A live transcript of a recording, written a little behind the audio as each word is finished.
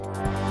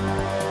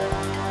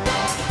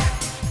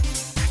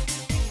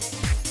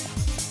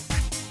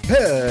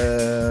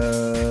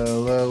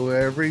Hello,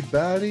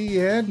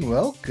 everybody, and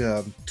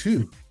welcome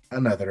to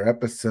another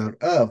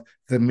episode of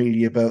the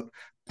Media Boat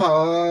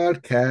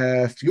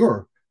Podcast,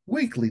 your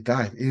weekly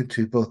dive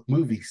into both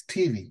movies,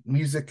 TV,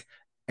 music,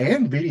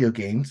 and video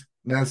games,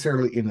 not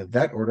necessarily in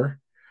that order.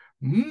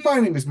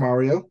 My name is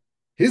Mario.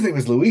 His name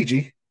is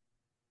Luigi.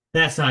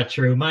 That's not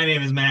true. My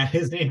name is Matt.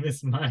 His name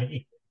is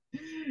Mike.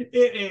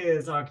 It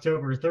is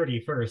October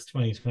 31st,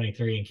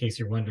 2023. In case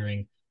you're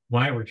wondering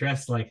why we're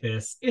dressed like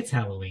this, it's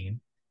Halloween.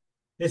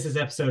 This is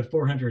episode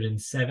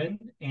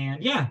 407.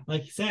 And yeah,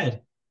 like you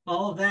said,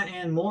 all of that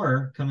and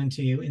more coming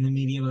to you in the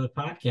medium of the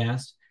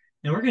podcast.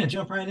 And we're going to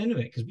jump right into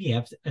it because we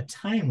have a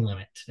time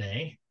limit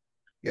today.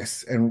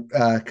 Yes, and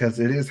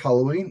because it is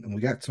Halloween, and we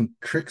got some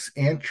tricks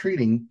and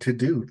treating to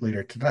do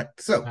later tonight.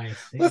 So I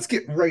see. let's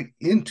get right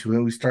into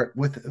it. We start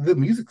with the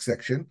music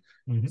section.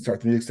 Mhm.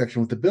 Start the music section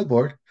with the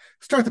Billboard.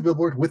 Start the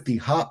Billboard with the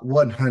Hot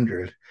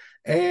 100.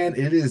 And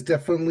it is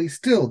definitely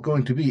still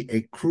going to be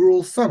a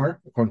cruel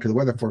summer, according to the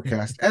weather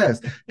forecast, as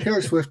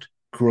Taylor Swift,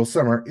 Cruel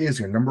Summer is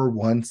your number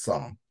one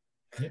song.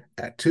 Yep.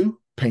 At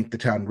 2, Paint the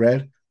Town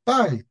Red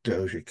by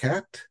Doja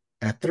Cat.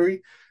 At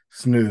 3,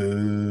 Snooze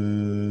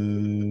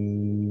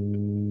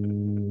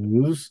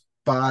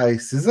by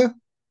SZA.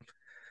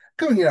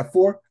 Coming in at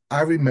 4,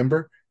 I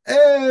Remember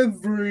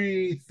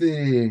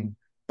Everything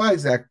by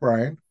Zach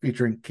Bryan,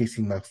 featuring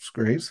Casey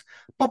Musgraves,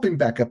 popping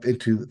back up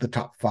into the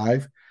top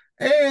 5.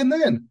 And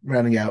then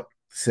rounding out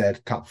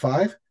said top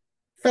 5,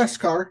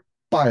 Fast Car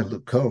by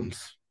Luke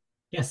Combs.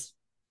 Yes.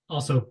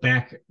 Also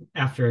back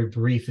after a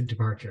brief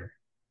departure.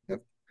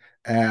 Yep.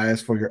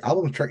 As for your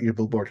album chart, your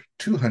Billboard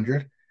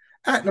 200,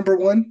 at number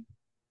 1,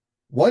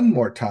 One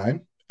More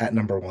Time at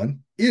number 1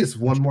 is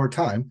One More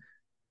Time, ...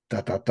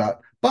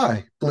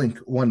 by Blink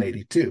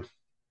 182.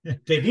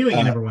 Debuting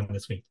at number 1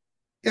 this week.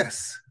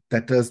 Yes,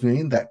 that does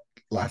mean that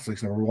last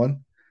week's number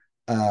 1,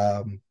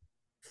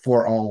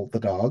 For All the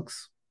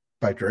Dogs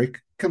by Drake,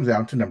 comes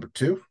down to number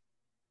 2.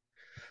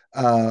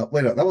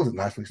 Wait, no, that wasn't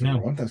last week's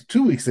number 1. That was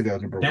 2 weeks ago,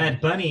 number 1.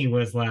 Bad Bunny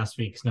was last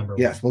week's number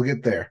 1. Yes, we'll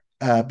get there.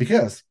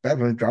 Because Bad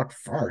Bunny dropped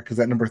far, because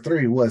that number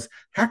 3 was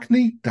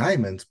Hackney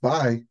Diamonds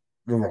by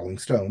the Rolling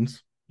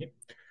Stones. Yep.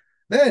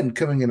 Then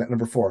coming in at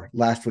number 4,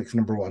 last week's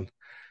number 1,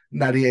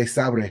 Nadie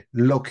sabe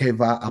lo que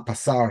va a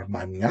pasar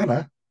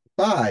mañana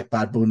by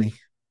Bad Bunny.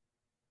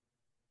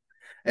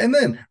 And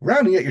then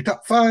rounding out your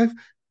top 5,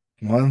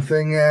 One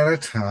Thing at a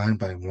Time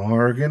by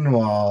Morgan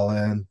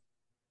Wallen.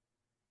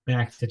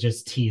 Back to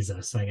just tease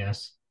us, I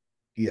guess.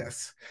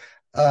 Yes.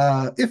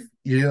 If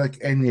you like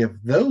any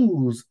of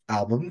those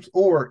albums,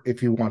 or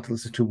if you want to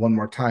listen to one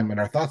more time and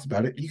our thoughts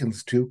about it, you can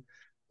listen to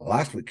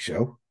last week's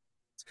show.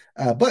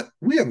 But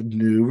we have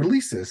new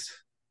releases,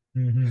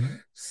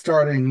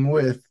 starting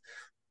with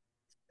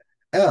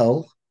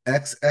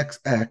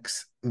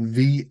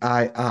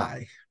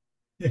LXXXVII.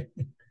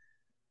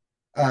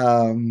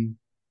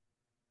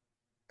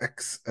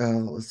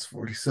 XL is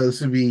 40, so this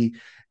would be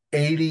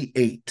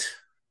 88.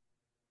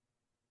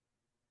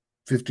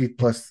 50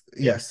 plus,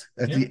 yes,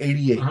 that's the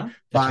 88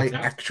 by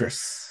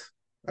actress.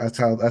 That's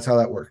how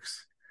that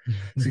works.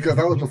 See, because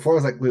that was before, I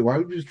was like, wait, why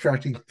would you be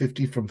subtracting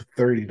 50 from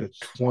 30 to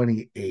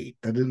 28?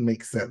 That didn't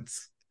make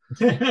sense.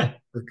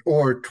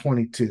 or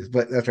 22,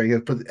 but that's right, you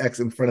gotta put the X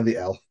in front of the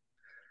L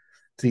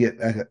to get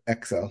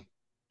XL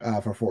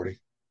for 40.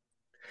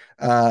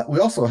 We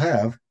also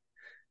have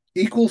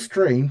Equal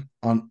Strain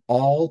on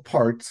All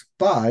Parts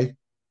by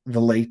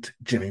the late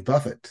Jimmy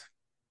Buffett.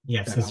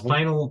 Yes, his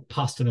final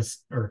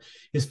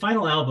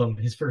album,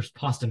 his first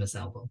posthumous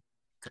album.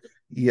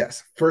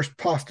 Yes, first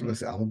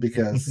posthumous album,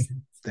 because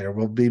there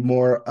will be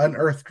more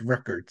unearthed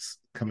records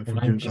coming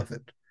from Jimmy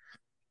Buffett.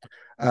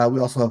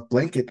 We also have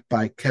Blanket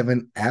by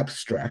Kevin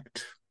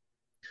Abstract.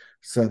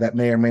 So that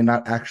may or may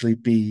not actually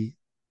be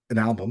an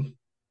album.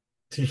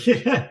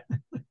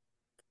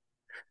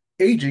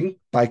 Aging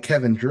by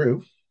Kevin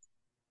Drew.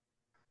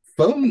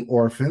 Phone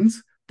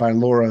Orphans by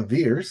Laura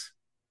Veers.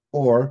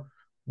 Or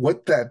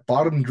What That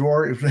Bottom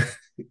Drawer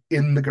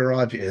in the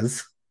Garage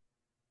Is.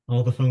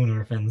 All the Phone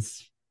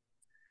Orphans.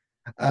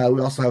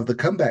 We also have The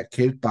Comeback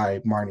Kid by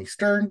Marnie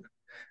Stern.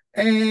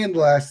 And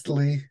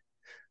lastly,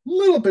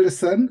 Little Bit of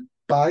Sun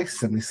by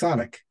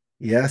Semisonic.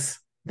 Yes,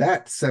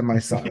 that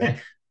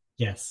Semisonic.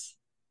 Yes.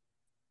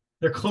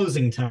 They're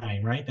closing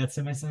time, right? That's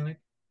Semisonic?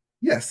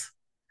 Yes.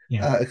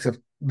 Yeah. Except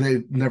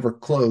they never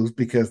close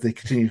because they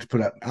continue to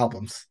put out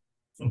albums.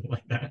 Something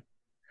like that.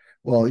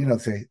 Well,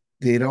 they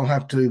don't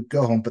have to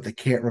go home, but they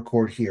can't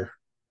record here.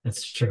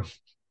 That's true.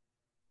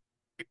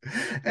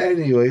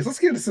 Anyways, let's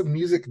get into some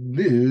music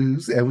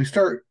news, and we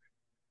start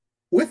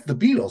with the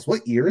Beatles.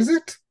 What year is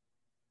it?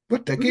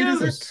 What decade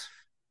is it?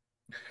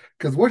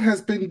 Because what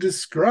has been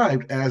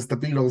described as the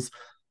Beatles'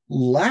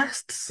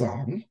 last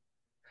song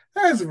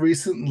has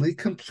recently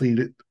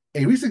completed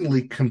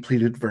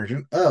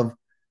version of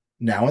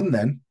Now and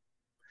Then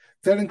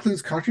that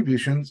includes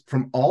contributions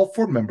from all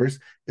 4 members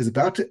is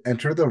about to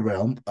enter the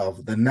realm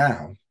of the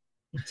now.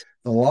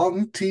 The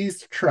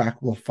long-teased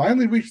track will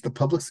finally reach the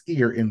public's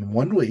ear in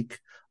 1 week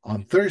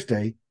on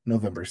Thursday,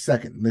 November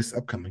 2nd, this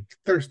upcoming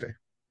Thursday.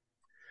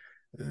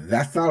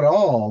 That's not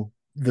all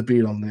the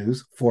Beatle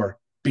news for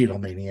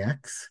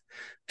Beatlemaniacs.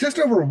 Just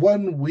over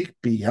 1 week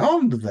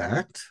beyond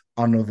that,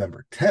 on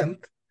November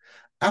 10th,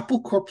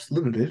 Apple Corp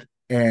Limited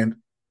and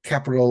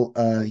capital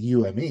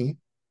UME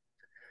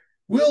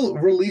will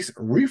release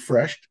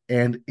refreshed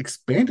and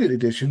expanded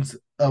editions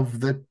of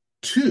the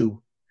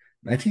two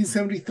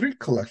 1973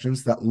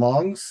 collections that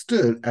long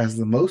stood as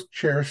the most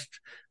cherished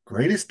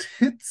greatest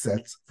hit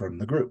sets from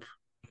the group.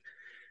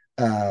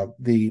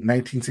 The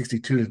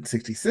 1962 to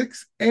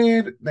 66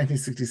 and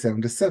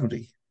 1967 to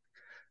 70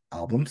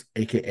 albums,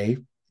 aka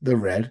the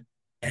Red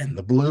and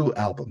the Blue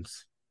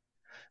albums.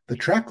 The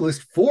track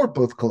list for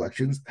both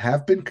collections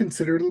have been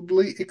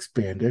considerably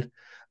expanded,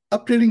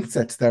 updating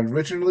sets that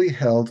originally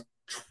held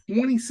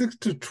 26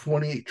 to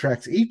 28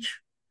 tracks each,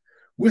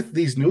 with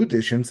these new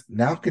editions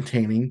now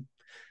containing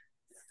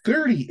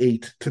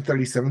 38 to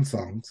 37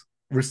 songs,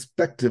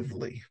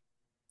 respectively.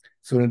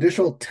 So, an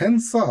additional 10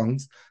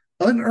 songs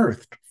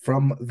unearthed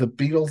from the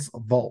Beatles'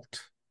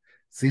 vault.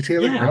 See,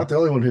 Taylor, you're not the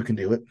only one who can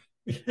do it.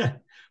 Yeah.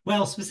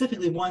 Well,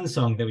 specifically one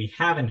song that we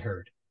haven't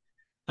heard.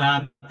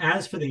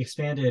 As for the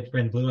expanded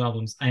Red and Blue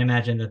albums, I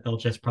imagine that they'll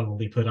just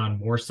probably put on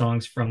more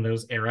songs from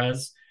those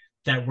eras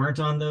that weren't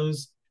on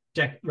those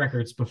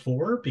records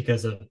before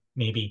because of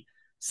maybe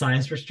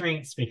size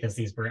restraints, because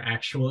these were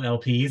actual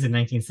LPs in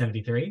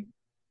 1973.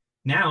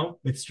 Now,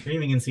 with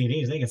streaming and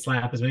CDs, they can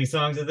slap as many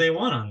songs as they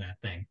want on that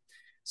thing.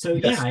 So,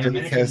 yes, yeah, I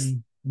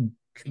imagine...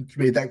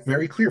 made that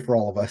very clear for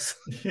all of us.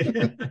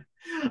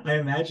 I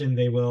imagine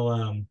they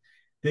will...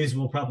 these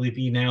will probably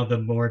be now the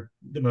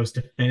most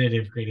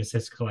definitive greatest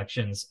hits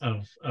collections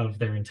of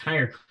their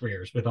entire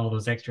careers, with all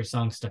those extra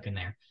songs stuck in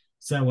there.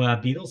 So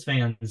Beatles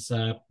fans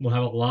will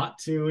have a lot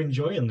to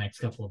enjoy in the next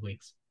couple of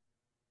weeks.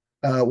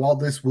 While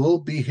this will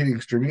be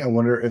hitting streaming, I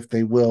wonder if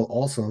they will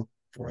also,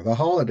 for the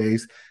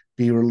holidays,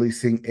 be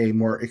releasing a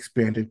more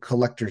expanded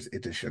collector's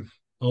edition.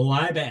 Oh,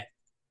 I bet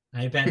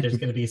there's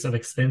going to be some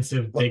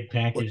expensive big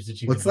package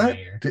that you can buy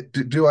here.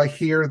 Do I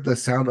hear the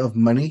sound of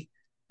money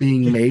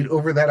being made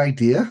over that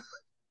idea?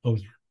 Oh,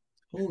 yeah.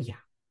 Oh,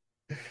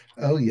 yeah.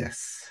 Oh,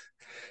 yes.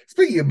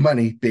 Speaking of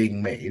money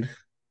being made,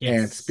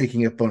 yes. And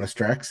speaking of bonus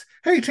tracks,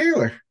 hey,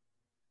 Taylor,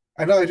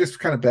 I know I just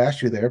kind of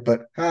bashed you there,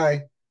 but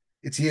hi,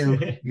 it's you.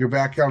 You're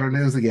back on our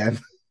news again.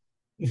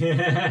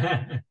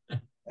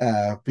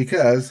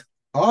 Because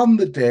on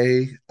the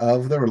day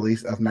of the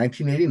release of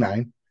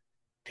 1989,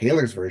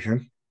 Taylor's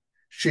version,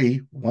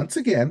 she, once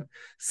again,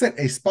 set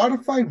a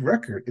Spotify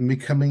record in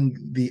becoming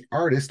the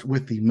artist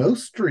with the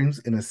most streams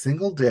in a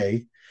single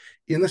day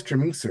in the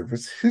streaming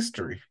service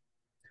history,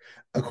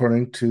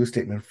 according to a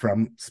statement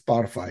from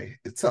Spotify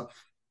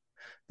itself.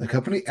 The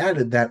company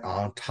added that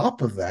on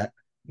top of that,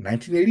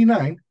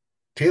 1989,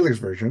 Taylor's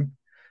version,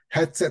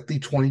 had set the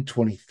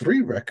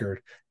 2023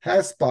 record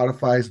as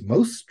Spotify's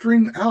most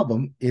streamed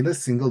album in a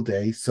single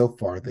day so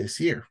far this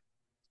year.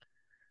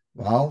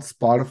 While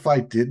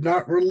Spotify did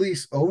not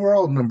release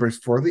overall numbers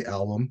for the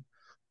album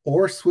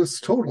or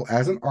Swiss total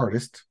as an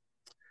artist,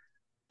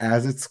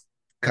 as its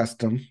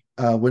custom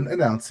when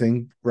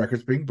announcing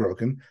records being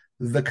broken,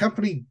 the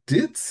company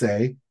did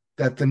say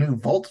that the new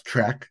vault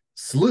track,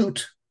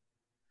 Sloot,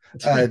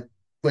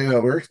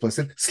 we're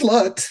explicit,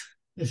 Slut,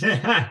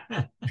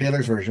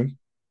 Taylor's version,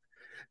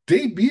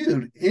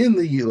 debuted in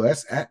the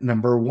US at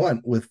number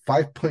 1 with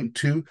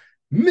 5.2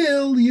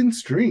 million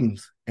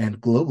streams, and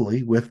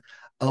globally with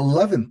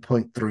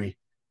 11.3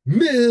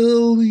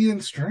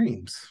 million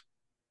streams.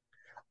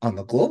 On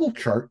the global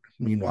chart,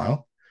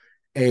 meanwhile,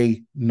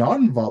 a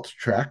non-vault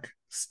track,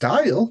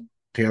 Style,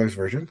 Taylor's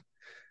version,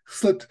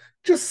 slipped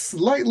just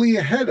slightly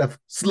ahead of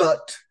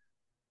Slut,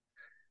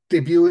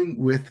 debuting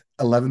with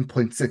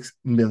 11.6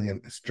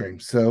 million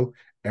streams. So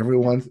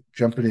everyone's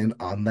jumping in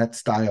on that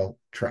Style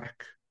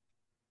track.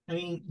 I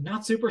mean,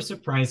 not super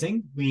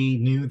surprising. We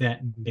knew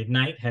that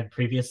Midnight had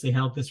previously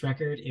held this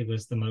record. It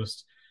was the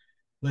most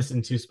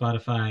listened to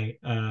Spotify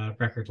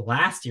record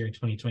last year in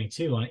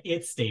 2022 on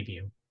its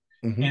debut.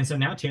 Mm-hmm. And so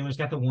now Taylor's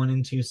got the 1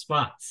 and 2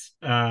 spots,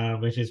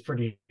 which is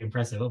pretty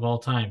impressive of all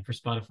time for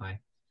Spotify.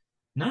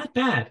 Not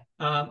bad.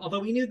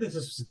 Although we knew this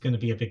was going to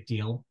be a big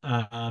deal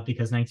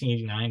because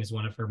 1989 is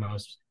one of her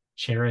most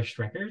cherished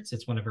records.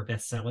 It's one of her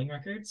best-selling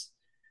records.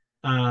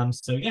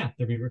 So yeah,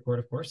 the re-record,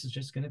 of course, is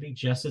just going to be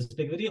just as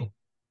big of a deal.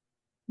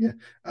 Yeah.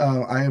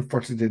 I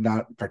unfortunately did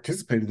not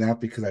participate in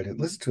that because I didn't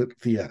listen to it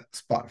via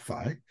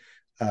Spotify.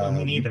 Well,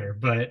 me neither,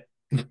 but...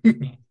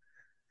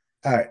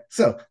 All right,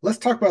 so let's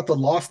talk about the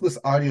lossless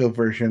audio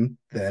version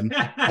then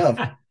of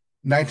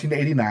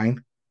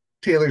 1989,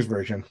 Taylor's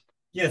version.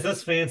 Yes,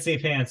 that's fancy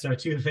pants are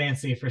too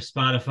fancy for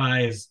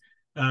Spotify's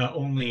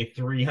only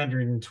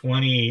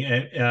 320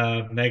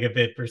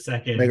 megabit per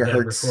second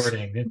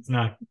recording. It's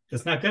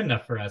not good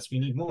enough for us. We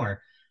need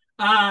more.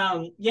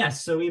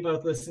 Yes, so we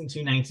both listened to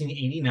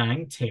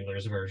 1989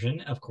 Taylor's version.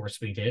 Of course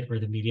we did. We're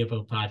the Media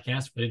Boat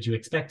Podcast. What did you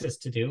expect us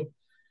to do?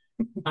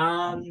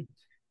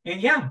 And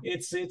yeah,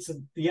 it's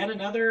yet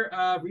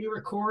another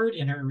re-record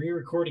in her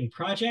re-recording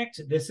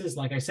project. This is,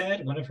 like I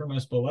said, one of her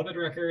most beloved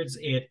records.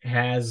 It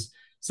has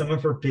some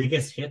of her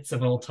biggest hits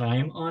of all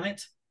time on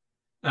it.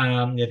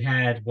 It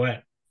had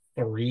what,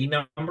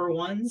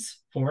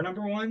 four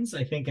number ones,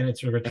 I think, in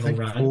its I original think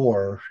run.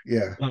 four.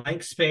 Yeah.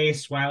 Blank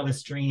Space,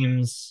 Wildest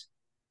Dreams,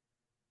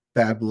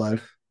 Bad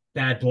Blood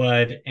Bad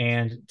Blood,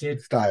 and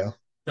did style.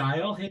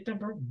 Style hit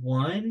number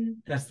one?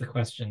 That's the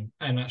question.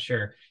 I'm not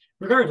sure.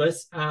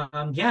 Regardless,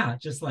 yeah,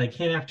 just like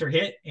hit after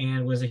hit,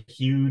 and was a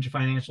huge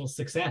financial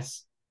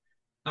success.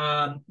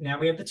 Now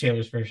we have the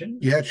Taylor's version.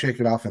 You had Shake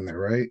It Off in there,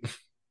 right?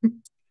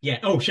 Yeah.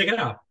 Oh, Shake It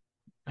Off.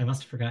 I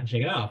must have forgotten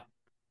Shake It Off.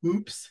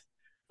 Oops.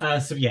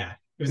 So yeah,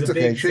 it was a It's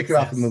okay. big Shake it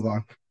off and success. move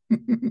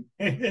on.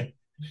 It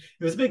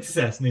was a big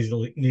success,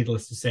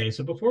 needless to say.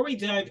 So before we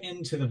dive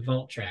into the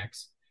vault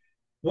tracks,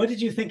 what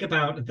did you think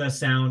about the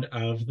sound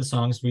of the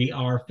songs we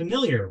are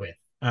familiar with?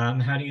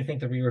 How do you think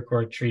the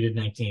re-record treated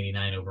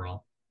 1989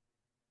 overall?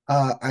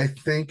 I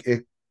think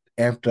it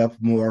amped up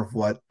more of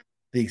what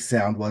the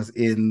sound was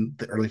in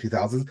the early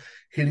 2000s,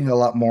 hitting a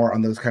lot more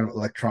on those kind of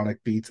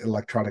electronic beats,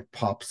 electronic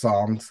pop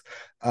songs,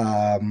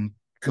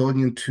 going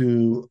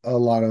into a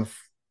lot of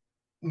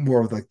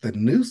more of like the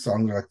new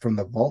songs, like from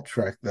the vault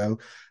track, though.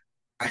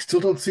 I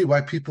still don't see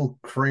why people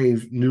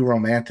crave New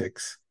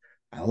Romantics.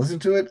 I listen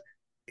to it,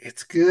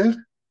 it's good,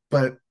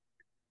 but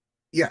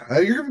yeah,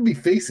 you're giving me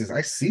faces.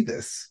 I see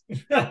this.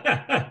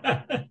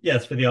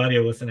 Yes, for the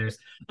audio listeners,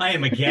 I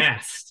am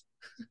aghast.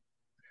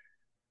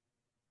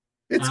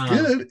 It's Um,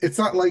 good. It's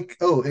not like,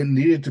 oh, it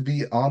needed to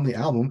be on the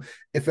album.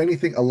 If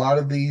anything, a lot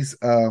of these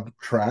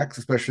tracks,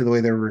 especially the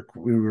way they were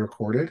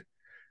recorded,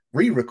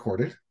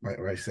 re-recorded, might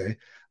I say,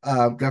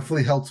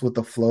 definitely helps with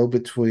the flow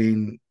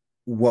between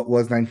what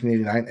was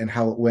 1989 and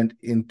how it went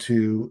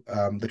into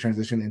the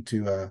transition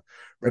into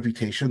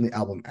Reputation, the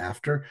album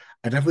after.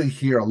 I definitely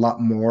hear a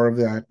lot more of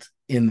that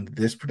in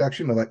this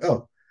production. I'm like,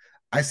 oh,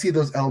 I see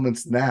those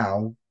elements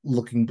now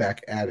looking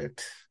back at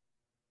it.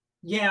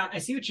 yeah, I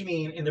see what you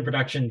mean in the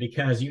production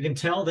because you can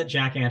tell that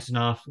Jack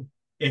Antonoff,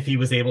 if he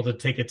was able to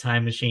take a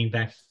time machine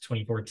back to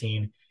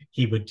 2014,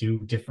 he would do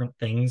different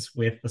things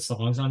with the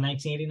songs on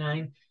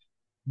 1989.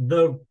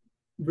 The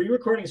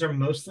re-recordings are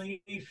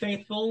mostly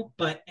faithful,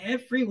 but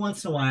every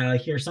once in a while I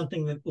hear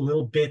something that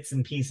little bits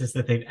and pieces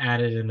that they've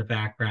added in the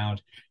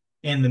background,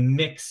 and the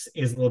mix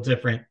is a little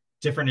different.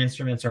 Different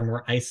instruments are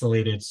more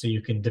isolated, so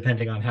you can,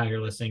 depending on how you're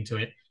listening to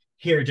it,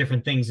 hear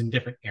different things in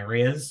different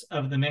areas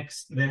of the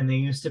mix than they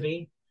used to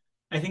be.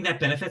 I think that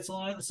benefits a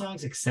lot of the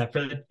songs, except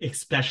for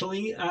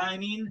especially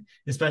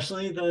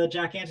the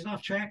Jack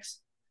Antonoff tracks.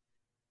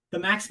 The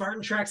Max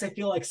Martin tracks, I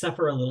feel like,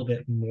 suffer a little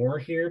bit more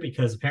here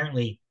because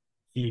apparently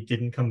he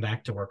didn't come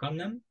back to work on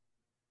them.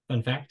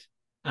 Fun fact.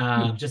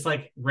 Hmm. Just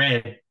like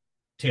Red,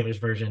 Taylor's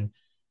version,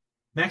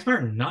 Max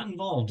Martin not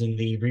involved in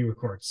the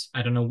re-records.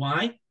 I don't know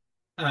why.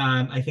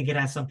 I think it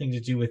has something to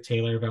do with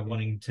Taylor about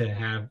wanting to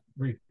have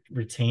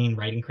retain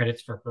writing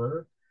credits for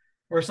her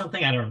or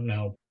something. I don't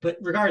know. But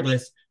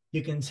regardless,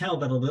 you can tell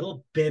that a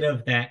little bit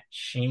of that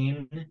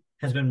shame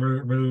has been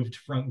removed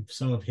from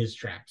some of his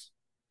tracks.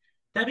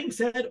 That being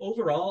said,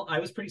 overall, I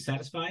was pretty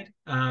satisfied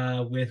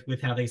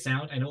with how they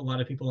sound. I know a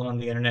lot of people on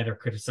the internet are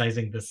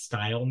criticizing the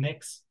style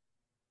mix.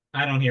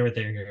 I don't hear what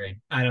they're hearing.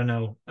 I don't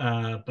know,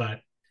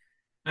 but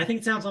I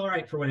think it sounds all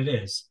right for what it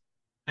is.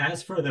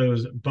 As for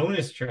those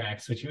bonus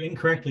tracks, which you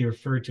incorrectly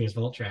referred to as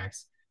vault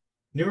tracks,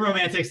 New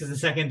Romantics is the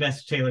second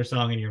best Taylor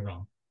song, and you're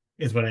wrong,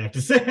 is what I have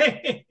to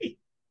say.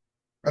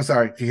 I'm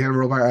sorry. Can you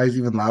roll my eyes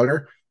even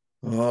louder?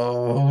 How dare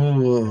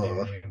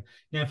Oh, you?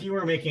 Now, if you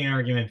were making an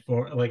argument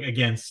for like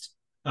against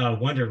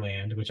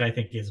Wonderland, which I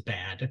think is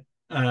bad,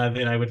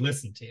 then I would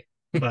listen to you.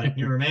 But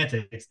New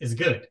Romantics is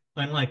good,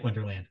 unlike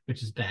Wonderland,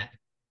 which is bad.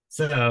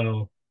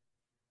 So,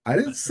 I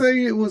didn't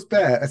say it was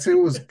bad. I said it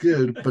was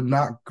good, but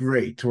not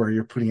great to where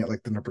you're putting it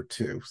like the number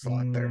two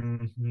slot there.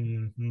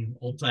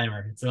 old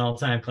timer. It's an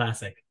all-time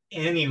classic.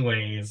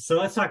 Anyways, so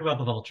let's talk about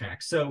the vault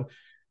track. So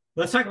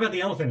let's talk about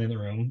the elephant in the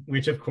room,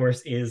 which of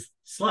course is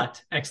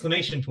slut!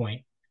 Exclamation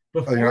point.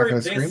 Oh, you're not Before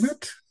going to scream this,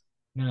 it?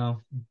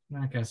 no, I'm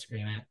not gonna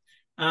scream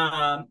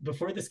it.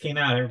 Before this came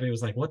out, everybody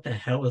was like, "What the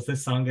hell is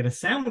this song gonna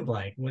sound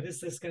like? What is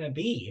this gonna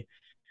be?"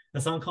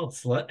 A song called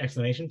 "Slut!"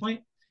 Exclamation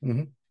point.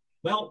 Mm-hmm.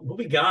 Well, what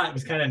we got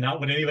was kind of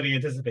not what anybody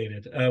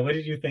anticipated. What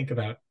did you think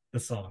about the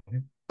song?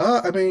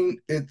 I mean,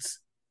 it's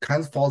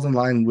kind of falls in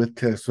line with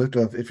Taylor Swift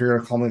of if you're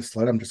gonna call me a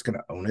slut, I'm just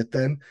gonna own it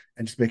then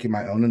and just make it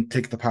my own and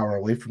take the power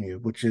away from you,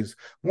 which is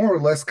more or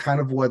less kind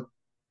of what a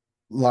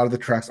lot of the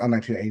tracks on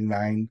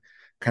 1989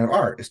 kind of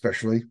are,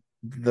 especially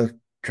the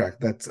track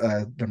that's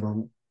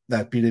number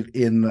that beat it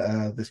in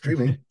the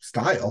streaming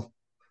style.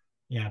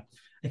 Yeah.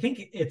 I think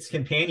its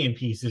companion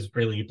piece is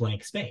really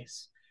Blank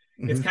Space.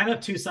 It's Hmm. kind of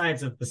two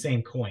sides of the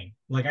same coin.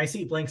 Like I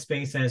see Blank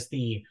Space as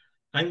the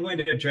I'm going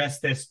to address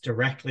this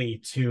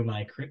directly to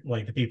my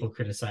like the people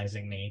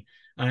criticizing me.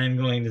 I'm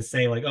going to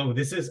say like, "Oh,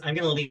 this is I'm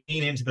going to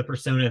lean into the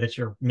persona that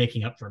you're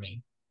making up for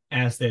me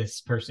as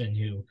this person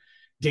who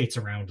dates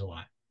around a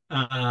lot."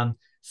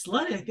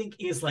 Slut, I think,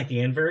 is like the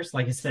inverse.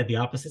 Like I said, the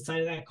opposite side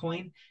of that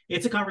coin.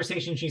 It's a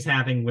conversation she's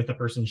having with the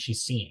person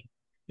she's seeing.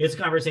 It's a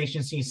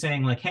conversation she's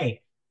saying, like,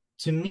 hey,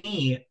 to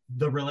me,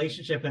 the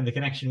relationship and the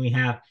connection we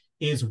have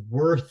is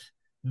worth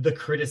the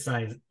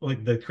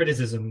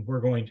criticism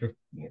we're going to,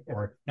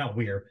 or not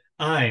we're,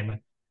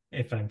 I'm,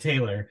 if I'm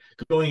Taylor,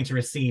 going to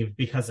receive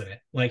because of it.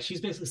 Like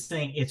she's basically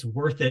saying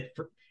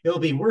it'll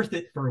be worth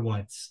it for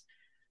once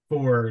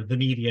for the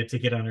media to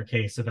get on her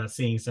case about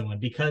seeing someone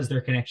because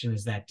their connection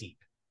is that deep.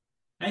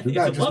 Does It's a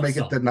that just love make it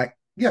song. the night?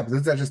 Yeah, but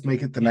does that just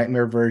make it the Yeah,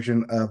 nightmare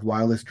version of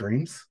Wildest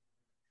Dreams?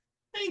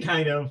 I mean,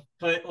 kind of,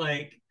 but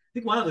like I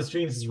think Wildest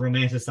Dreams is a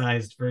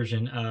romanticized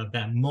version of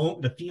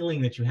the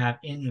feeling that you have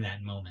in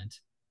that moment.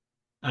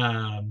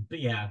 But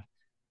yeah,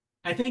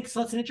 I think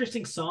so. It's an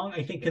interesting song.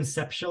 I think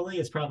conceptually,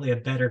 it's probably a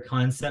better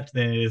concept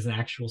than it is an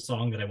actual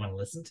song that I want to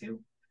listen to.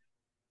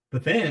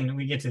 But then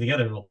we get to the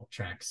other vault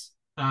tracks.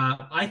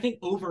 I think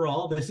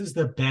overall, this is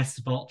the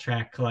best vault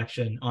track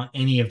collection on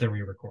any of the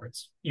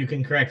re-records. You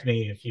can correct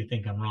me if you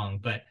think I'm wrong,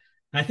 but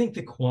I think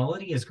the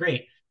quality is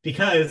great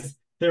because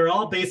they're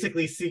all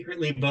basically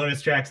secretly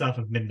bonus tracks off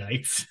of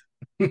Midnight's.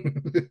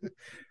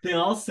 They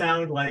all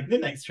sound like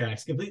Midnight's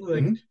tracks,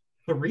 completely like Hmm.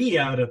 three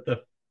out of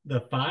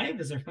the five.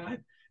 Is there five?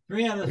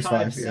 Three out of the There's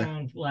five five, yeah.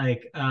 sound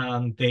like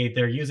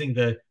they're using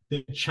the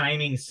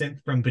chiming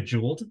synth from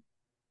Bejeweled.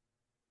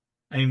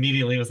 I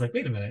immediately was like,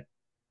 wait a minute.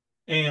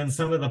 And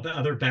some of the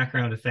other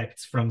background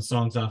effects from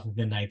songs off of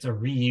Midnight's are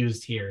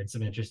reused here in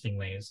some interesting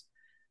ways.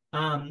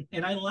 And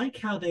I like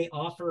how they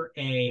offer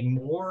a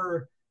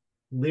more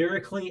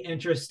lyrically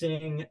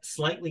interesting,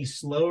 slightly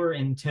slower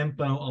in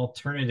tempo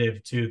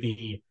alternative to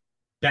the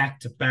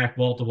back-to-back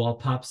wall-to-wall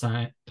pop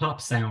sound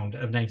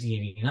of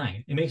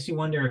 1989. It makes you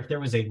wonder if there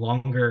was a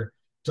longer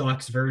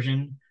deluxe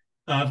version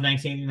of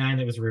 1989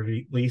 that was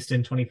released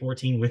in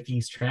 2014 with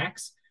these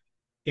tracks.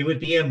 It would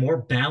be a more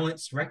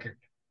balanced record,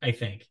 I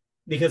think,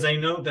 because I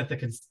know that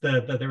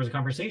there was a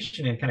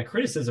conversation and kind of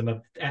criticism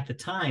of at the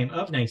time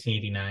of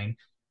 1989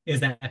 is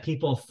that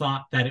people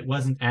thought that it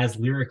wasn't as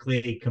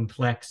lyrically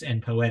complex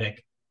and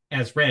poetic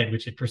as Red,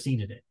 which had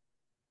preceded it.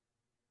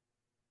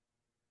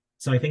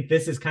 So I think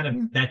this is kind of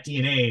Hmm. that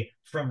DNA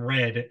from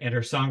Red and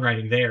her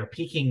songwriting there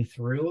peeking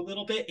through a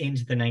little bit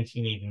into the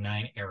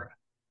 1989 era.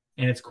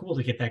 And it's cool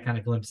to get that kind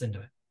of glimpse into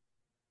it.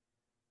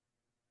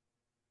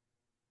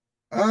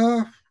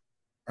 Uh,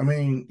 I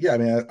mean, yeah, I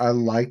mean, I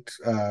liked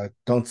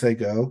 "Don't Say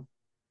Go"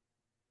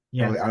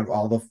 Yeah. probably out of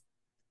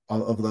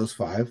all of those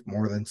five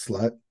more than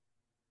 "Slut."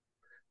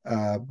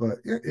 But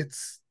yeah,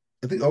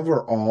 I think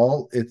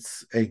overall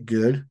it's a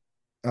good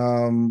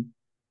um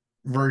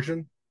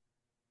version.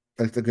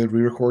 It's a good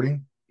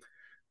re-recording.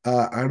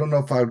 I don't know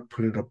if I would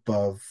put it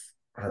above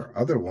her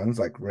other ones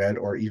like Red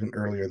or even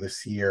earlier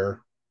this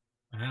year.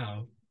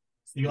 Wow.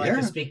 So you like to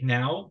Yeah, speak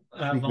now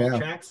speak vault now.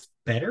 tracks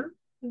better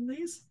than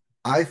these?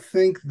 I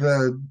think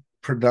the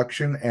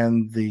production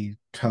and the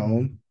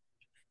tone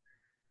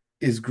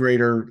Hmm. is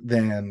greater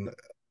than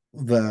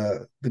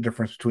the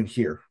difference between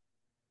here.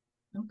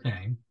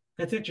 Okay.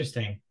 That's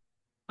interesting.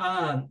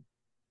 I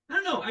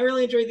don't know. I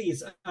really enjoy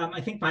these.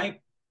 I think my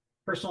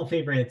personal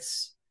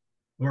favorites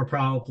were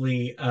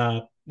probably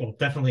well,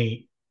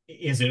 definitely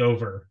Is It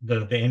Over?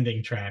 The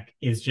ending track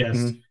is just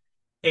Mhm.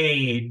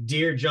 a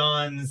Dear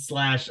John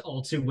slash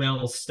All Too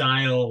Well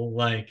style,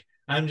 like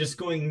I'm just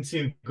going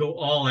to go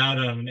all out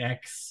on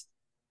X,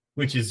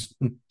 which is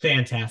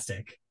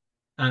fantastic.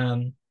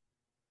 Um,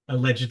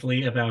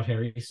 allegedly about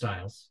Harry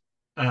Styles.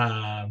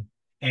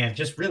 And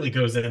just really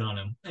goes in on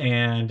him.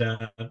 And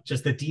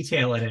just the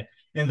detail in it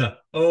and the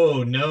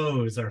oh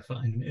no's are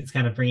fun. It's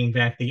kind of bringing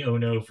back the oh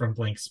no from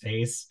Blank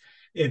Space.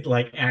 It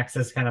like acts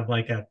as kind of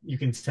like you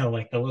can tell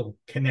like the little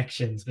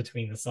connections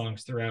between the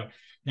songs throughout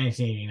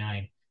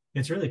 1989.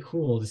 It's really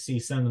cool to see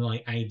some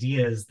like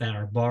ideas that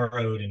are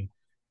borrowed and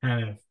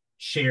kind of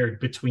shared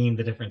between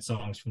the different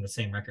songs from the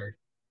same record.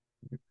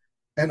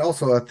 And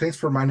also, thanks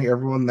for reminding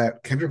everyone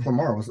that Kendrick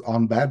Lamar was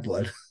on Bad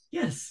Blood.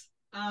 Yes.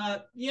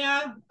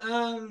 Yeah.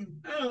 I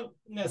don't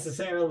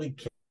necessarily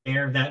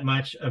care that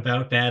much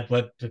about Bad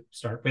Blood to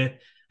start with.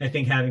 I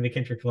think having the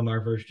Kendrick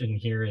Lamar version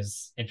here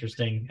is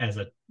interesting as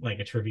a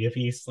trivia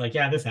piece. Like,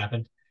 yeah, this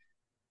happened.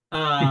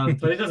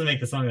 But it doesn't make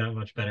the song that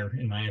much better,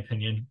 in my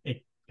opinion.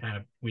 It kind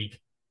of weak.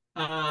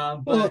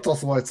 Well, But that's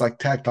also why it's like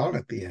tacked on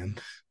at the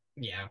end.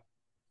 yeah.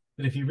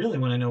 But if you really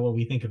want to know what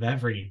we think of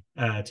every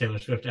Taylor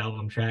Swift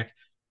album track,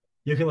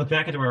 you can look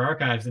back into our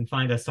archives and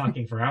find us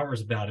talking for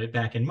hours about it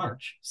back in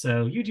March.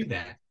 So you do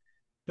that.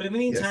 But in the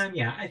Yes. meantime,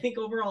 yeah, I think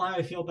overall how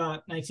I feel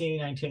about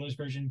 1989 Taylor's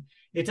version,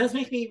 it does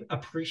make me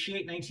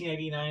appreciate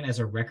 1999 as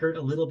a record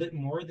a little bit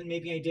more than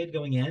maybe I did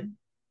going in.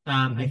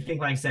 I Mhm.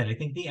 think, like I said, I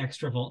think the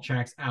extra vault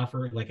tracks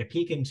offer like a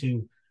peek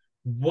into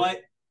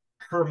what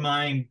her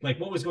mind, like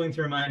what was going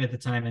through her mind at the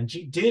time. And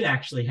she did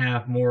actually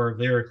have more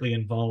lyrically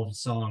involved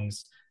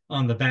songs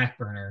on the back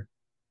burner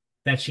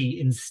that she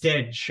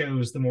instead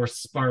chose the more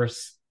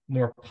sparse,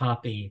 more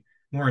poppy,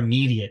 more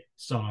immediate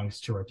songs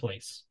to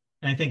replace.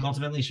 And I think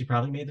ultimately she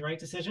probably made the right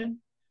decision.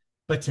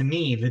 But to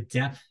me, the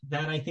depth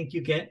that I think you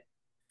get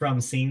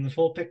from seeing the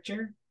full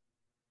picture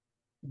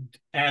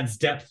adds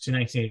depth to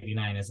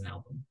 1989 as an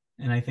album.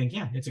 And I think,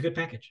 yeah, it's a good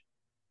package.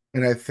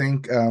 And I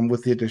think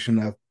with the addition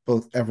of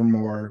both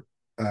Evermore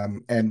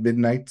and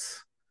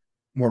Midnight's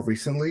more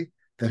recently,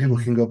 that people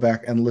can go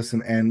back and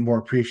listen and more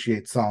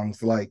appreciate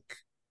songs like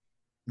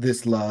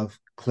This Love,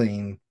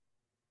 Clean,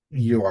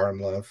 You Are in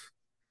Love.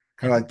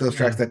 Kind of like those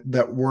tracks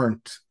that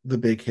weren't the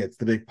big hits,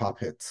 the big pop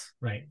hits.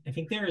 Right. I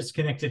think there is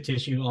connective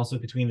tissue also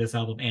between this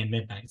album and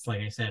Midnight's.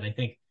 Like I said,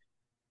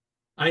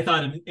 I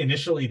thought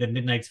initially that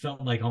Midnight's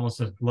felt like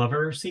almost a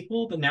Lover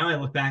sequel, but now I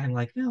look back and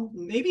like, no,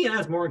 maybe it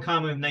has more in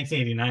common with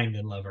 1989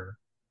 than Lover.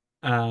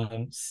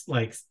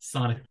 Like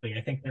sonically,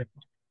 I think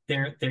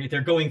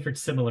they're going for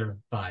similar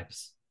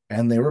vibes.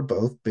 And they were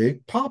both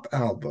big pop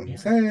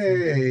albums. Yeah.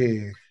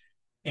 Hey.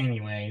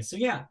 Anyway, so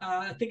yeah,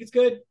 I think it's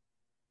good.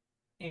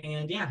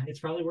 And yeah, it's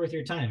probably worth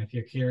your time if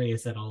you're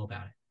curious at all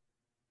about it.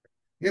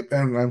 Yep,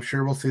 and I'm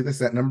sure we'll see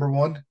this at number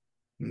 1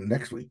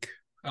 next week.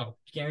 Oh,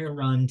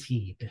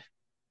 guaranteed.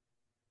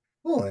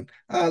 Well,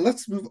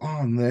 let's move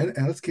on then,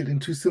 and let's get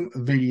into some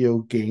video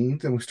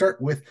games. And we'll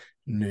start with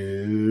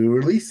new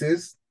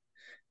releases,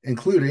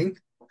 including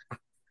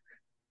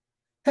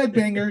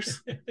Headbangers,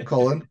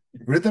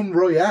 Rhythm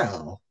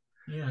Royale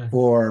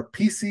for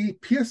PC,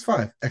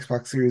 PS5,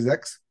 Xbox Series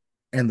X,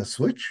 and the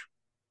Switch.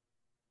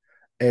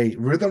 A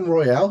Rhythm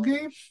Royale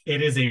game?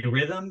 It is a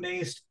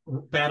rhythm-based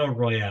battle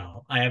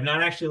royale. I have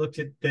not actually looked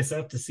at this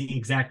up to see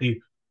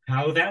exactly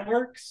how that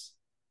works,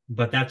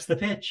 but that's the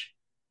pitch.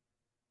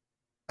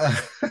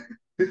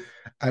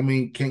 I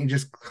mean, can't you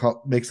just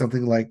make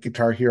something like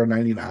Guitar Hero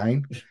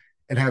 99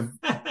 and have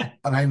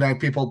 99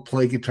 people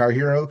play Guitar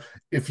Hero?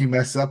 If you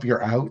mess up,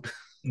 you're out.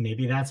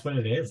 Maybe that's what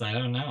it is. I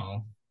don't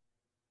know.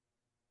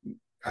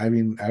 I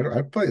mean,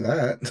 I'd play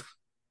that.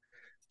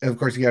 And of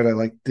course, you gotta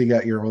like dig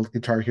out your old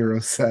Guitar Hero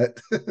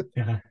set.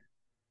 Yeah.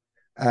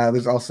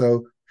 There's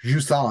also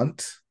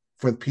Jusant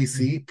for the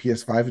PC,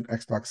 PS5, and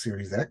Xbox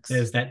Series X.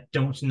 There's that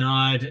Don't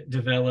Nod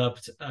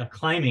developed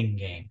climbing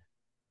game.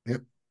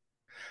 Yep.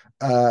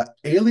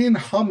 Alien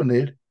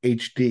Hominid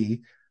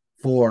HD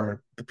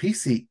for the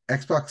PC,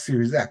 Xbox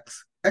Series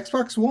X,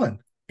 Xbox One,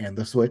 and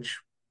the Switch.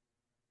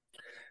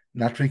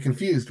 Not to be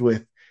confused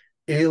with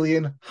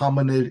Alien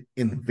Hominid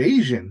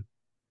Invasion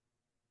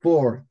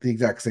for the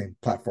exact same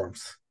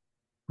platforms.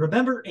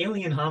 Remember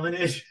Alien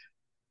Hominid?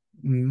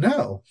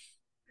 No.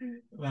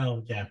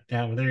 Well, yeah,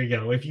 there you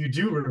go. If you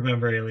do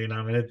remember Alien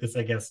Hominid, this,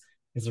 I guess,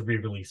 is a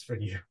re-release for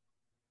you.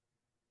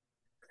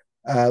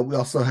 We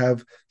also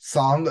have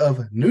Song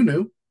of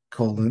Nunu,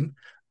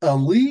 a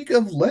League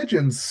of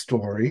Legends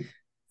story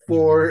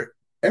for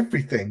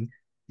everything.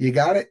 You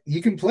got it.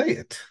 You can play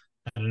it.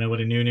 I don't know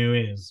what a Nunu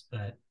is,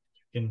 but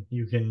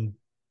you can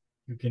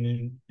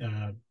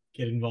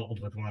get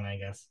involved with one, I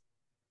guess.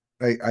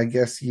 I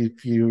guess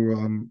if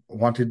you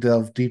want to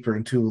delve deeper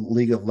into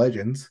League of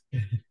Legends,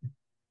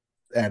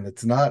 and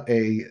it's not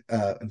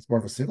it's more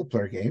of a single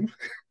player game.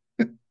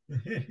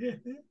 We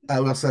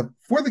also have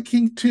For the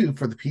King 2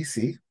 for the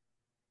PC.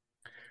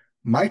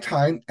 My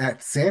Time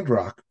at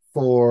Sandrock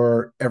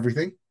for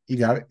everything. You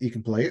got it. You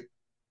can play it.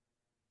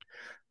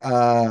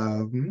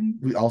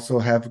 We also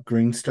have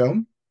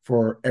Greenstone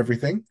for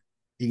everything.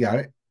 You got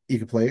it. You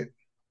can play it.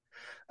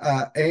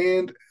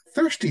 And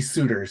Thirsty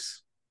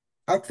Suitors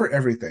out for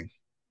everything.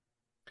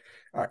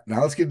 All right,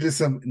 now let's get into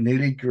some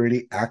nitty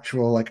gritty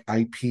actual like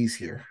IPs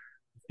here.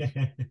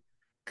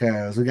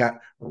 Because we got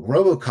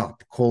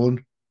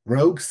RoboCop: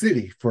 Rogue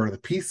City for the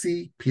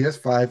PC,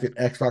 PS5, and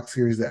Xbox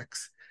Series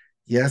X.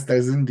 Yes, that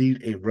is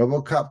indeed a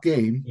RoboCop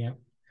game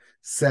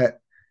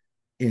set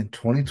in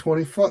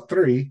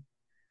 2023,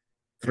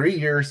 3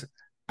 years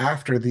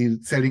after the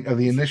setting of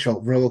the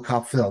initial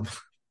RoboCop film.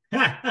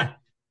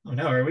 Oh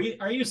no, are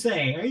you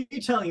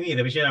telling me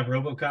that we should have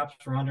RoboCops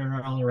wandering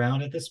all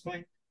around at this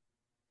point?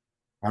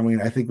 I mean,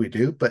 I think we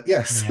do, but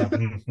yes. Yeah,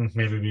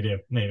 maybe we do.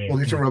 Maybe. We'll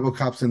get to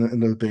RoboCops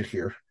in a bit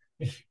here.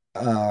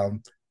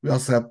 We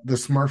also have The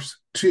Smurfs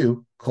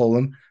 2,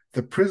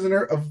 The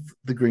Prisoner of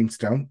the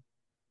Greenstone.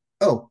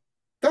 Oh,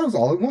 that was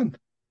all in one.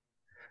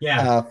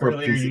 Yeah,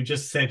 earlier you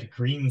just said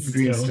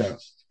Greenstone.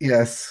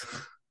 Yes.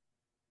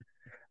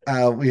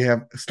 We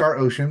have Star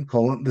Ocean,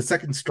 The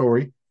Second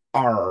Story,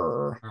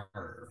 R,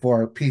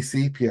 for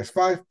PC,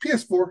 PS5,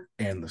 PS4,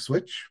 and the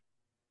Switch.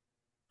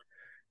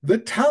 The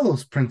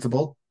Talos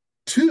Principle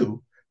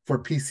 2 for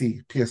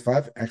PC,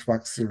 PS5,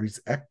 Xbox Series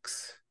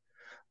X.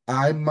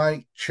 I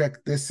might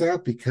check this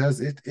out because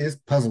it is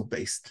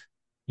puzzle-based.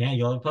 Yeah,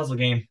 you love a puzzle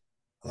game.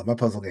 I love my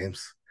puzzle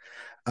games.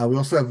 We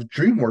also have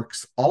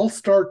DreamWorks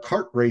All-Star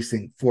Kart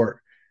Racing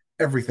for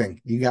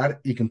everything. You got it.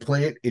 You can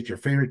play it. It's your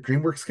favorite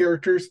DreamWorks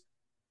characters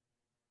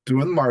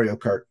doing Mario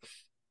Kart.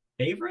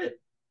 Favorite?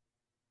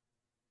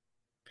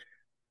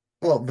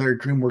 Well, they're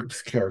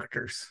DreamWorks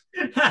characters.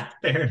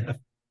 Fair enough.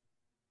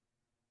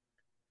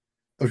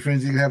 Which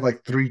means you can have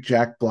like 3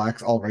 Jack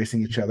Blacks all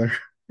racing each other.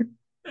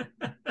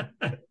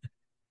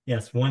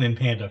 Yes, one in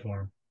panda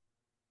form.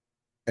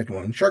 And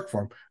one in shark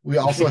form. We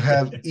also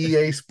have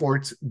EA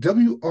Sports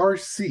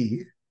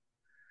WRC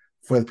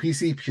for the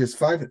PC,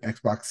 PS5, and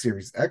Xbox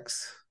Series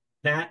X.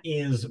 That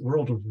is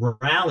World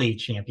Rally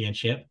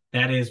Championship.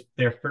 That is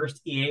their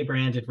first EA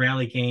branded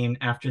rally game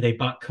after they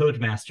bought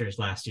Codemasters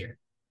last year.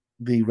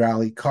 The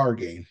rally car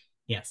game.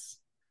 Yes.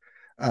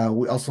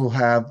 We also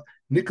have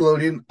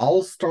Nickelodeon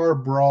All-Star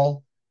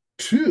Brawl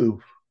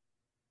 2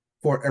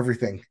 for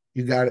everything.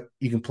 You got it.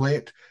 You can play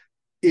it.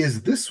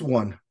 Is this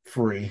one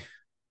free?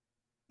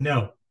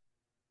 No,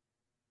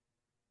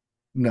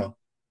 No.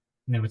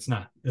 no, it's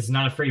not. This is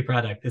not a free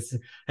product.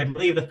 I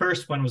believe the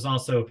first one was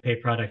also a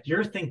paid product.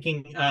 You're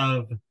thinking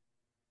of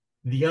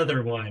the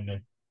other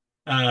one,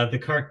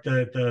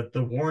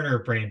 the Warner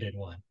branded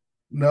one.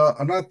 No,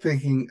 I'm not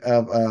thinking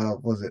of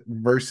was it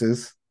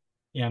Versus?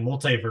 Yeah,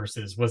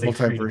 Multiverses was a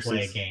free to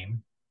play Multiverses.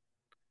 game.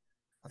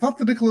 I thought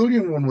the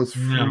Nickelodeon one was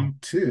free No,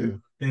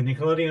 too. the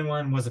Nickelodeon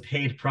one was a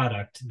paid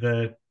product.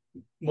 The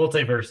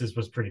Multiverses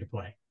was free to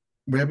play.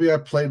 Maybe I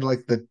played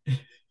like the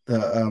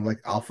like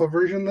alpha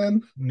version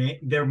then.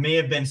 There may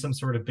have been some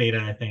sort of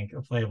beta, I think,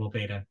 a playable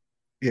beta.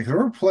 Yeah, because I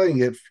remember playing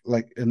it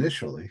like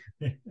initially.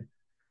 We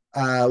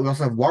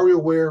also have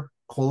WarioWare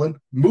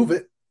Move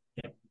It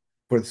Yep.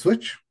 for the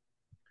Switch.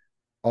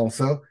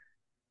 Also,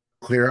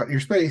 Clear Out Your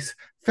Space.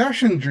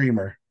 Fashion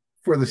Dreamer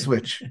for the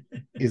Switch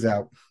is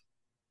out.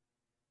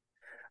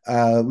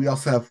 We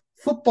also have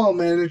Football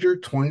Manager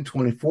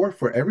 2024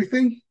 for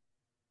everything.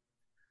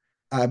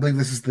 I believe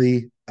this is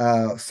the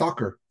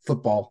soccer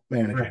football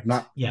manager, Correct.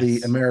 not the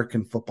Yes.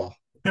 American football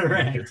manager.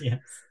 Correct. Yes.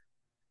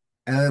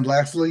 And then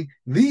lastly,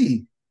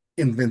 the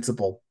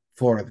Invincible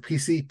for the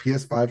PC,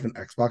 PS5, and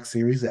Xbox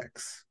Series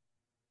X.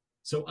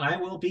 So I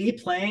will be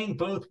playing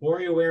both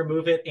WarioWare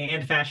Move It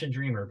and Fashion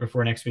Dreamer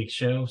before next week's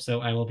show. So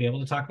I will be able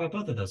to talk about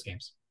both of those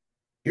games.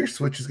 Your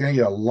Switch is going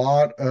to get a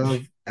lot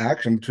of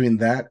action between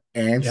that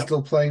and Yep.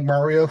 still playing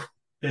Mario.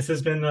 This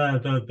has been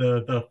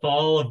the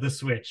fall of the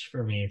Switch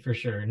for me, for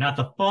sure. Not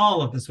the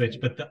fall of the Switch,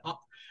 but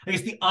I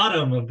guess the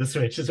autumn of the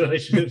Switch is what I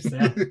should have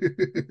said.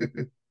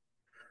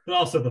 But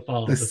also the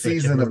fall The of the Switch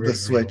if season we're of the being real.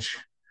 Switch.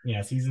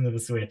 Yeah, season of the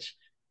Switch.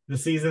 The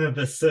season of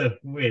the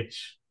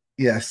Switch.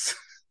 Yes,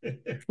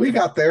 we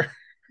got there.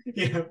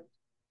 Yeah.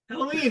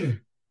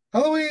 Halloween.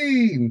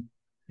 Halloween.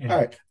 All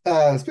Yeah.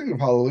 right. Speaking of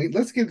Halloween,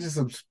 let's get into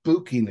some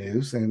spooky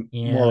news and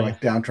more Yeah. like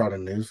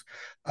downtrodden news.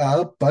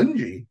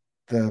 Bungie,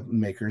 the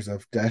makers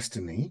of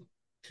Destiny,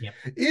 Yep.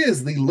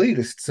 is the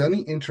latest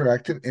Sony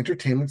Interactive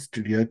Entertainment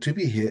studio to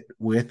be hit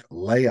with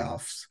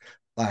layoffs.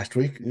 Last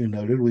week, you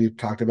noted we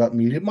talked about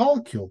Media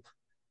Molecule,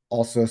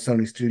 also a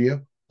Sony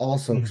studio,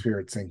 also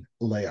experiencing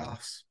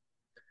layoffs.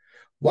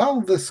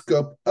 While the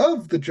scope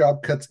of the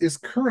job cuts is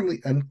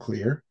currently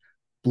unclear,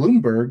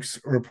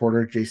 Bloomberg's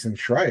reporter Jason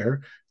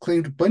Schreier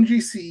claimed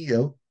Bungie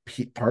CEO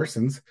Pete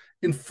Parsons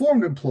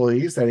informed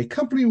employees that a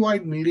company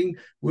wide meeting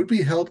would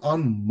be held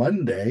on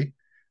Monday,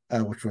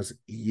 which was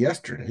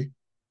yesterday,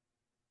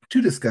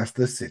 to discuss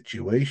the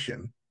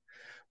situation.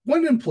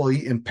 One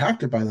employee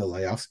impacted by the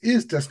layoffs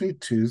is Destiny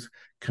 2's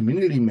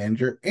community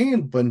manager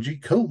and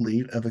Bungie co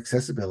lead of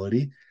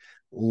accessibility,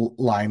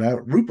 Lina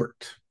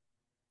Rupert.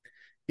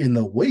 In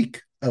the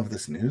wake of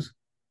this news,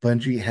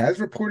 Bungie has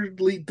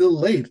reportedly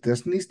delayed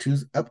Destiny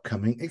 2's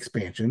upcoming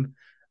expansion,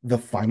 The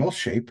Final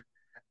Shape,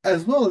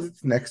 as well as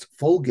its next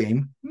full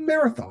game,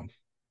 Marathon.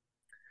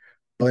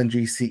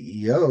 Bungie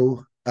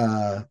CEO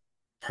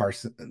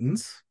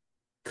Parsons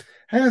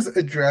has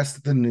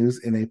addressed the news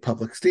in a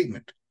public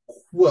statement.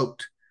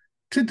 Quote,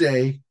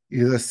 "Today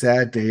is a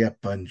sad day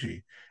at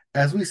Bungie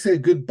as we say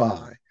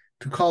goodbye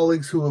to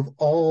colleagues who have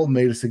all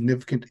made a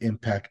significant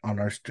impact on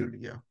our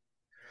studio.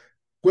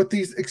 What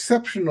these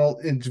exceptional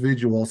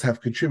individuals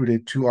have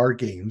contributed to our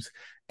games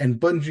and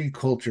Bungie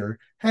culture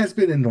has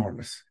been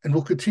enormous and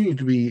will continue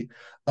to be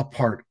a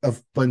part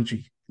of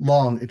Bungie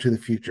long into the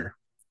future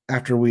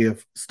after we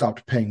have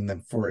stopped paying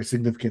them for a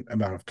significant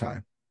amount of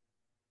time."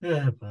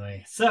 Oh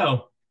boy.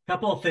 So, a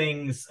couple of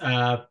things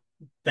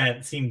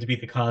that seem to be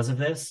the cause of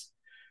this.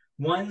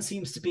 One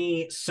seems to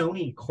be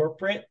Sony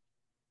corporate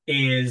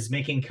is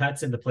making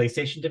cuts in the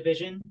PlayStation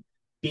division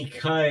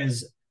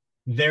because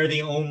they're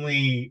the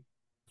only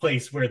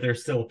place where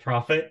there's still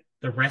profit.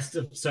 The rest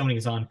of Sony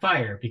is on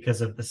fire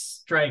because of the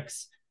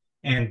strikes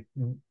and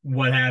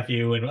what have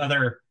you, and the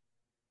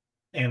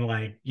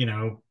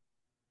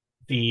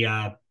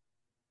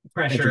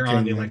pressure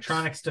on the Entertainment,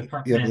 electronics you have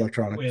department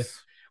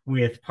electronics.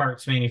 with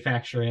parts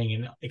manufacturing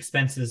and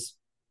expenses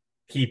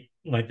keep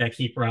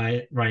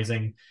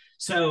rising.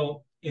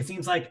 So it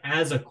seems like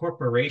as a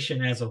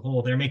corporation as a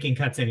whole, they're making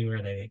cuts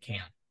anywhere they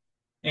can.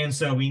 And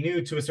so we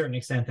knew to a certain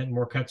extent that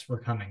more cuts were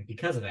coming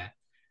because of that.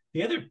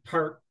 The other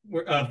part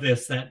of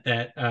this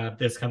that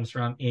this comes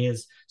from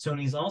is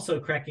Sony's also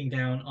cracking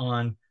down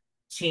on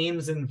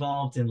teams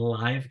involved in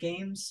live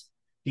games,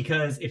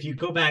 because if you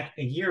go back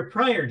a year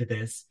prior to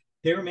this,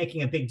 they were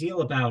making a big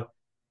deal about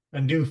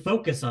a new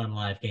focus on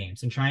live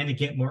games and trying to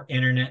get more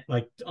internet,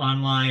 like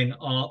online,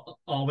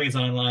 always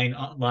online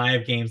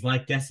live games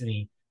like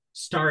Destiny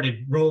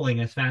started rolling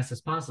as fast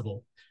as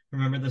possible.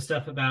 Remember the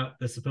stuff about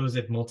the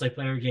supposed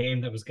multiplayer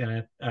game that was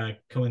going to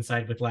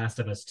coincide with Last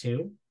of Us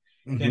 2?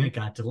 Then it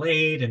got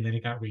delayed and then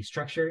it got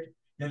restructured.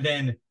 And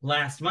then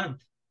last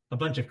month, a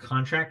bunch of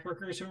contract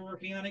workers who were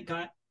working on it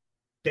got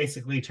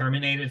basically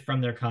terminated from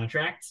their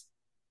contracts.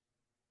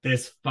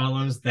 This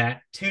follows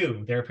that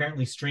too. They're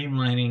apparently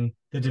streamlining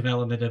the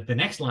development of the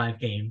next live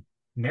game,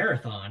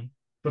 Marathon,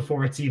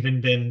 before it's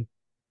even been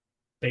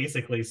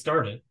basically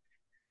started.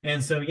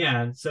 And so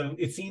yeah, so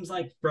it seems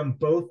like from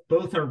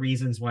both are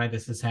reasons why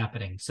this is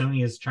happening.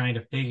 Sony is trying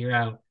to figure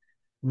out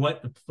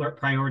what the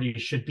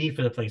priorities should be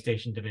for the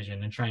PlayStation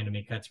division and trying to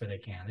make cuts where they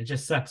can. It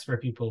just sucks for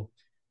people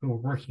who are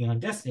working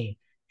on Destiny,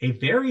 a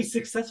very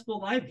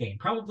successful live game,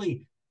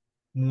 probably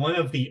one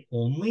of the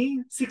only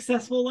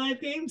successful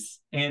live games,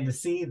 and to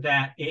see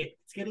that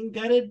it's getting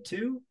gutted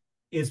too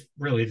is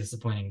really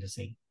disappointing to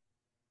see.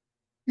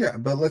 Yeah,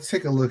 but let's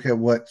take a look at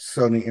what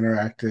Sony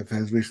Interactive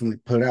has recently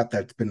put out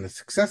that's been a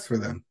success for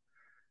them.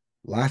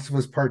 Last of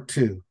Us Part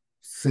 2,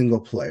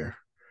 single player.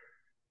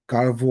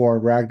 God of War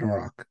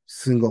Ragnarok,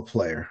 single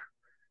player.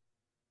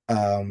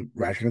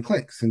 Ratchet and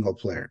Clank, single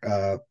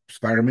player.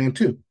 Spider-Man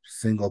 2,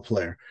 single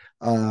player.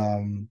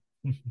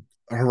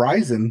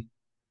 Horizon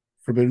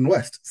Forbidden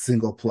West,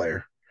 single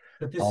player.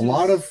 But A this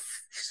lot is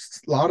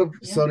of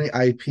yeah.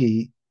 Sony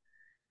IP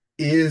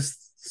is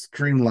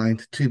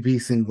streamlined to be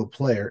single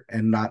player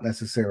and not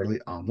necessarily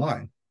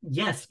online.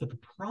 Yes, but the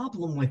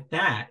problem with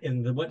that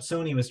and what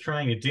Sony was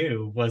trying to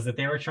do was that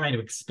they were trying to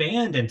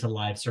expand into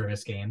live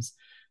service games.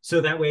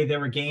 So that way there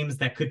were games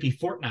that could be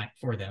Fortnite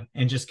for them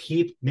and just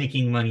keep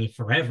making money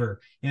forever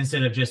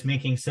instead of just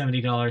making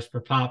 $70 per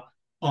pop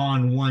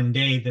on one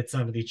day that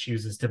somebody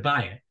chooses to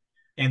buy it.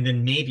 And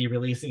then maybe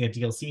releasing a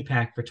DLC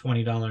pack for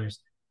 $20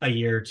 a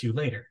year or two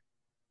later.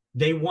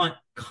 They want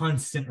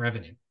constant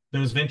revenue.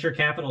 Those venture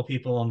capital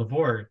people on the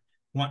board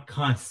want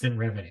constant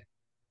revenue.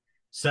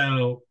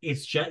 So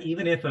it's just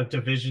even if a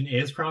division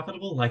is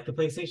profitable, like the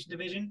PlayStation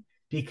division,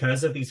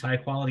 because of these high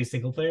quality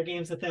single player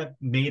games that have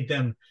made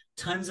them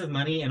tons of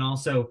money and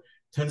also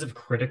tons of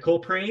critical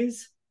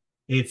praise,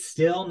 it's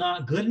still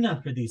not good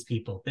enough for these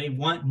people. They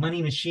want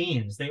money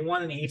machines. They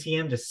want an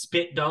ATM to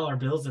spit dollar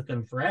bills at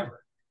them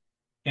forever.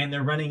 And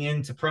they're running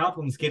into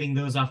problems getting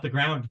those off the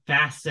ground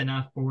fast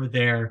enough for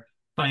their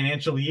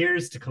financial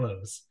years to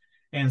close.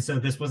 And so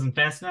this wasn't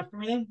fast enough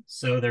for them.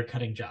 So they're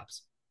cutting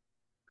jobs.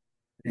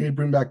 Hey,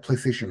 bring back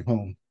PlayStation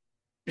Home.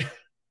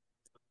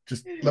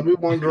 Just let me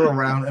wander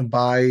around and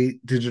buy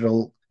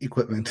digital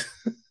equipment.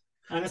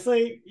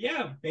 Honestly,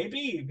 yeah,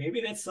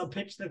 maybe that's some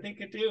pitch that they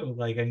could do,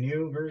 like a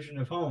new version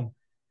of Home.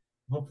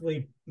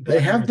 Hopefully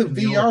They have better the than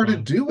the old VR to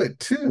one. do it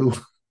too.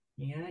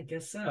 Yeah, I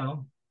guess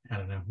so. I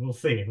don't know. We'll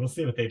see. We'll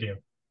see what they do.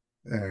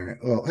 All right.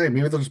 Well, hey,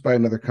 maybe they'll just buy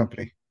another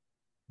company,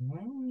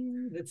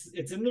 Well, it's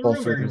in the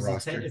bolster their rumors.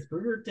 roster. It's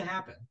rumored to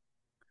happen.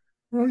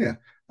 Oh yeah,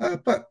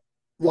 but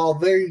while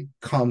they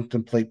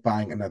contemplate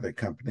buying another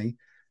company,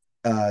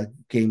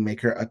 game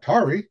maker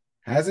Atari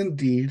has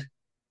indeed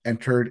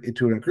entered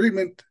into an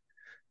agreement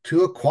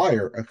to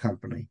acquire a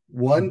company,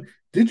 one Mhm.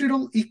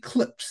 Digital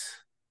Eclipse,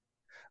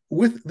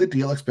 with the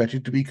deal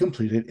expected to be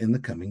completed in the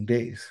coming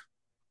days.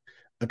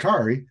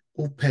 Atari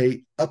will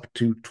pay up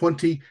to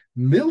 $20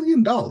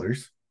 million,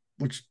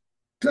 which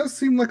does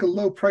seem like a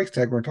low price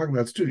tag when we're talking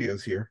about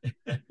studios here.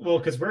 Well,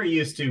 because we're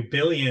used to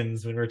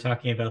billions when we're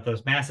talking about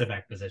those massive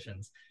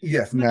acquisitions.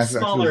 Yes, Much massive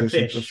smaller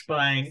acquisitions of fish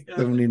buying.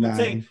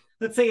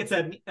 Let's say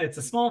 79. it's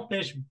a small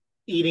fish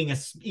eating a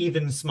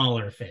even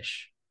smaller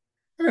fish.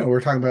 I know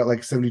we're talking about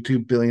like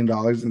 $72 billion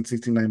and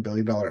 $69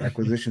 billion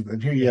acquisitions,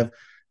 and here you Yeah. have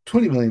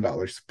 $20 million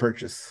to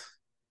purchase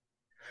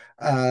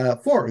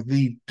for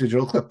the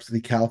Digital Eclipse,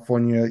 the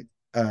California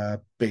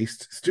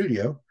based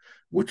studio,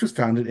 which was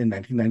founded in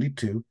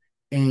 1992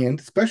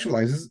 and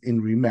specializes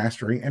in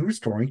remastering and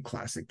restoring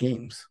classic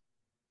games.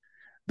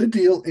 The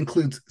deal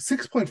includes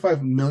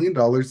 $6.5 million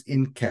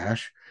in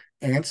cash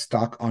and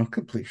stock on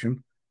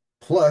completion,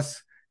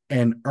 plus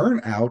an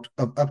earn-out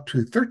of up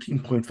to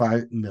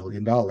 $13.5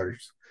 million,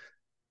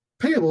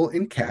 payable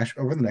in cash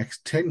over the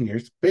next 10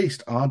 years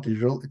based on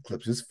Digital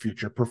Eclipse's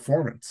future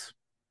performance.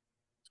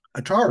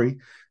 Atari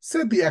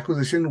said the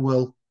acquisition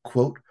will,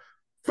 quote,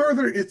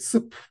 further its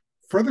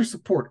further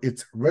support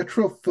its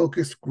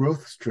retro-focused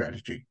growth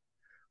strategy,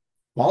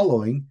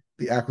 following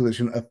the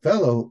acquisition of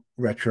fellow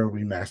retro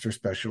remaster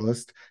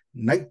specialist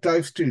Night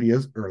Dive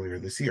Studios earlier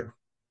this year.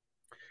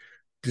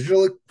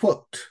 Digital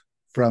quote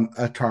from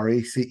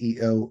Atari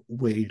CEO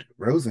Wade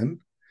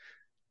Rosen: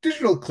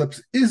 Digital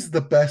Eclipse is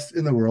the best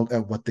in the world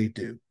at what they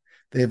do.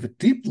 They have a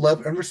deep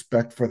love and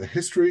respect for the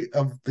history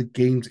of the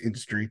games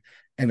industry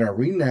and are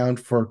renowned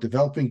for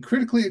developing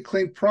critically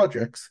acclaimed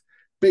projects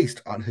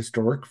based on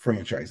historic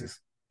franchises.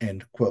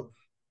 End quote.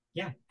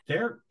 Yeah,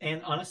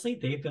 and honestly,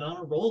 they've been on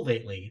a roll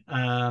lately.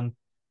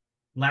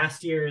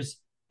 Last year's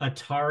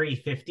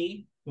Atari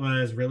 50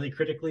 was really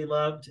critically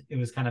loved. It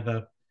was kind of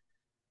a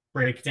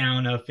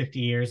breakdown of 50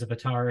 years of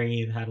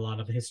Atari. It had a lot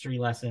of history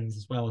lessons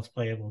as well as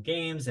playable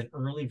games and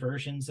early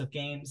versions of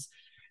games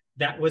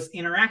that was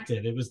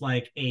interactive. It was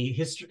like a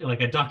history,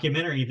 like a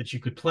documentary that you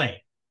could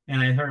play.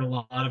 And I heard a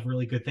lot of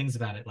really good things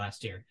about it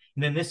last year.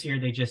 And then this year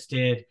they just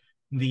did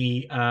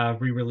the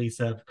re-release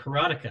of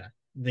Karateka,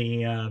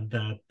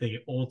 the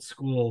old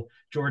school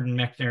Jordan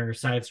Mechner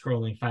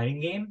side-scrolling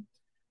fighting game.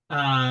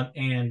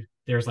 And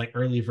there's like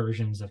early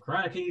versions of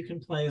Karateka you can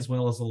play, as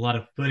well as a lot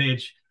of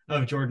footage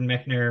of Jordan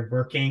Mechner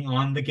working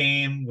on the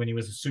game when he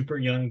was a super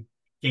young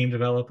game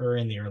developer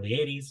in the early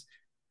 80s.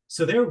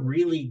 So they're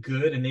really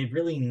good, and they've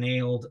really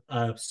nailed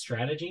a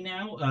strategy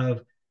now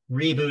of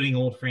rebooting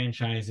old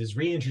franchises,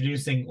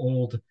 reintroducing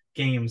old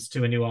games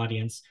to a new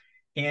audience,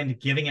 and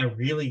giving a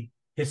really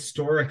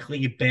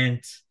historically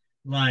bent,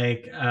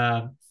 like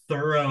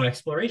thorough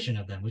exploration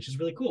of them, which is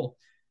really cool.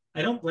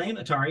 I don't blame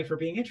Atari for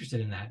being interested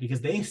in that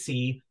because they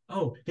see,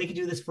 oh, they could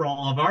do this for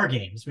all of our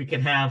games. We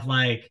could have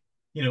like,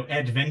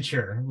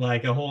 adventure,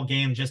 like a whole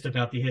game just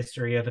about the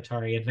history of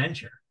Atari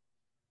adventure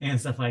and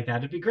stuff like that.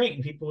 It'd be great,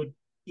 and people would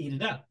eat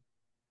it up.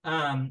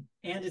 And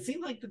it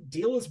seemed like the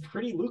deal was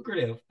pretty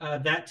lucrative.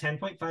 That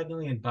 10.5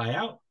 million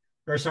buyout,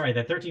 or sorry,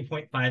 that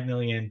 13.5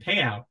 million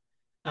payout,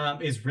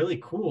 is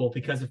really cool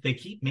because if they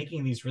keep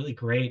making these really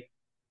great,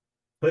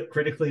 but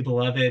critically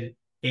beloved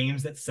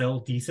games that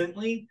sell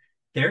decently,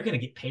 they're going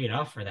to get paid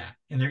off for that,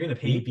 and they're going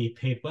to be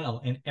paid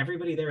well. And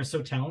everybody there is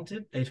so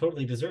talented; they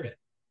totally deserve it.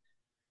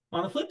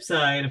 On the flip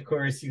side, of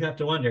course, you have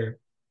to wonder.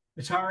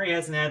 Atari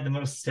hasn't had the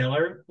most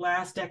stellar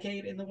last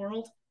decade in the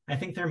world. I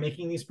think they're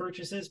making these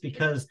purchases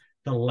because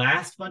the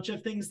last bunch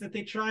of things that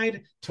they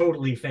tried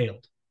totally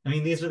failed. I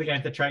mean, these are the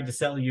guys that tried to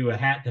sell you a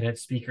hat that had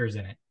speakers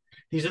in it.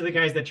 These are the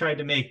guys that tried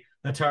to make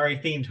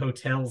Atari themed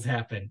hotels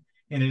happen.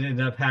 And it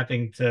ended up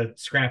having to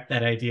scrap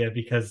that idea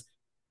because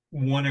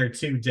one or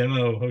two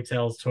demo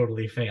hotels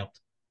totally failed.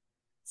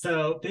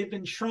 So they've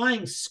been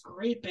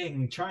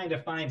scraping, trying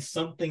to find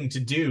something to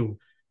do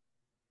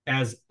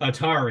as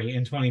Atari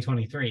in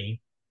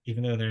 2023,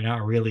 even though they're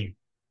not really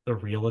the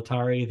real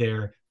Atari.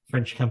 They're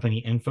French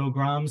company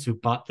Infogrames who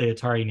bought the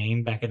Atari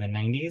name back in the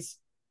 90s.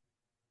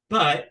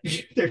 But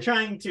they're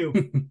trying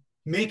to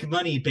make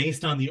money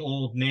based on the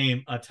old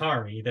name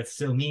Atari that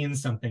still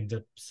means something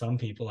to some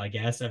people, I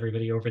guess,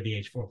 everybody over the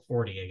age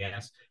 440, I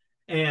guess.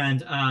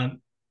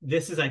 And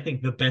this is, I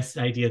think, the best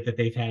idea that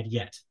they've had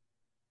yet.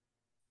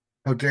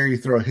 How dare you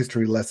throw a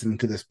history lesson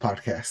into this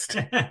podcast?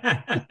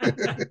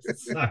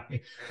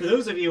 Sorry. For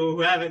those of you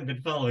who haven't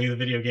been following the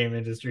video game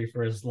industry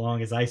for as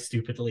long as I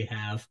stupidly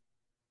have,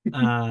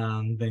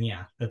 then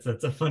yeah, that's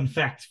a fun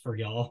fact for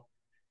y'all.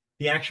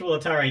 The actual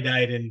Atari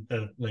died in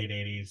the late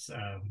 80s.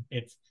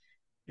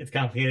 It's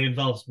complicated. It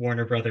involves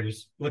Warner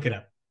Brothers. Look it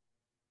up.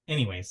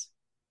 Anyways,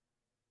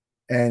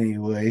 I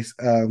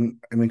mean,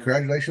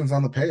 congratulations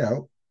on the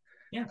payout.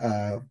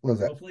 yeah. What was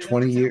that? Hopefully that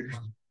 20 works years?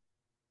 out.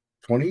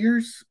 20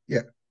 years?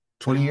 Yeah.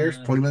 20 years,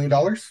 $20 million?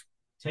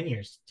 10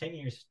 years. 10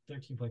 years,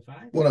 13.5.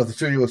 Well, no, the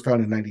studio was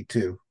founded in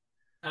 92.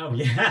 Oh,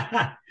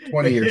 yeah.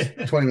 20 years,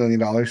 $20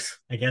 million.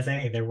 I guess,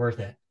 hey, they're worth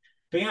it.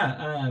 But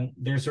yeah,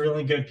 there's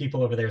really good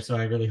people over there, so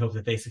I really hope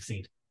that they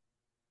succeed.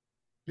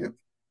 Yep.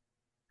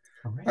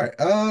 All right.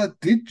 All right.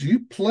 Did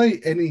you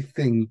play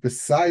anything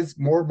besides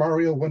more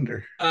Mario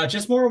Wonder?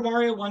 Just more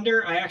Mario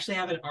Wonder. I actually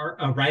have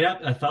a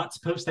write-up, a thoughts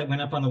post that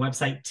went up on the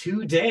website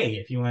today.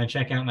 If you want to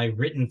check out my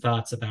written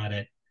thoughts about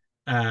it,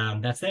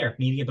 that's there,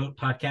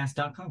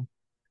 mediaboatpodcast.com.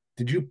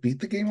 Did you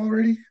beat the game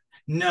already?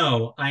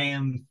 No, I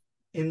am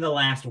in the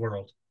last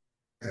world.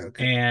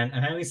 Okay. And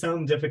I'm having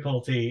some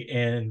difficulty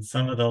in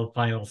some of the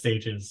final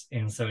stages.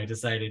 And so I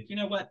decided, you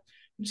know what?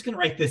 I'm just going to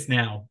write this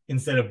now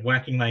instead of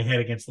whacking my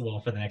head against the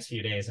wall for the next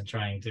few days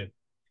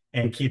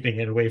and keeping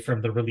it away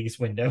from the release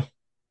window.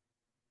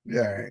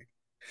 Yeah.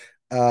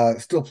 All right.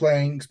 Still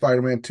playing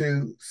Spider-Man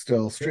 2,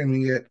 still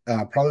streaming it.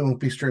 Probably won't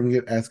be streaming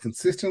it as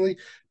consistently,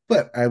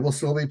 but I will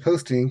still be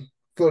posting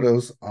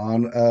photos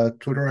on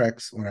Twitter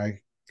X when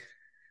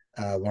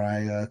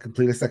I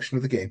complete a section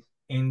of the game.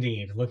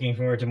 Indeed. Looking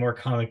forward to more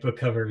comic book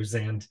covers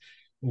and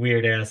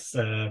weird ass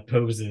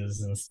poses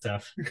and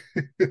stuff.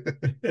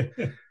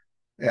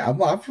 Yeah, I'm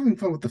having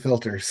fun with the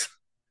filters.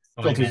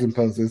 Filters and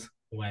poses.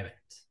 Oh, I bet.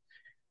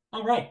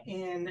 All right.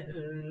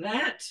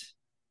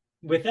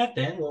 With that,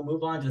 then we'll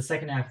move on to the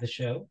second half of the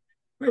show,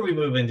 where we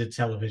move into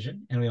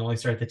television, and we only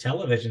start the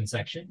television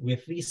section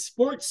with the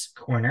sports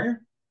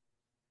corner.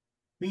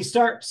 We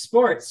start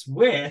sports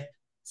with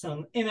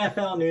some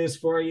NFL news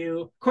for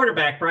you.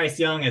 Quarterback Bryce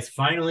Young has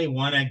finally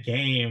won a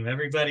game.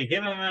 Everybody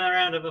give him a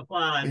round of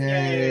applause.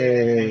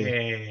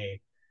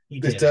 Yay!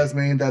 This does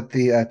mean that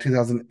the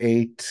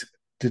 2008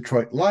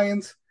 Detroit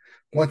Lions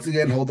once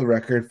again hold the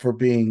record for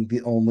being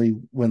the only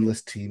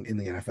winless team in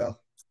the NFL.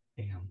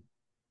 Damn.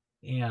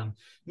 Yeah.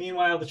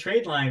 Meanwhile, the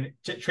trade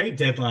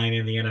deadline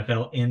in the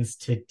NFL ends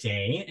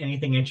today.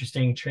 Anything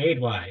interesting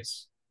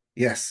trade-wise?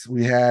 Yes,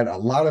 we had a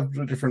lot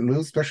of different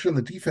moves, especially on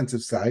the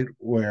defensive side,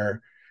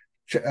 where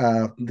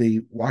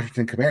the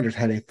Washington Commanders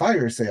had a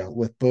fire sale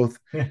with both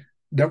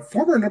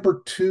former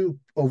number 2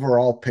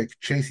 overall pick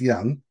Chase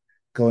Young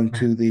going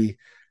to the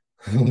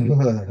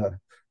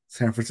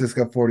San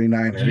Francisco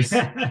 49ers.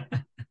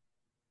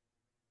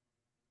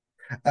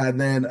 And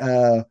then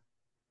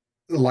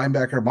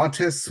linebacker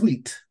Montez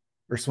Sweat.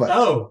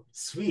 Oh,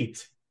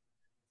 Sweet.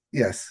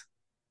 Yes.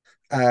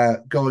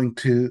 Going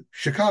to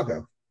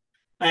Chicago.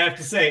 I have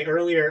to say,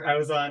 earlier I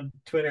was on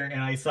Twitter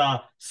and I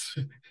saw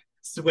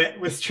sweat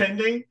was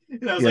trending.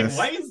 And I was like,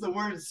 why is the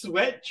word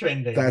sweat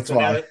trending? That's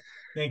why.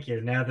 Thank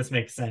you. Now this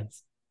makes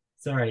sense.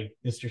 Sorry,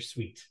 Mr.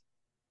 Sweet.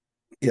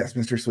 Yes,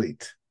 Mr.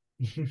 Sweet.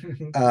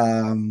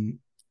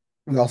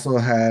 We also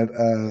had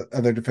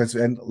other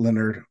defensive end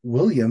Leonard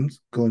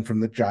Williams going from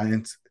the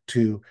Giants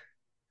to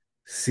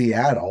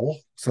Seattle.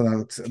 So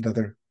now it's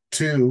another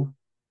two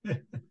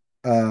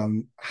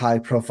high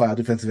profile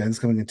defensive ends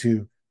coming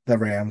into the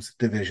Rams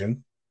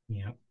division.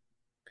 Yeah.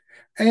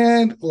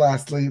 And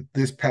lastly,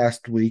 this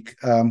past week,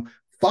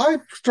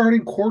 five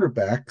starting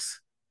quarterbacks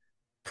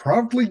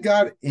promptly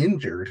got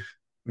injured,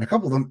 and a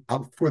couple of them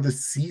out for the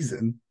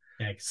season.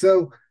 Yikes.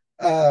 So,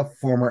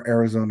 former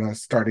Arizona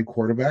starting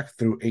quarterback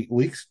through 8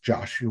 weeks,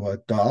 Joshua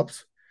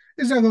Dobbs,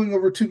 is now going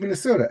over to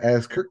Minnesota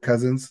as Kirk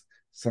Cousins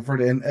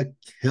suffered an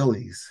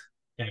Achilles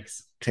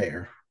Yikes.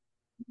 tear.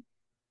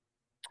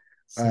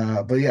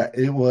 So, But yeah,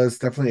 it was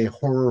definitely a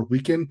horror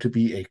weekend to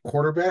be a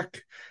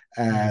quarterback,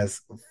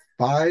 as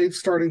five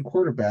starting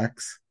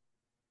quarterbacks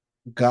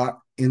got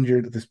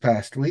injured this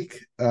past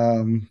week,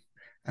 and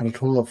a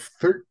total of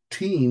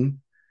 13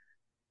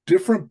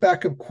 different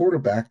backup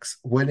quarterbacks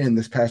went in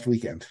this past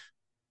weekend.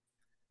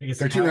 I guess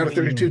 13 out of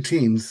 32 Halloween.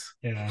 teams.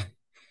 Yeah.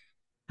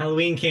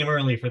 Halloween came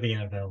early for the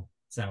NFL,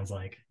 sounds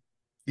like.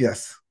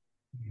 Yes.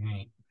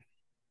 Right.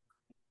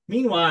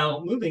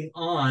 Meanwhile, moving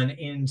on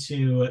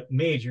into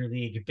Major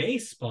League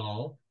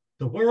Baseball,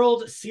 the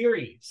World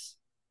Series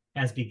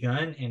has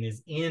begun and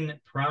is in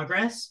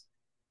progress.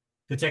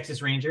 The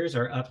Texas Rangers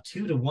are up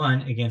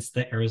 2-1 against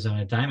the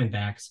Arizona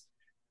Diamondbacks.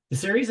 The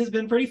series has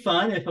been pretty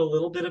fun, if a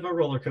little bit of a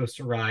roller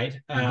coaster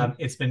ride.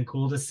 It's been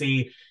cool to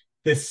see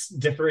this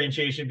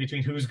differentiation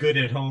between who's good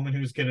at home and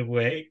who's good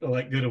away,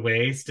 like good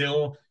away,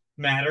 still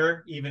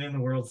matter even in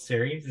the World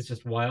Series. It's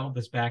just wild,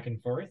 this back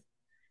and forth.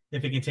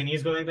 If it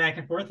continues going back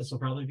and forth, this will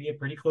probably be a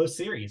pretty close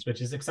series,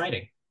 which is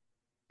exciting.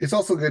 It's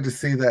also good to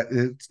see that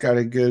it's got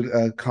a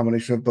good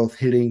combination of both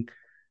hitting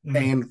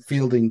and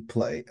fielding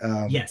play.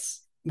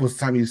 Yes. Most of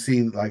the time you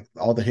see like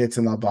all the hits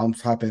and the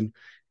bombs happen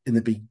in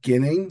the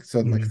beginning, so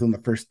like in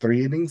the first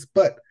three innings,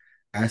 but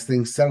as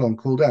things settle and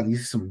cool down, you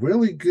see some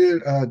really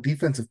good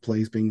defensive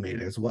plays being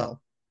made as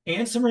well.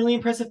 And some really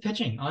impressive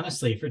pitching,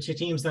 honestly, for two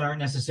teams that aren't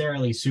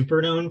necessarily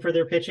super known for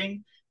their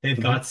pitching. They've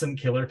got some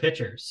killer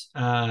pitchers.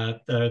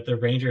 The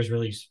Rangers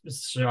really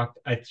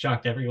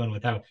shocked everyone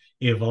with how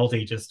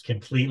Eovaldi just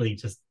completely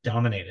just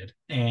dominated,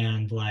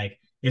 and like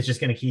it's just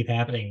going to keep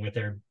happening with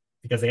their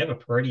because they have a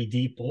pretty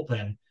deep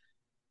bullpen.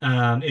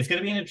 It's going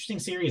to be an interesting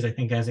series, I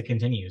think, as it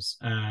continues.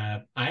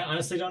 I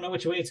honestly don't know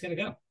which way it's going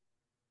to go.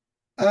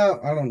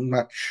 I'm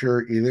not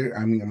sure either.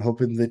 I mean, I'm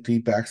hoping the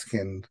D-backs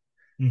can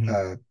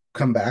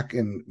come back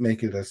and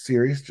make it a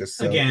series just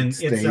so it Again,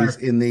 stays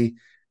in the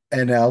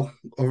NL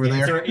over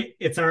there.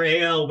 It's our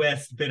AL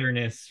West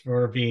bitterness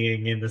for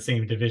being in the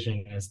same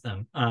division as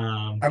them.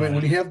 I mean,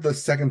 when you have the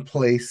second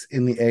place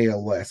in the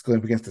AL West going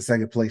up against the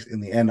second place in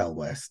the NL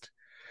West,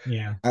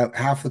 yeah,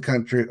 half the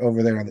country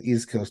over there on the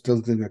East Coast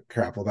doesn't give a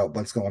crap about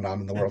what's going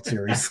on in the World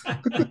Series. I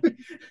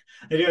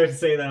do have to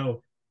say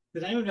though, the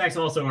Diamondbacks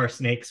also are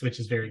snakes, which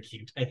is very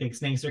cute. I think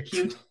snakes are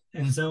cute,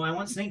 and so I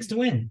want snakes to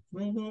win.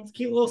 Little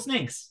cute little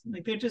snakes,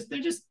 like they're just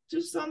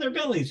on their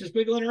bellies, just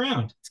wiggling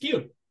around. It's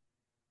cute.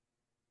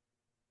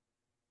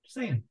 Just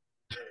saying.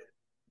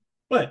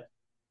 But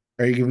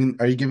are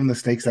you giving the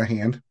snakes a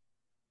hand?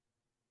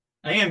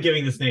 I am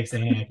giving the snakes a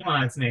hand. Come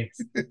on, snakes.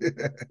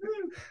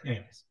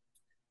 Anyways,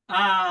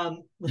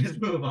 let's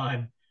move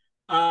on.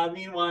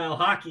 Meanwhile,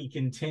 hockey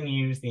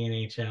continues. The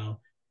NHL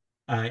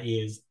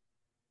is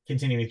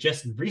continuing with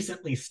just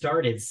recently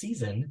started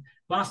season.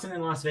 Boston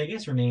and Las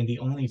Vegas remain the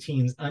only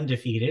teams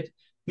undefeated.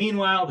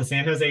 Meanwhile, the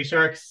San Jose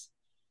Sharks,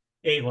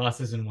 8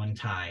 losses and 1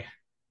 tie.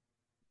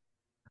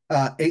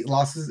 8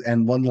 losses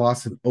and 1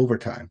 loss in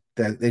overtime.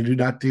 That they do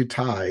not do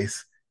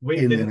ties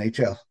in the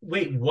NHL.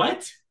 Wait,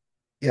 what?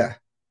 Yeah.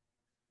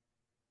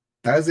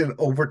 That is an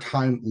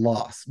overtime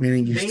loss,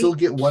 meaning you They still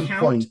get 1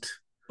 point.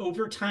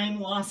 Overtime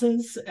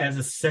losses as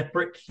a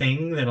separate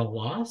thing than a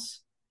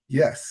loss?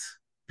 Yes.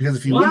 Because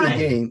if you win the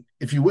game,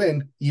 if you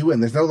win, you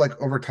win. There's no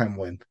like overtime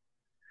win.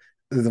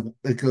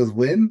 It goes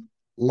win,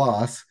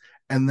 loss,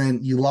 and then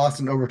you lost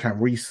in overtime,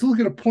 where you still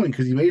get a point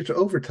because you made it to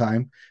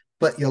overtime,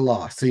 but you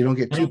lost. So you don't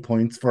get 2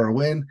 points for a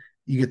win.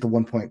 You get the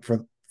 1 point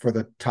for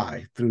the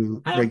tie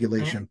through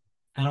regulation.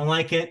 I don't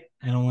like it.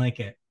 I don't like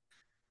it.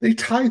 They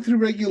tie through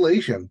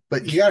regulation,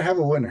 but you gotta have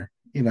a winner,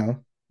 you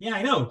know. Yeah,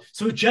 I know.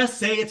 So just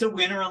say it's a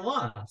win or a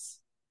loss.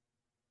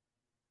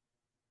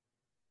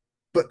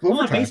 But Come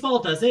overtime, on, baseball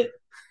does it.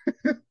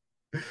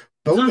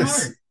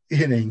 bonus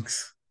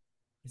innings.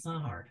 It's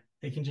not hard.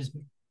 They can just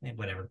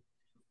whatever.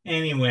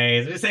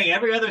 Anyways, I'm just saying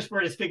every other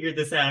sport has figured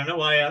this out. I don't know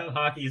why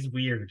hockey is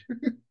weird.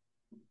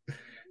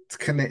 It's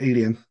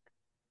Canadian.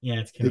 Yeah,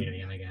 it's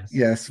Canadian, I guess.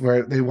 Yes,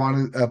 where they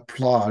want to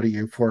applaud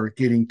you for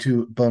getting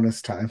to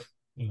bonus time.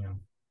 Yeah.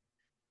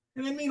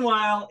 And then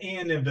meanwhile,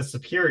 in the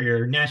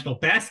superior National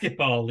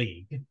Basketball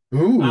League,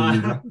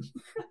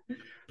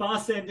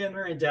 Boston,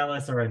 Denver, and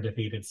Dallas are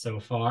undefeated so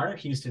far.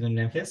 Houston and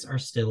Memphis are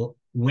still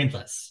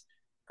winless.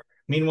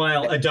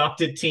 Meanwhile,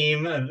 adopted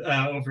team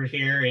over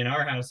here in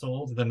our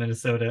household, the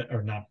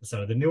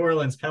the New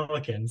Orleans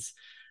Pelicans,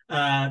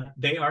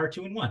 they are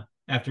 2-1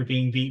 after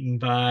being beaten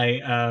by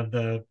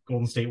the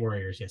Golden State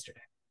Warriors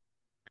yesterday.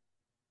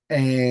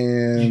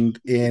 And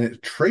in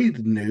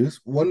trade news,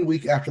 1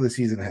 week after the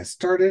season has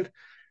started,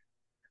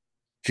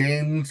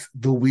 James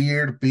the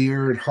Weird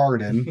Beard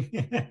Harden,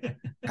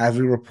 as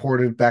we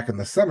reported back in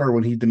the summer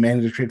when he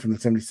demanded a trade from the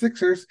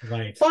 76ers,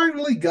 Right.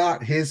 finally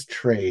got his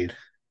trade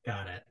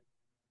Got it.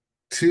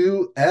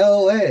 to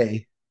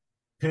LA,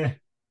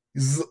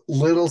 his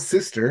little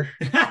sister,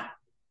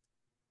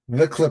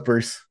 the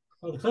Clippers.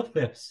 Oh, the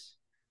Clips.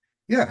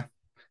 Yeah.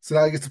 So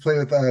now he gets to play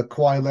with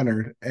Kawhi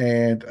Leonard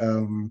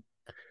and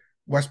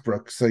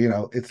Westbrook. So,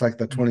 it's like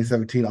the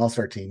 2017 All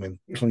Star team in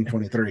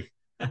 2023.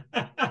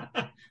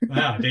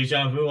 Wow,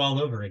 deja vu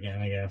all over again,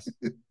 I guess.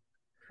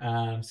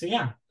 So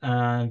yeah,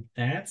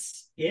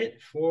 that's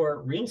it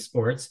for real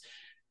sports.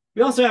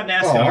 We also have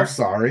Oh, I'm NASCAR.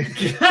 sorry.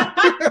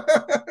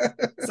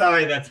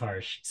 Sorry, that's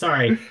harsh.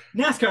 Sorry.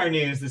 NASCAR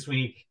news this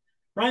week.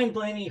 Ryan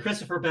Blaney,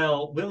 Christopher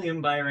Bell,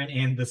 William Byron,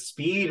 and the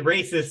speed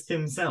racist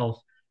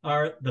himself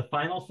are the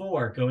final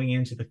four going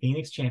into the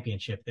Phoenix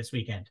Championship this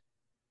weekend.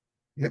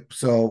 Yep.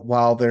 So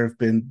while there have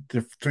been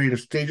the three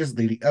stages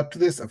leading up to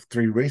this of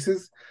three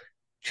races,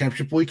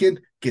 championship weekend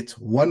gets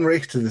one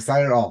race to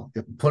decide it all.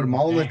 You put them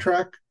all on the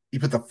track. You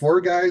put the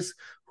four guys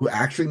who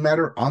actually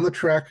matter on the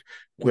track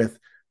with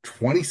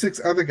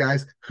 26 other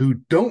guys who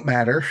don't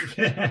matter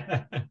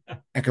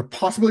and could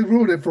possibly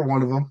ruin it for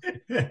one of them.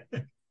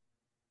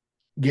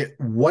 Get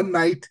one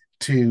night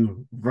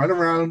to run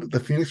around the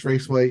Phoenix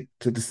Raceway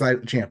to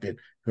decide the champion.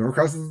 Whoever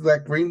crosses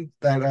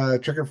that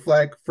checkered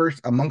flag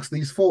first amongst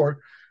these four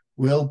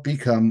will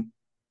become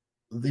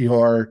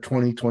your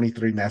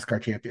 2023 NASCAR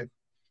champion.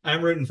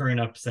 I'm rooting for an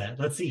upset.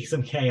 Let's see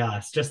some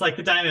chaos. Just like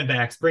the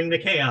Diamondbacks, bring the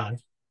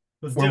chaos.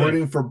 We're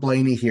rooting for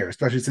Blaney here,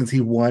 especially since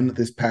he won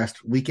this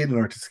past weekend in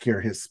order to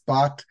secure his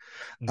spot.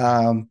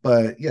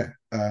 But yeah,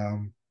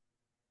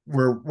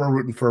 we're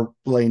rooting for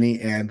Blaney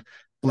and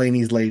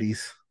Blaney's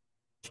ladies.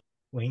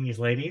 Blaney's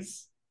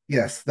ladies?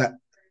 Yes,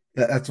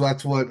 that's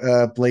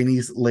what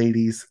Blaney's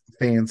ladies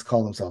fans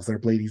call themselves. They're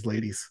Blaney's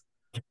ladies.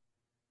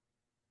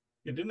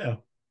 Good to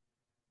know.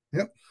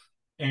 Yep.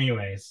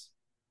 Anyways,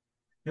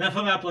 enough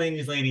about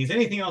Blaney's ladies.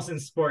 Anything else in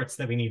sports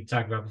that we need to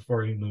talk about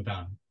before we move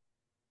on?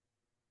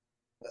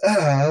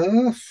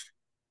 I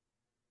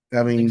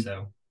mean,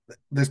 so.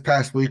 This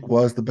past week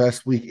was the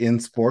best week in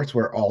sports,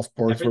 where all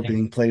sports were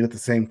being played at the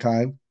same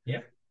time.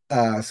 Yep.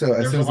 So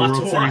as soon as the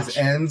World Series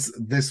ends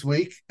this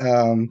week,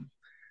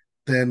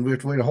 then we have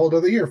to wait a whole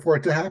other year for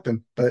it to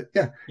happen. But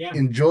yeah,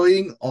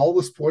 enjoying all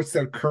the sports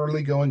that are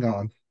currently going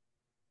on.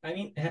 I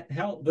mean,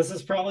 hell, this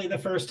is probably the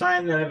first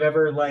time that I've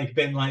ever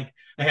been I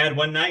had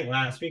one night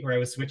last week where I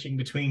was switching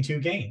between two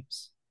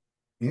games,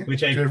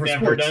 which I've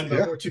never done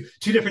before.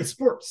 Two different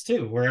sports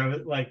too, where I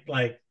was like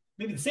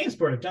maybe the same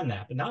sport I've done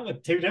that, but not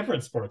with two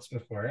different sports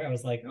before. I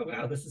was like, oh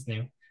wow, this is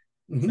new.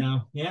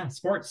 So yeah,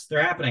 sports,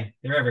 they're happening.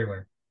 They're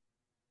everywhere.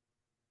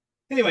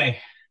 Anyway,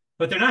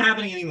 but they're not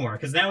happening anymore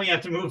because now we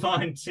have to move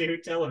on to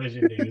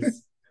television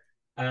news,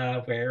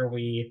 where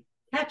we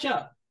catch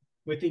up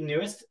with the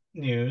newest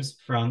news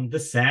from the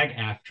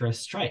SAG-AFTRA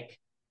strike.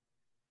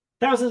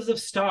 Thousands of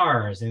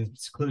stars,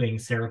 including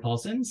Sarah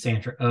Paulson,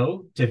 Sandra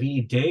Oh,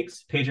 Daveed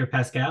Diggs, Pedro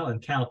Pascal,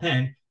 and Cal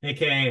Penn,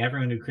 aka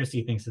everyone who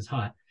Christy thinks is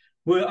hot,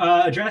 will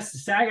address the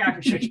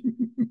SAG-AFTRA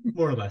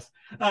more or less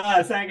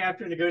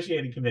SAG-AFTRA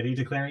negotiating committee,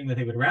 declaring that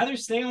they would rather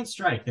stay on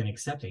strike than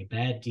accept a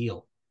bad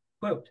deal.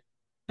 Quote,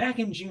 back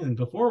in June,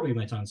 before we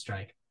went on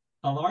strike,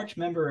 a large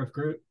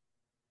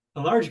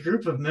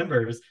group of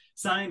members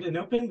signed an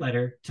open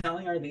letter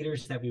telling our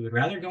leaders that we would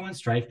rather go on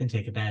strike than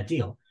take a bad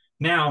deal.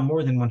 Now,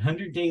 more than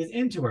 100 days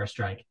into our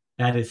strike,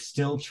 that is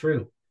still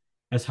true.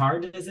 As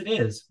hard as it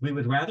is, we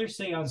would rather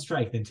stay on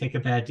strike than take a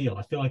bad deal.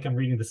 I feel like I'm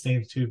reading the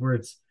same two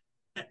words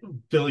a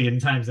billion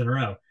times in a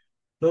row.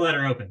 The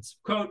letter opens,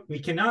 quote, we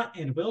cannot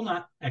and will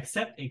not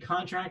accept a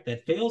contract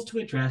that fails to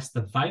address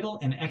the vital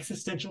and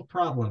existential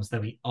problems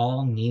that we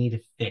all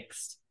need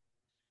fixed.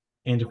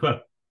 End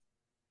quote.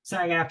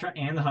 SAG-AFTRA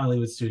and the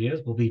Hollywood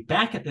studios will be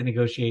back at the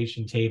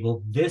negotiation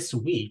table this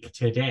week,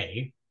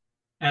 today,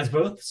 as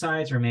both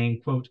sides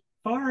remain, quote,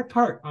 far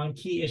apart on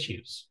key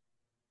issues,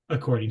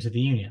 according to the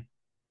union.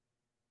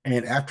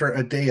 And after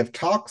a day of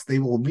talks, they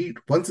will meet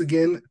once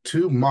again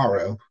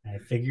tomorrow. I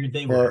figured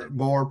they would. For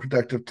more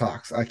productive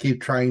talks. I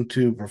keep trying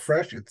to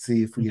refresh and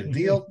see if we get a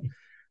deal.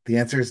 The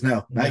answer is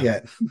no, not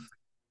yet.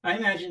 I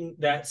imagine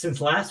that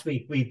since last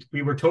week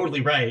we were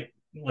totally right.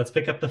 Let's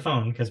pick up the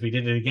phone because we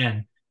did it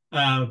again.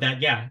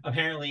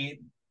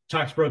 Apparently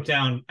talks broke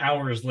down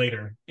hours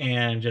later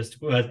and just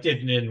it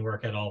didn't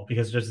work at all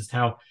because just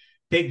how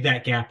big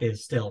that gap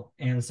is still.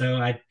 And so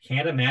I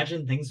can't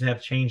imagine things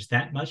have changed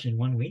that much in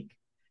 1 week.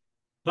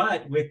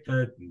 But with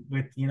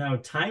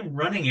time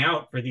running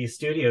out for these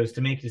studios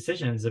to make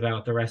decisions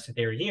about the rest of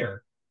their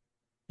year,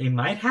 they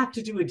might have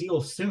to do a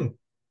deal soon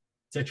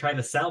to try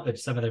to salvage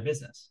some of their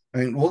business. I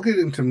mean, we'll get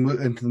into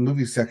the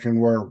movie section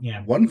where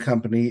one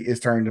company is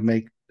starting to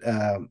make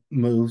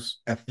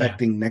moves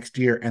affecting next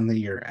year and the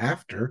year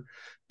after.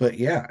 But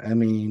yeah, I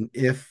mean,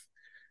 if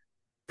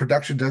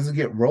production doesn't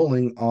get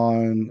rolling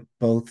on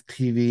both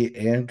TV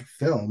and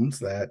films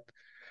that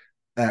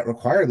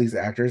require these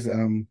actors,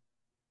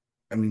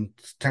 I mean,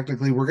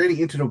 technically, we're getting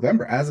into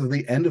November. As of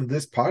the end of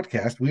this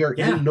podcast, we are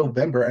in Yeah,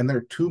 November, and there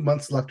are 2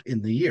 months left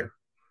in the year.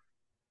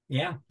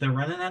 yeah, they're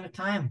running out of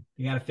time.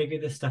 You got to figure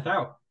this stuff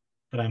out.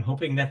 But I'm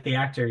hoping that the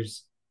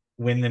actors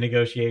win the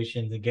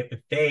negotiations and get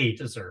what they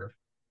deserve.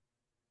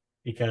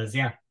 Because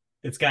yeah,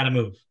 it's got to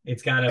move.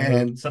 It's got to move.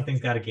 And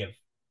Something's got to give.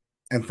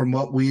 from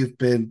what we've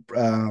been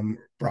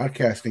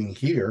broadcasting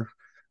here,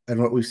 and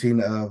what we've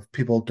seen of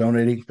people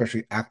donating,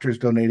 especially actors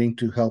donating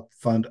to help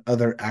fund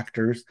other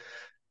actors,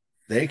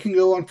 they can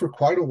go on for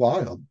quite a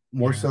while,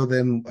 more Yeah, so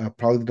than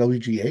probably the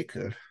WGA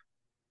could.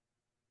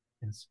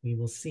 as we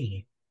will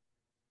see.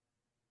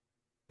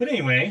 But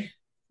anyway,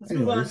 let's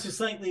move on to Anyways,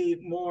 slightly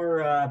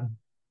more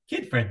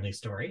kid-friendly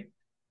story.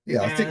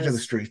 yeah, let's take it to the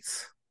As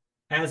streets.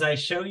 as I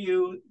show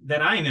you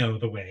that I know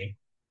the way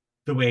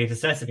to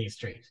Sesame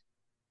Street.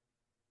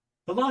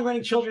 The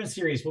long-running children's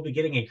series will be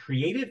getting a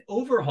creative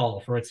overhaul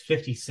for its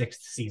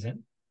 56th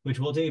season, which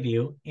will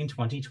debut in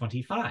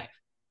 2025.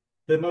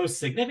 The most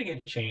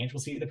significant change will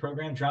see the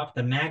program drop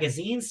the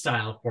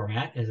magazine-style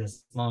format, as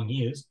is long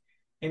used,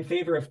 in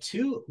favor of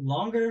two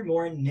longer,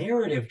 more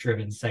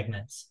narrative-driven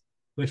segments,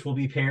 which will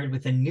be paired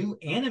with a new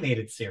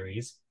animated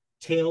series,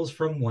 Tales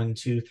from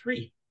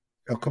 123.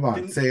 Oh, come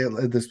on, The say it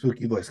in the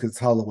spooky voice because it's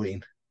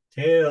Halloween.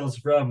 Tales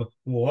from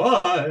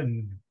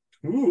 1,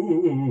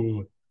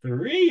 2,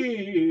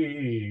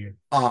 3.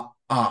 Ah,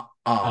 ah,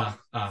 ah.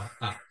 Ah,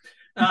 ah,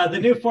 ah. The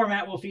new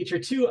format will feature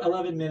two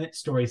 11-minute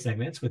story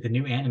segments with the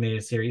new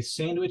animated series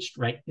sandwiched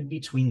right in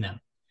between them.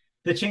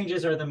 The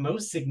changes are the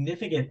most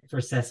significant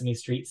for Sesame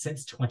Street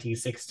since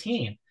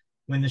 2016,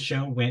 when the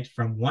show went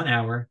from 1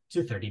 hour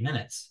to 30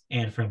 minutes,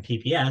 and from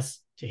PBS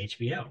to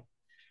HBO.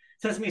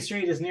 Sesame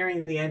Street is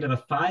nearing the end of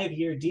a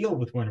 5-year deal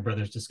with Warner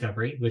Brothers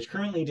Discovery, which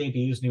currently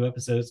debuts new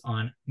episodes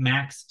on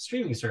Max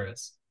streaming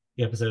service.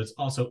 The episodes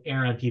also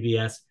air on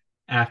PBS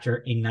after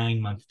a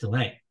 9-month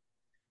delay.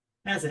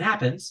 As it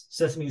happens,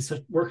 Sesame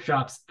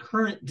Workshop's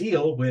current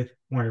deal with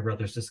Warner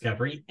Brothers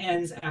Discovery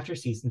ends after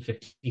season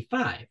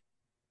 55,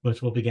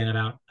 which will begin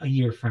about a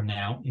year from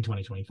now in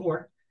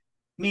 2024,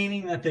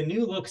 meaning that the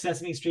new look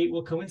Sesame Street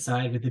will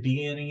coincide with the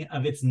beginning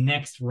of its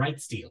next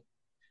rights deal.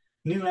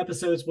 New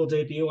episodes will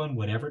debut on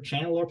whatever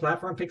channel or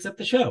platform picks up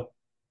the show,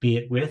 be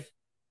it with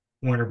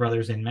Warner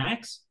Brothers and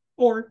Max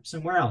or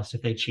somewhere else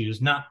if they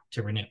choose not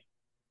to renew.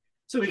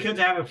 So we could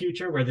have a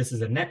future where this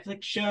is a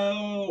Netflix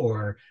show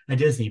or a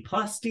Disney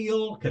Plus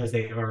deal because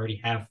they already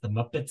have the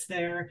Muppets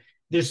there.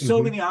 There's so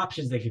Mm-hmm. many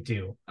options they could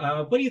do.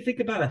 What do you think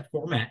about a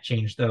format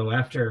change though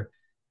after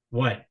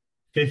what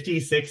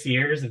 56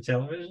 years of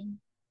television?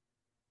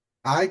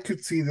 I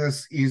could see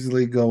this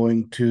easily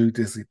going to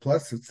Disney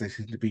Plus since they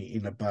seem to be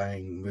in a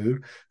buying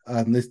mood.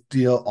 This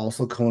deal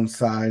also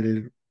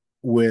coincided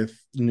with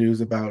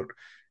news about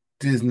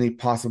Disney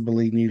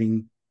possibly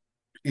needing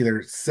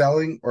either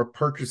selling or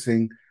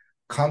purchasing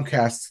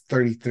Comcast's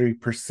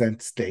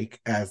 33% stake,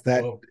 as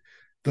that Whoa.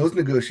 those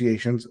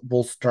negotiations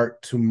will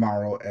start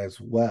tomorrow as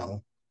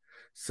well.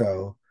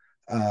 So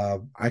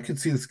I could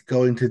see this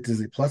going to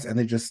Disney Plus, and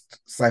they just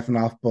siphon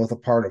off both a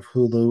part of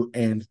Hulu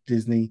and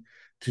Disney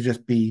to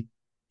just be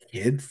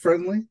kid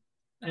friendly,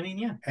 I mean,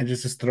 yeah. and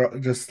just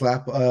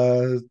slap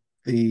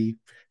the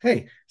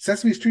hey,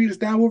 Sesame Street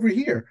is now over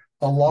here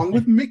along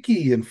with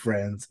Mickey and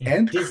Friends Yeah.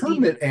 and Disney,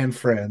 Kermit and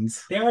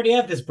Friends. they already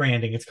have this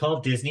branding. It's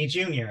called Disney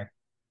Junior.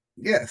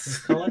 Let's Yes.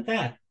 call it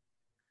that.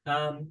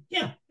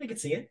 Yeah, I could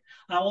see it.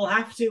 I will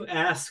have to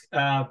ask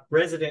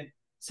resident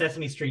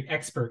Sesame Street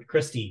expert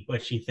Christy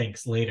what she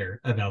thinks later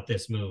about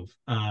this move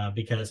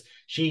because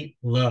she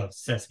loves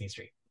Sesame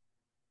Street.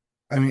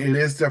 I mean, it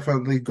is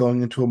definitely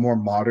going into a more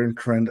modern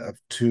trend of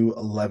two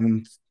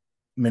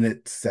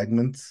 11-minute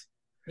segments.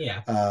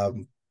 Yeah,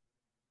 Um,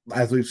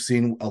 as we've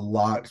seen a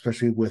lot,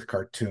 especially with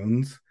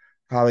cartoons,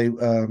 how they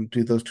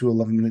do those two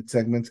 11-minute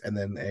segments and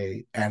then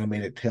a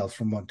animated Tales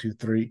from 1, 2,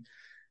 3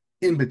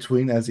 in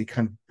between as a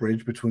kind of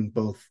bridge between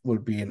both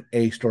would be an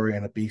A story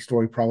and a B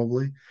story,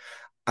 probably.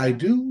 I yeah,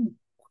 do.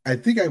 I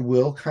think I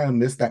will kind of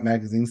miss that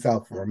magazine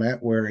style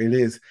format where it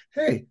is,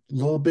 hey, a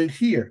little bit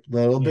here, a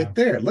little yeah. bit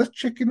there. Let's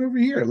check in over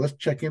here. Let's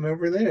check in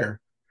over there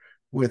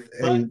with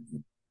But a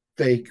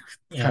fake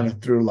kind yeah,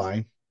 of through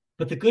line.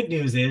 but the good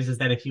news is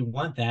that if you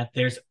want that,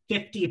 there's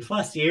 50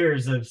 plus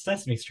years of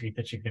Sesame Street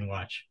that you can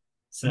watch.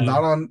 Not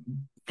So, on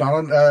not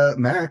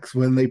on Max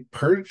when they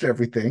purged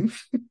everything.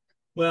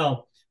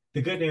 well,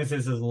 the good news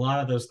is a lot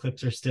of those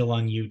clips are still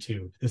on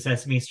YouTube. The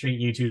Sesame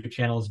Street YouTube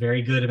channel is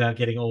very good about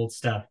getting old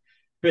stuff.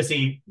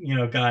 Chrissy,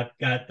 got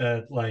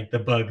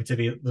the bug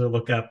to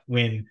look up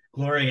when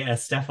Gloria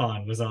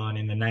Estefan was on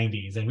in the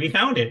 '90s, and we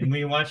found it, and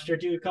we watched her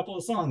do a couple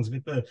of songs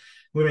with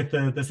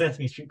the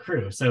Sesame Street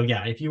crew. So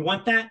yeah, if you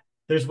want that,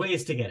 there's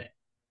ways to get it.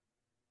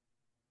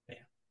 Yeah.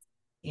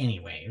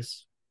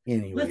 Anyways,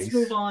 let's move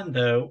Anyways, on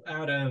though.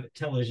 Out of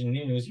television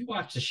news, you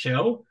watched the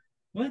show.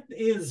 What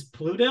is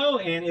Pluto,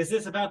 and is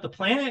this about the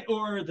planet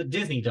or the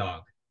Disney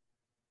dog?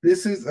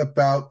 this is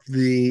about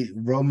the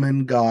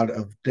Roman god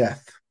of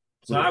death,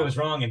 So I Pluto. was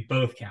wrong in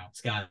both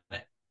counts. Got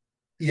it.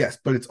 Yes,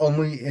 but it's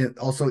only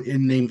also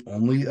in name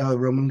only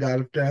Roman god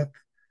of death.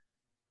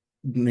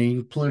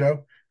 named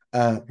Pluto.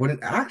 What it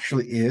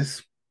actually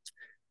is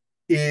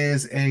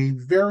a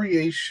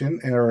variation,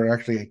 or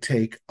actually a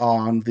take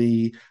on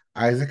the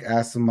Isaac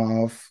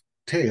Asimov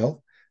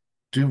tale,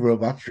 Do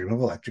Robots Dream of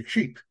Electric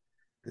Sheep?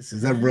 This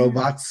is a Ah,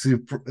 robot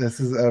super. This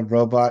is a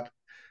robot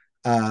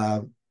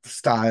uh,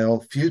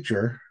 style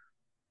future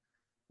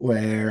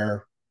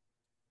where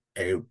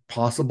a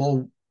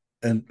possible,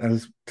 and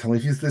tell me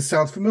if this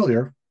sounds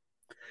familiar,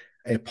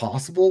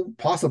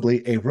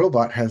 possibly a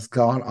robot has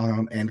gone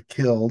on and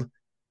killed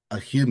a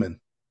human,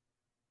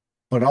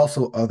 but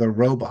also other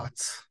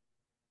robots.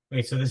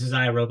 wait, so this is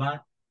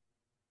iRobot?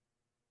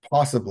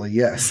 Possibly,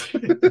 yes.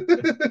 All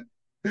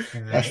That's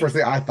the first right.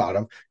 thing I thought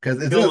of,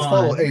 because it Go does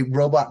follow a on.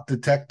 robot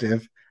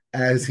detective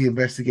as he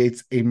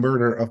investigates a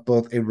murder of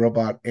both a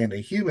robot and a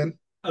human.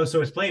 Oh,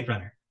 so it's Blade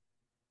Runner.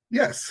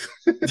 Yes.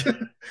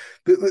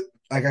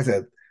 Like I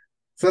said,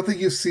 something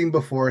you've seen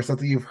before,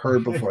 something you've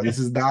heard before. This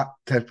is not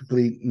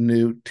technically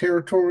new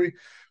territory,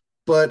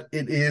 but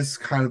it is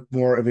kind of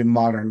more of a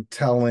modern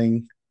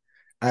telling,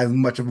 as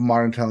much of a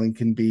modern telling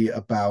can be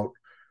about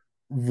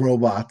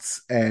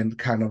robots and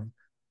kind of,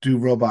 do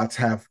robots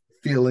have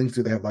feelings?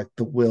 Do they have like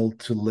the will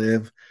to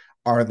live?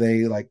 Are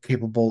they like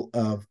capable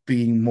of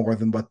being more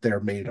than what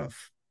they're made of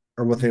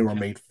or what they were Okay.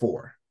 made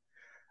for?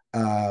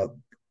 Uh,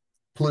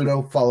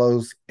 Pluto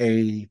follows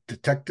a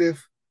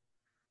detective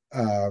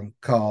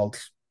called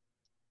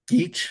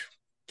Geach.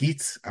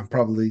 Geets. I'm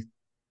probably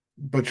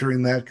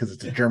butchering that because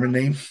it's a German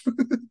name.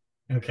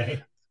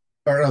 Okay.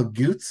 Or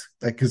Goots,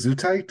 like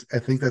Gesundheit. I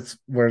think that's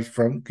where it's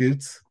from,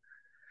 Goots.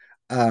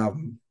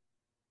 Um,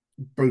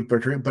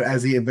 butchering, but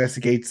as he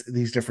investigates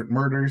these different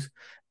murders,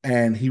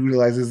 and he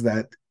realizes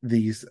that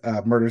these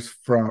murders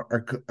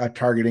are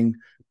targeting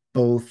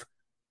both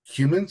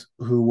humans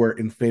who were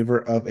in favor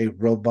of a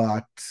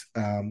robot,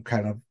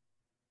 kind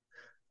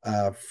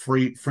of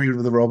free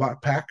of the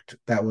robot pact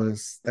that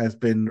has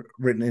been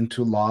written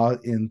into law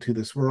into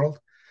this world,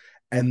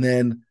 and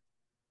then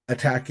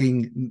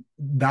attacking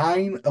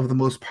nine of the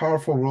most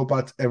powerful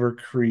robots ever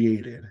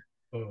created,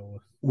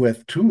 Oh.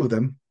 with two of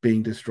them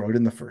being destroyed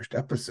in the first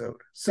episode.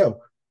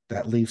 So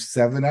that leaves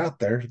seven out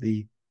there,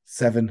 the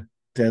seven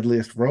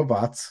deadliest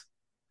robots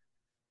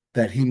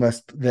that he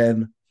must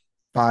then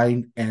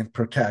find and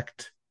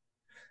protect,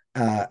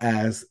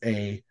 as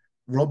a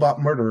robot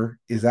murderer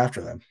is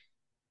after them.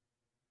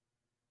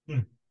 Hmm.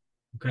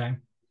 Okay.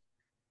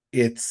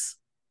 It's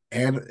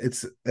a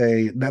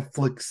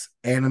Netflix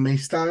anime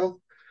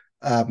style,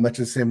 much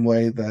the same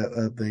way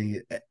that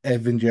the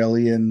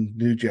Evangelion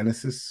New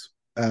Genesis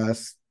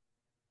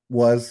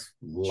was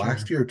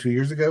last Sure. year or 2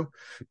 years ago,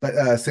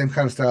 but same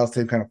kind of style,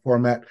 same kind of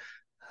format.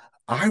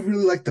 I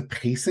really like the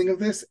pacing of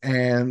this,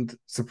 and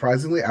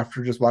surprisingly,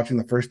 after just watching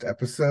the first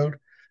episode,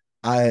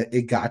 I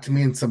it got to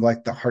me in some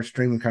like the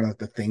heartstrings and kind of like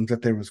the things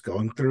that they was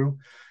going through,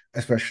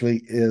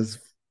 especially is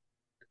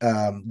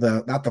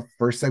the not the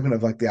first segment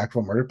of like the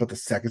actual murder, but the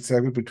second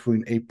segment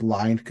between a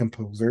blind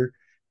composer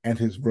and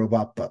his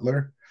robot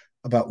butler,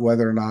 about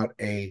whether or not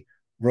a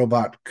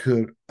robot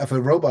could, if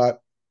a robot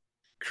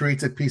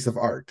creates a piece of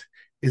art,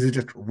 is it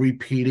just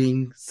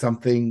repeating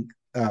something,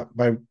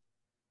 by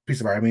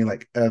piece of art? I mean,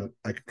 like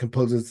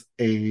composes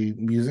a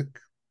music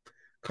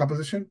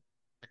composition.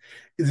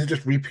 Is it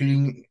just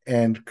repeating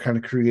and kind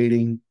of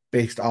creating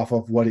based off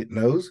of what it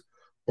knows,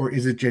 or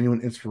is it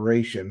genuine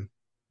inspiration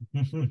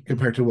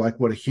compared to like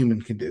what a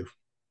human can do?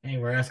 Hey,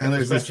 we're asking And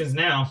those there's this, questions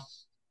now.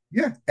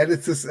 yeah, and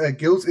it's this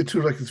goes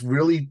into like this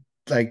really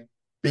like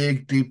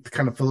big, deep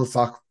kind of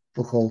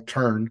philosophical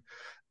turn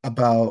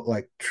about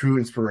like true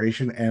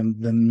inspiration and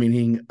the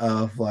meaning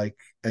of like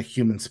a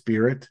human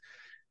spirit.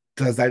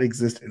 Does that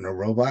exist in a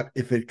robot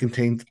if it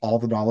contains all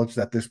the knowledge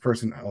that this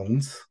person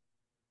owns,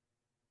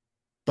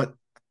 but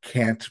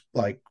can't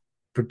like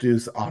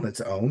produce on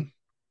its own?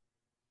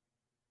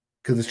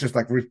 Because it's just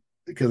like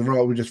because we're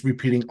all just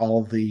repeating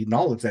all the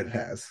knowledge that it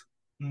has.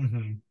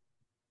 Hmm.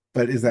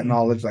 But is that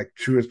knowledge Hmm. like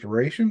true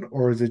inspiration,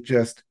 or is it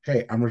just,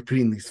 hey, I'm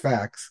repeating these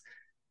facts,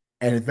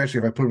 and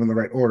eventually, if I put them in the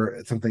right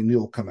order, something new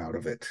will come out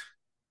of it?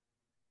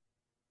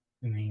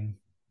 I mean,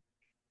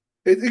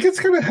 It gets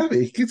kind of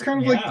heavy. It gets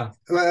kind of yeah.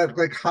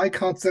 like high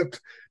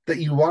concept that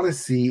you want to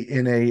see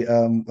in a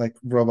like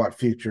robot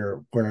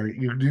future, where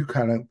you do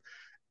kind of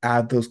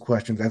add those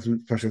questions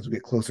especially as we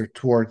get closer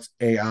towards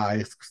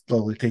AI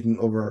slowly taking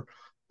over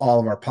all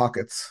of our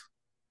pockets.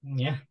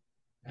 Yeah,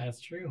 that's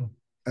true.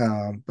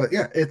 But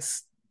yeah,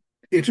 it's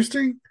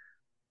interesting.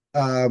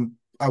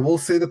 I will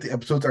say that the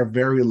episodes are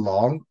very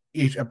long.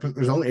 Each episode,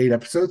 there's only 8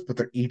 episodes, but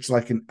they're each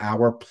like an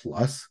hour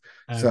plus.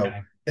 So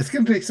Okay. it's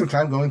going to take some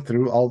time going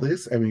through all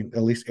this. I mean,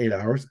 at least 8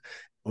 hours.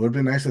 It would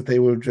be nice if they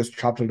would have just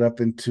chopped it up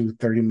into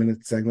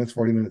 30-minute segments,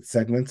 40-minute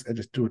segments, and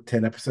just do a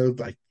 10 episode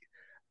like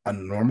a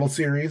normal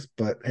series.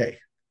 But hey,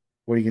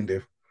 what are you gonna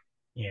do?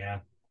 Yeah.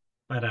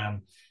 But I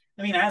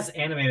mean, as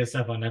animated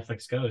stuff on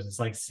Netflix goes, it's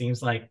like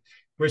seems like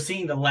we're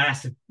seeing the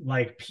last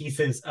like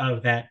pieces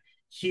of that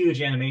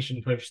huge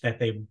animation push that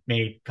they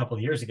made a couple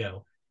of years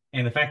ago.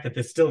 And the fact that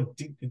this still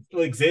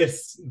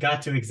exists,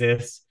 got to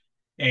exist,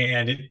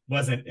 and it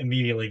wasn't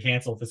immediately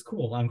canceled. It's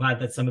cool. I'm glad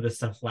that some of this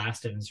stuff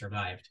lasted and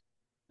survived.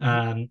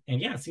 Mhm.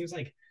 And yeah, it seems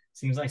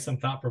like some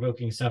thought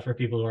provoking stuff for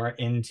people who are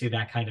into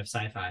that kind of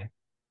sci-fi.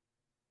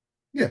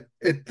 Yeah,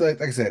 it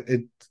like I said,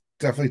 it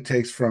definitely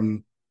takes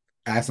from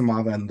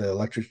Asimov and the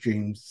Electric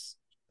Dreams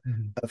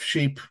Mhm. of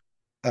sheep.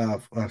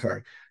 Of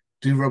sorry,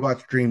 do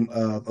robots dream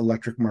of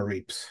electric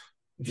mareeps?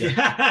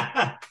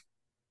 Yeah,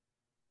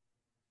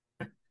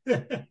 Yeah.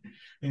 I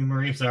mean,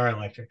 Mareeps are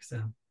electric,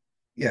 so.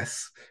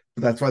 yes,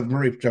 but that's why the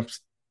mareep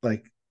jumps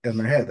like in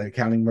their head. They're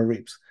counting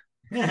mareeps.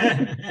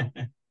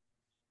 Anyways,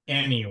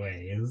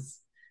 Anyways,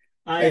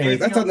 anything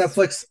that's on else?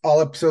 Netflix.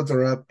 All episodes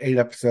are up, 8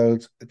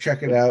 episodes.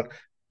 Check it out.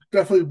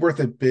 Definitely worth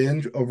a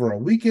binge over a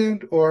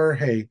weekend. Or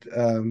hey,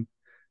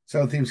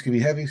 some themes can be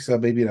heavy, so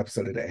maybe an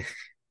episode a day.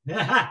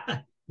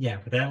 Yeah,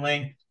 with that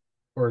link,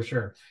 for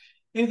sure.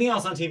 Anything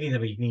else on TV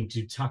that we need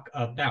to talk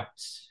about?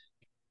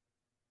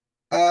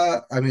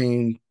 I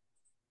mean,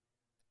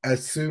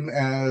 as soon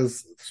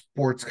as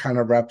sports kind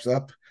of wraps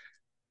up,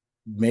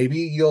 maybe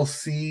you'll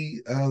see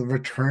a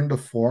return to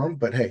form.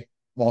 But hey,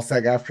 while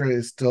SAG-AFTRA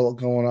is still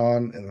going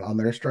on and on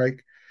their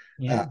strike,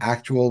 Yeah.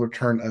 actual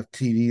return of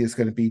TV is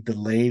going to be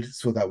delayed,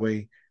 so that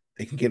way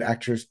they can get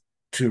actors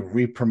to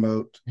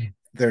re-promote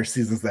their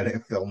seasons that they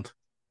have filmed.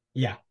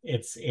 Yeah,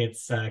 it's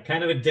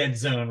kind of a dead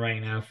zone right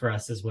now for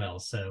us as well.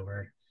 So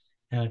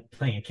we're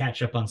playing a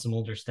catch up on some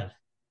older stuff.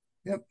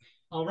 Yep.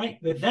 All right,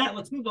 with that,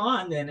 let's move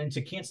on then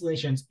into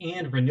cancellations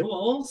and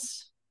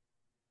renewals.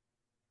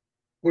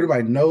 What am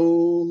I no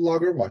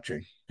longer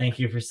watching? Thank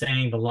you for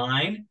saying the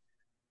line.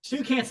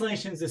 Two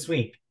cancellations this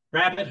week.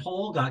 Rabbit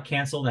Hole got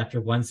canceled after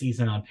one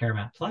season on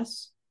Paramount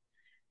Plus,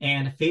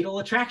 and Fatal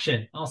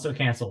Attraction also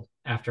canceled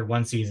after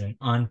one season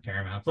on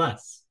Paramount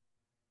Plus.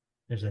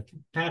 There's a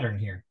pattern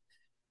here.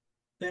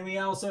 Then we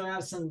also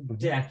have some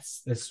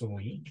deaths this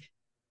week.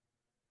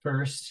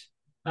 First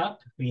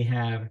up, we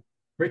have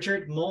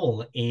Richard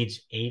Mole,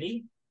 age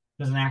 80,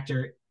 was an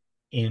actor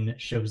in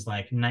shows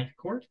like Night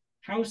Court,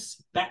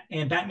 House,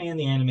 and Batman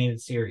the Animated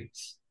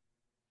Series,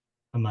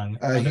 among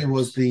He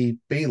was others. the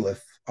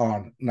bailiff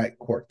on Night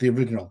Court, the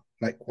original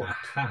Night Court.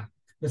 Aha.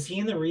 Was he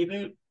in the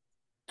reboot?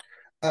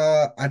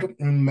 I don't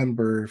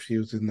remember if he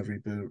was in the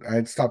reboot. I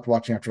had stopped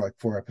watching after like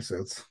 4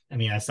 episodes. I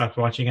mean, I stopped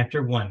watching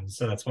after one,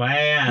 so that's why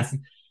I asked.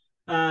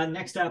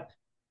 Next up,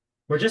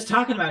 we're just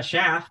talking about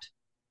Shaft.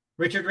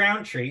 Richard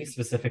Roundtree,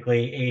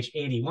 specifically age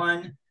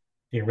 81,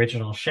 the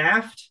original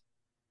Shaft,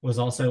 was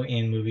also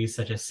in movies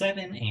such as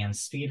Seven and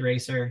Speed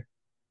Racer.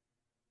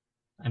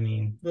 I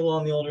mean, a little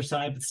on the older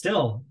side, but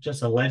still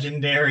just a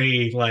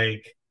legendary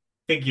like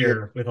Yep.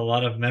 figure with a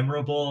lot of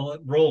memorable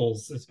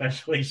roles,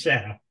 especially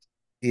Shaft.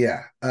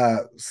 Yeah.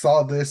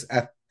 Saw this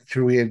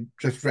after we had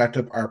just wrapped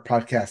up our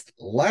podcast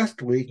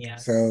last week,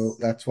 so Yes.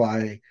 that's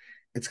why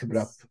it's coming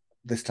up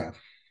this time.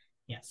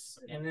 Yes.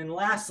 And then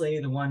lastly,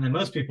 the one that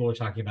most people were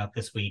talking about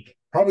this week.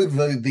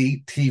 Probably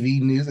the TV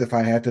news if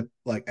I had to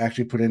like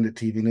actually put into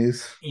TV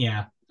news.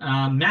 Yeah.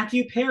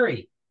 Matthew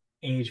Perry,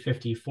 age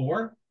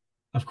 54.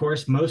 Of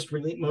course,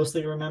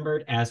 mostly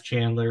remembered as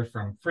Chandler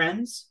from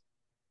Friends,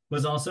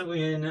 was also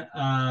in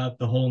The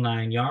Whole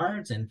Nine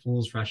Yards and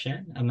Fools Rush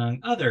In, among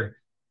other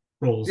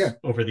Yeah, roles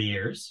over the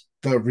years.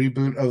 the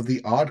reboot of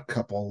The Odd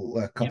Couple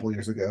a Yep. couple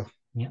years ago.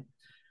 Yep.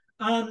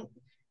 Um,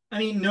 I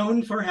mean,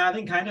 known for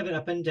having kind of an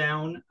up and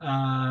down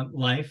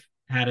life,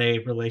 had a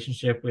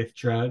relationship with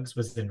drugs,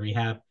 was in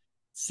rehab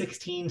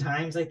 16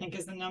 times, I think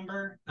is the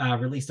number.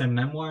 Released a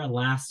memoir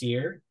last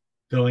year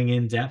going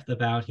in depth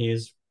about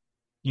his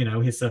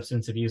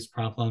substance abuse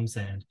problems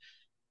and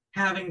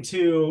having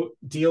to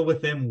deal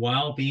with them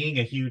while being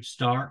a huge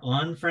star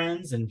on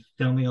Friends and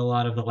filming a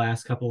lot of the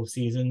last couple of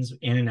seasons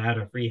in and out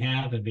of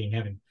rehab and being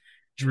having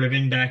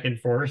driven back and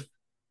forth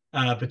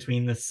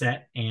between the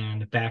set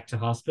and back to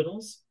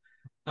hospitals.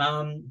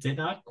 Did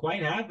not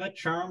quite have a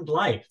charmed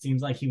life. It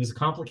seems like he was a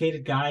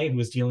complicated guy who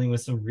was dealing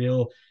with some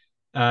real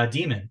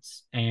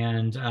demons.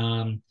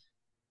 And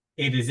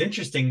it is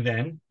interesting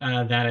then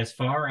that as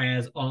far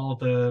as all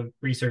the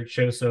research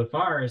shows so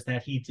far is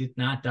that he did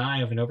not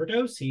die of an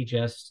overdose. He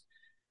just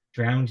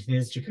drowned in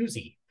his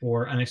jacuzzi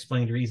for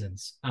unexplained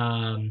reasons.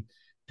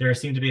 There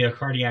seemed to be a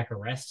cardiac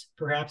arrest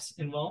perhaps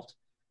involved,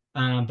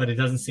 but it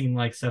doesn't seem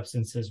like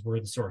substances were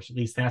the source. At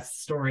least that's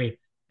the story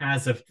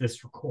as of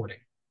this recording.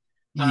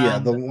 Yeah,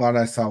 the Um, one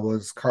I saw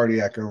was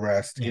cardiac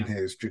arrest in yeah.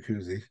 his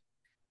jacuzzi.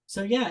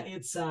 So yeah,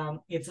 it's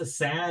a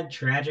sad,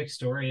 tragic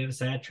story of a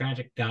sad,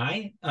 tragic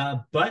guy.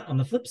 But on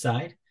the flip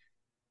side,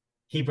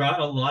 he brought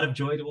a lot of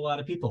joy to a lot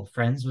of people.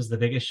 Friends was the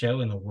biggest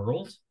show in the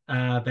world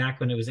back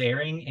when it was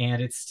airing,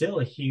 and it's still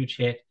a huge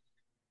hit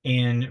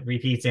in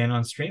repeats and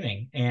on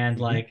streaming. And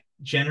Mhm. like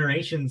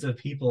generations of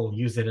people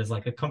use it as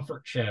like a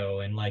comfort show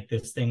and like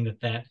this thing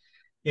that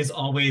is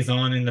always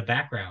on in the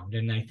background.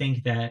 And I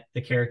think that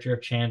the character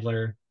of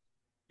Chandler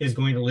is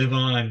going to live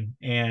on,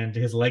 and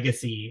his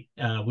legacy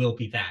will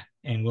be that,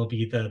 and will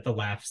be the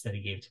laughs that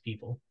he gave to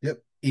people.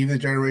 Yep. Even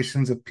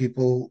generations of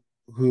people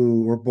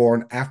who were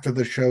born after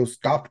the show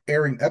stopped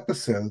airing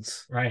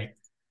episodes Right.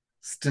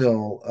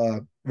 still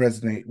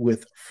resonate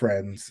with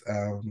Friends.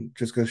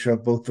 Just going to show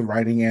both the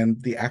writing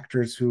and the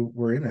actors who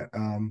were in it.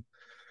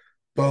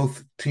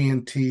 Both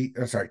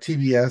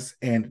TBS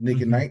and Nick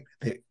at Mm-hmm. Night,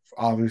 they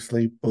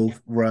obviously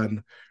both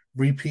run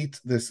repeats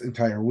this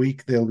entire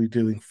week. They'll be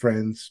doing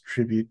Friends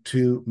tribute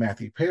to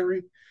Matthew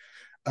Perry.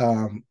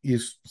 You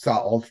saw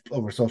all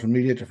over social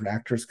media different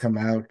actors come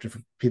out,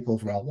 different people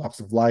from all walks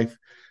of life,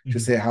 to Mm-hmm.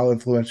 say how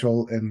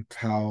influential and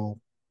how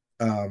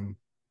um,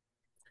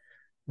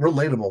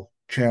 relatable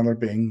Chandler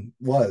Bing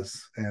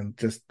was, and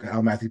just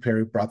how Matthew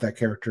Perry brought that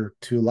character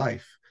to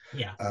life.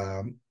 Yeah.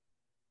 Um,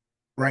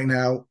 right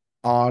now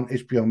on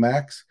HBO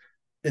Max,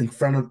 in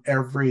front of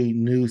every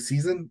new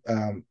season,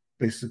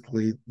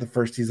 basically the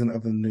first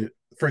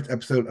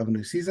episode of a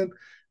new season,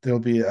 there'll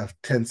be a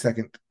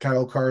 10-second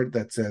title card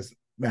that says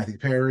Matthew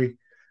Perry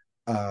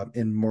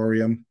in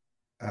Morium.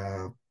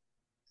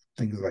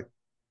 Things like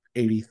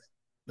 80,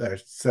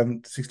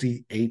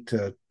 68 to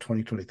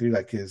 2023,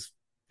 like his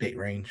date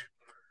range.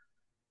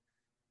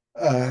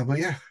 But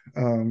yeah,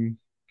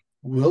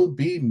 will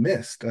be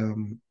missed.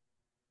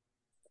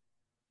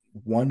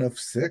 One of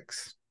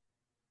six,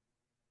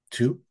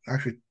 two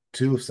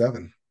of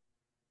seven.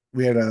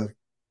 We had a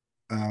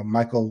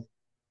Michael,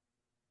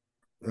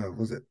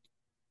 was it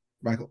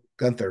Michael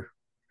Gunther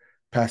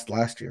passed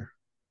last year.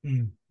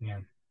 Yeah.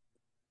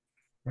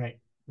 Right.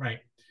 Right.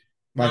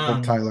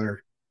 Michael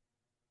Tyler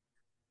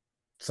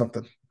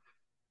something.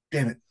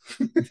 Damn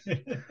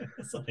it.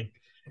 Something.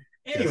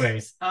 Yes.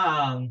 Anyways,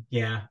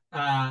 yeah,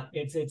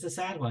 it's a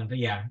sad one, but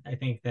yeah, I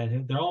think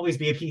that there'll always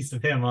be a piece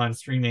of him on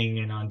streaming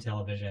and on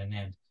television,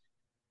 and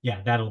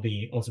yeah, that'll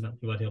be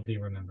ultimately what he'll be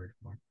remembered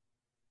for.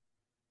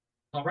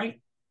 All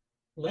right,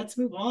 let's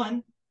move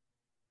on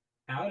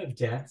out of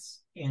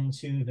deaths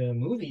into the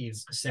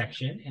movies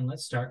section, and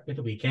let's start with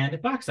the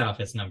weekend box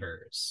office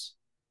numbers.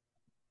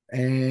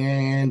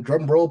 And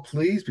drum roll,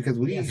 please, because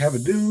we have a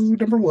Yes. new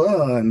number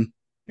one.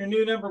 Your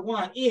new number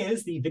one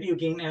is the video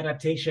game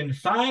adaptation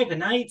Five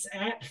Nights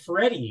at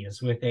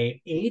Freddy's with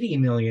a $80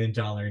 million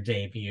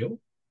debut,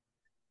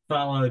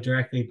 followed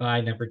directly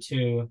by number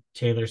two,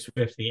 Taylor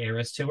Swift The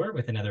Eras Tour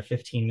with another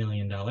 $15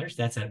 million.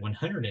 That's at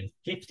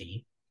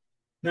 150.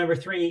 Number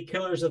three,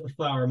 Killers of the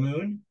Flower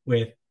Moon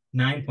with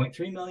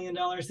 $9.3 million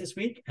this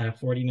week at a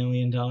 $40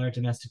 million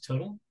domestic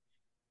total.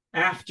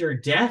 After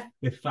Death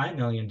with $5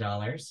 million.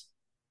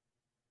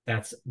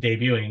 That's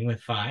debuting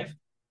with five.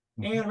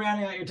 And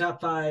rounding out your top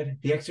five,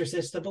 The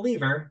Exorcist, The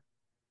Believer,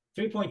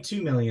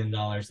 $3.2 million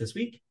this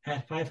week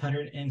at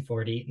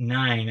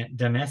 549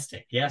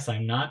 domestic. Yes,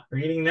 I'm not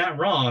reading that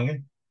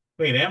wrong.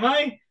 Wait, am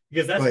I?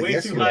 Because that's But way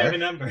yes, too you high of are. a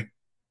number.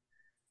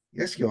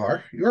 Yes, you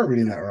are. You are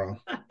reading that wrong.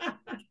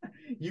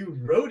 You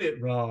wrote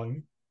it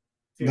wrong,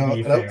 to No,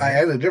 be no, I fair.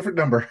 had a different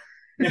number.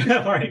 All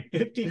right,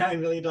 $59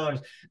 million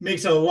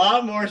makes a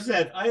lot more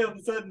sense. I all of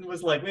a sudden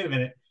was like, wait a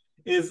minute.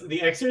 Is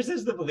The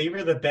Exorcist the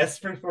Believer the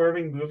best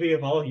performing movie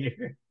of all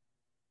year?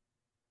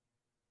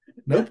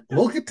 Nope.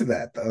 We'll get to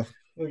that though.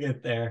 We'll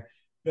get there.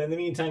 But in the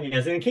meantime,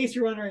 yes. And in case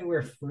you're wondering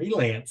where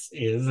Freelance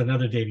is,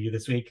 another debut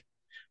this week,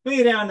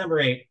 way down number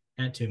 8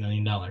 at $2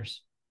 million.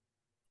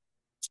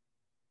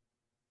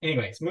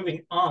 Anyways,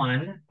 moving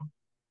on.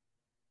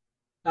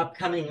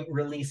 Upcoming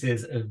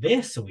releases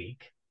this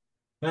week.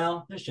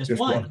 Well, there's just Just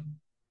one. one.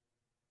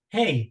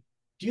 Hey,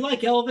 do you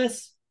like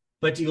Elvis,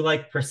 but do you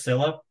like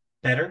Priscilla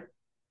better?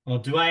 Well,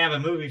 do I have a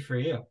movie for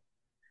you?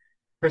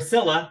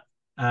 Priscilla,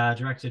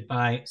 directed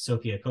by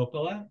Sofia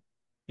Coppola,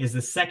 is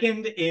the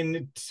second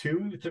in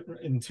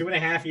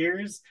 2.5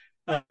 years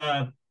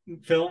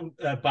film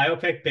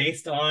biopic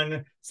based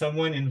on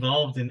someone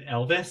involved in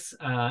Elvis,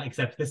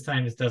 except this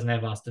time it doesn't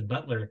have Austin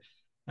Butler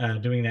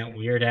doing that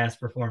weird ass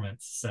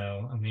performance.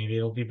 So maybe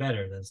it'll be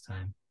better this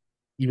time.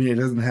 You mean it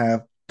doesn't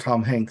have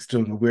Tom Hanks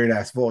doing a weird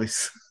ass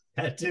voice?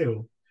 That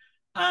too.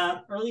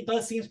 Early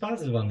buzz seems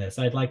positive on this.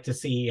 I'd like to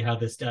see how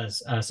this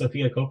does.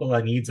 Sofia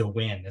Coppola needs a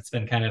win. It's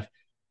been kind of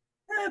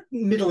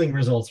middling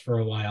results for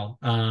a while.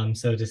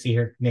 So to see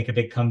her make a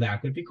big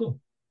comeback would be cool.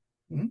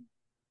 Mm-hmm.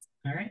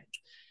 All right.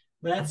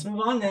 Let's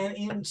move on then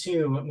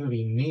into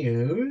movie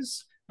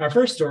news. Our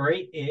first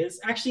story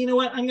is actually, you know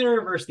what? I'm going to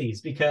reverse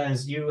these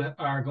because you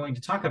are going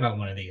to talk about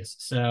one of these.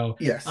 So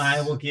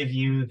I will Yes. give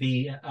you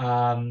the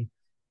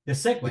The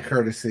segue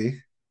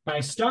courtesy. by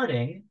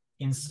starting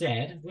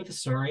instead with a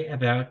story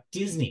about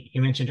Disney.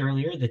 You mentioned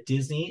earlier that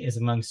Disney is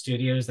among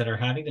studios that are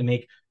having to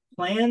make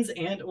plans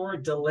and or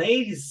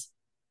delays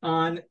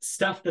on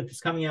stuff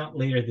that's coming out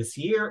later this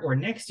year or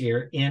next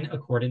year in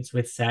accordance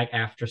with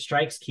SAG-AFTRA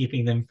strikes,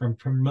 keeping them from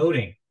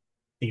promoting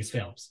these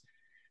films.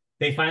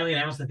 They finally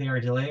announced that they are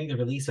delaying the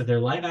release of their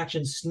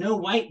live-action Snow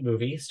White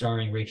movie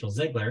starring Rachel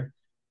Zegler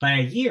by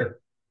a year,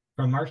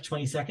 from March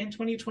 22nd,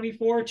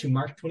 2024 to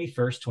March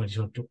 21st,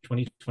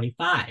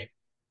 2025.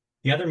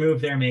 The other move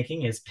they're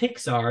making is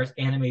Pixar's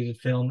animated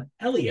film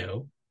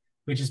Elio,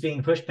 which is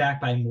being pushed back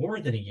by more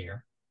than a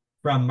year,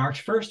 from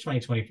March 1st,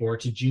 2024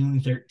 to June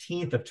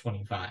 13th of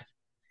 25.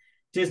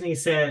 Disney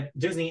said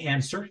Disney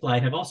and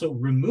Searchlight have also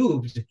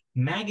removed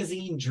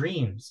Magazine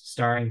Dreams,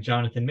 starring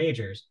Jonathan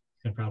Majors.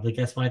 You can probably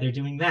guess why they're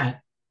doing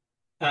that.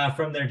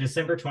 from their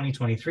December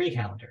 2023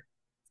 calendar.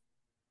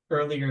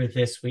 Earlier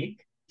this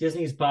week,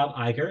 Disney's Bob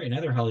Iger and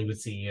other Hollywood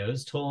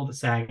CEOs told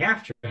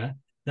SAG-AFTRA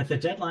that the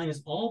deadline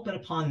is all but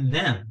upon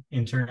them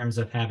in terms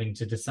of having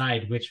to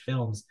decide which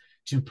films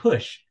to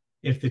push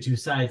if the two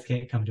sides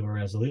can't come to a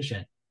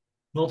resolution.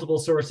 Multiple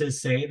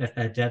sources say that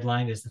that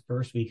deadline is the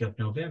first week of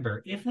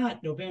November, if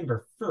not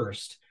November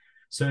 1st.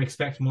 So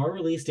expect more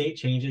release date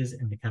changes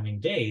in the coming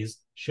days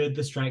should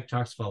the strike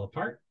talks fall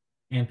apart,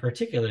 and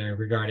particularly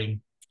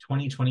regarding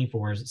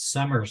 2024's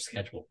summer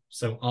schedule.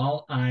 So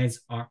all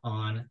eyes are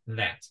on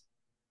that.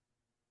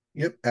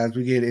 Yep, as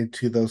we get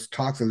into those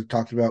talks, as we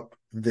talked about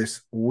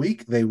this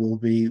week, they will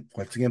be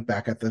once again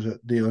back at the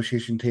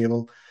negotiation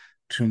table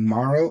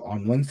tomorrow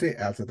on Wednesday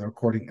as of the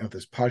recording of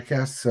this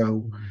podcast.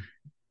 So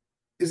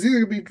it's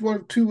either going to be one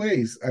of two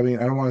ways. I mean,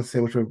 I don't want to say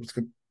which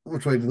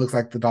way it looks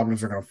like the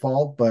dominoes are going to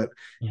fall, but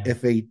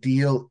if a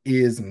deal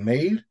is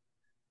made,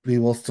 we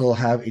will still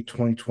have a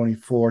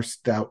 2024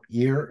 stout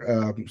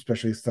year,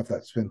 especially stuff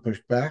that's been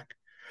pushed back.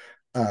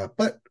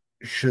 But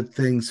should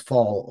things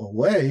fall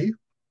away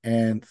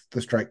and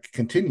the strike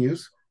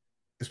continues,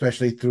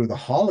 especially through the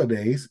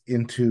holidays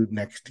into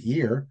next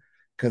year,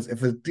 because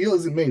if a deal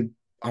isn't made,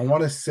 I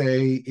want to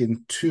say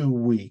in 2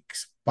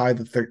 weeks, by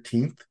the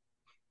 13th,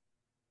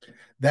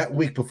 that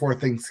week before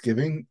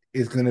Thanksgiving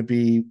is going to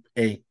be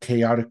a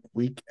chaotic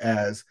week,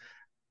 as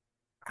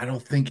I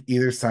don't think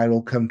either side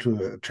will come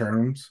to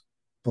terms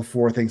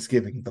before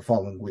Thanksgiving the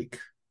following week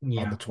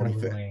on the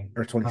 25th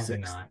or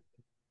 26th.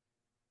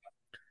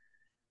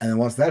 And then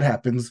once that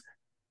happens,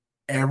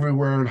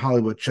 everywhere in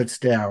Hollywood shuts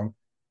down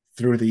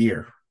through the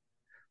year.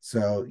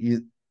 So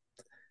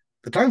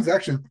the time's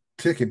actually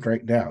ticking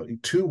right now.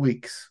 2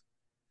 weeks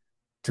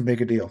to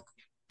make a deal,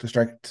 to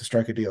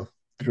strike a deal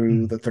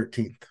through the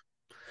 13th.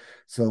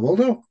 So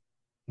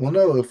we'll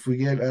know if we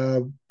get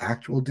an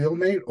actual deal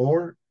made,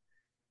 or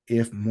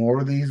if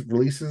more of these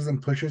releases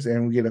and pushes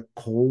and we get a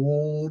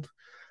cold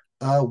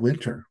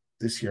winter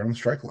this year on the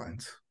strike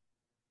lines.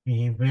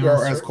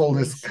 Or as cold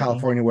as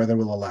California weather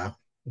will allow.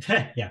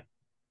 Yeah.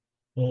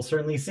 We'll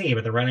certainly see,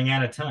 but they're running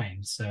out of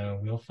time, so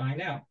we'll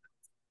find out.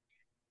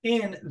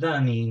 In the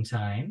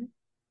meantime,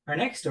 our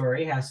next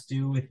story has to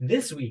do with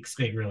this week's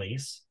big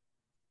release.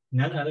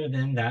 None other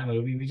than that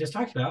movie we just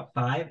talked about,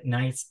 Five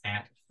Nights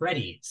at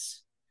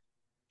Freddy's.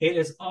 It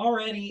has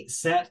already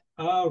set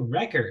a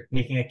record,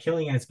 making a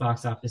killing in its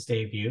box office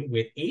debut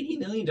with $80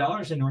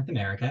 million in North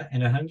America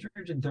and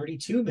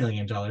 $132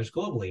 million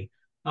globally,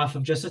 off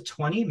of just a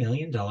 $20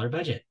 million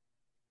budget.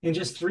 In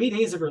just 3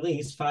 days of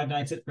release, Five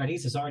Nights at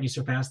Freddy's has already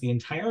surpassed the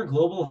entire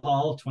global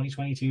haul of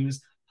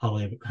 2022's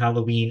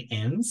Halloween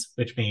Ends,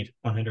 which made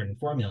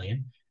 $104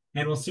 million,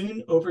 and will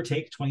soon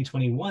overtake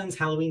 2021's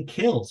Halloween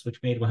Kills, which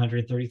made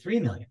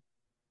 $133 million,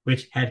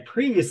 which had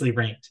previously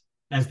ranked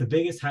as the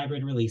biggest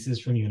hybrid releases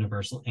from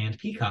Universal and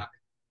Peacock.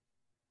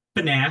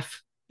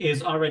 FNAF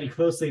is already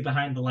closely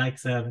behind the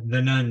likes of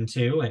The Nun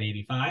 2 at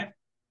 85,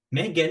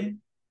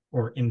 Megan,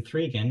 or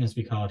Intrigan as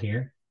we call it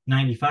here,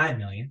 95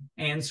 million,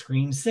 and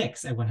Scream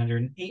 6 at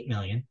 108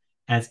 million,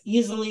 as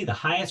easily the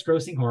highest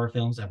grossing horror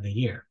films of the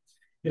year.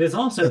 It is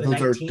also those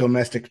 19th... are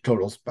domestic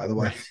totals, by the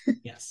way. Right.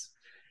 Yes.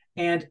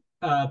 And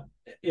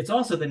it's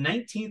also the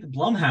 19th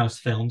Blumhouse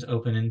film to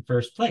open in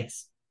first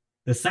place.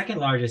 The second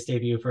largest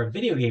debut for a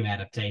video game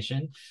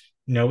adaptation.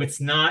 No,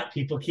 it's not.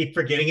 People keep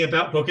forgetting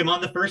about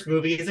Pokemon. The first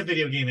movie is a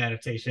video game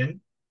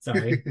adaptation.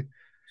 Sorry.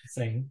 Just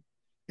saying.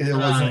 It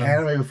was an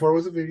anime before it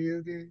was a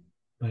video game.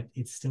 But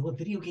it's still a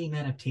video game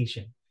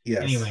adaptation.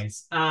 Yes.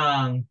 Anyways,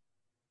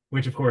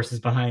 which of course is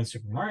behind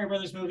Super Mario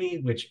Brothers movie,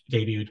 which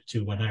debuted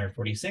to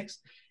 146,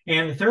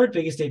 and the third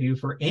biggest debut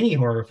for any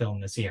horror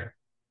film this year.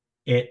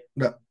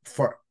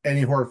 For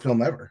any horror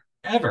film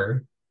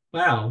ever.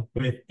 Wow.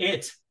 With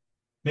It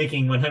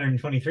making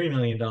 $123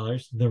 million,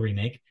 the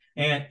remake,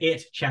 and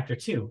It Chapter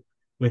 2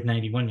 with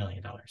 $91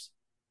 million.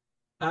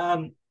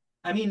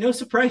 I mean, no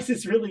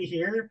surprises really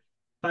here.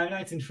 Five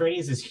Nights at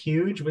Freddy's is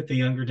huge with the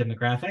younger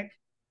demographic.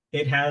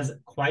 It has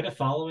quite a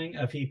following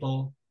of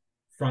people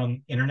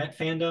from internet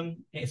fandom,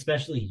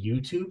 especially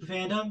YouTube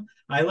fandom.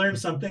 I learned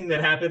something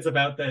that happens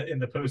about that in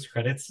the post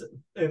credits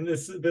in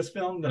this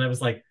film that I was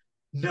like,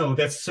 no,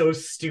 that's so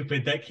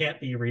stupid. That can't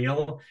be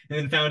real. And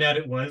then found out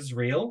it was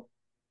real.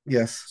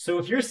 Yes. So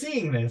if you're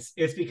seeing this,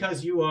 it's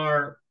because you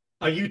are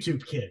a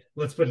YouTube kid.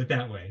 Let's put it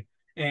that way.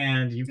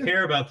 And you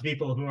care about the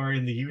people who are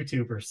in the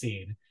YouTuber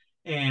scene.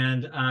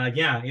 And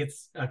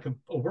it's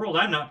a world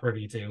I'm not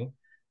privy to.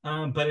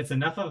 But it's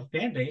enough of a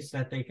fan base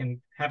that they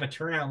can have a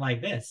turnout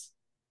like this.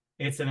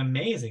 It's an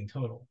amazing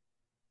total.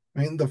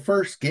 I mean, the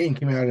first game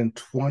came out in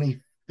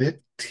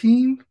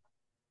 2015.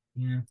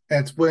 Yeah.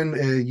 That's when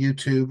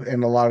YouTube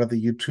and a lot of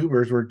the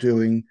YouTubers were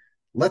doing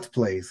Let's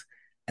Plays.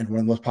 And one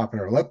of the most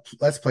popular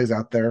Let's Plays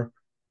out there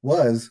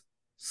was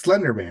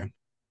Slender Man.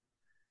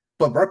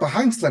 But right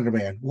behind Slender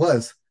Man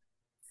was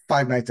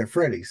Five Nights at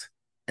Freddy's.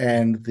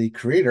 And the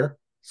creator,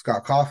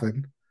 Scott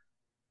Cawthon,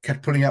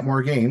 kept putting out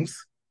more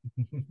games,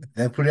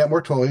 then putting out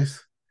more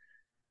toys,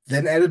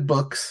 then added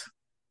books,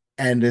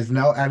 and has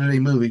now added a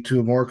movie to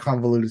a more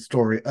convoluted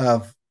story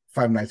of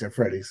Five Nights at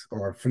Freddy's,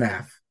 or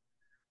FNAF,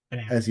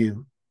 FNAF. as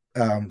you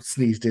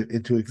sneezed it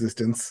into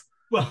existence.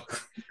 Well,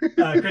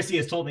 Christy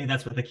has told me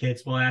that's what the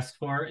kids will ask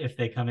for if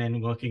they come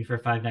in looking for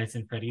Five Nights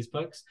at Freddy's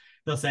books.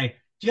 They'll say,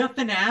 "Do you have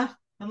FNAF?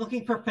 I'm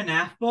looking for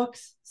FNAF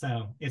books."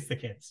 So it's the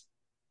kids,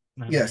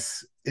 not me.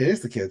 Yes, it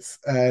is the kids.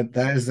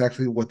 That is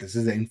actually what this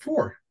is aimed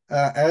for.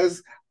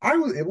 As I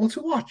was able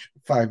to watch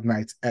Five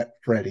Nights at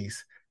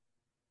Freddy's,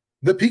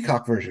 the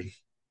Peacock version.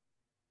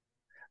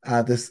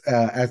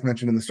 As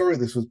mentioned in the story,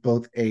 this was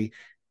both a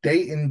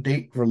day and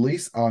date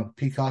release on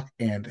Peacock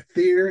and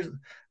theaters.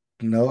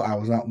 No, I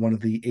was not one of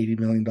the $80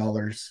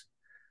 million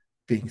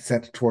being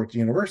sent towards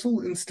Universal.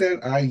 Instead,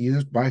 I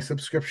used my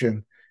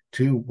subscription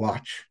to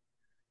watch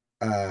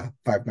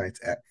Five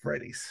Nights at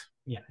Freddy's.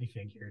 Yeah, I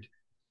figured.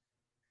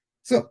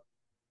 So,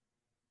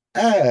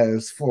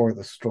 as for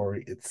the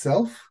story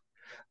itself,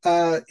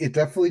 it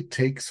definitely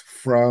takes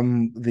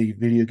from the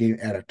video game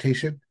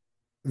adaptation,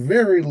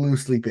 very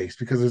loosely based,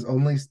 because there's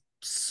only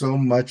so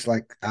much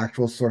like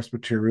actual source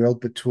material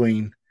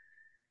between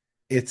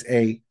it's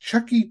a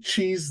Chuck E.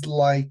 Cheese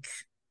like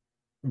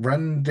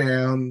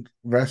rundown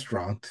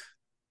restaurant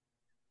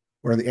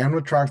where the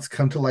animatronics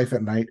come to life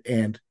at night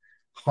and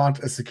haunt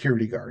a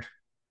security guard.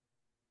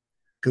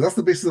 Because that's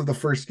the basis of the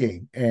first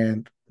game.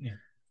 And Yeah.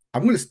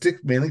 I'm going to stick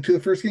mainly to the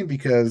first game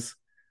because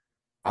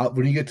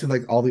when you get to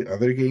like all the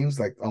other games,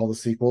 like all the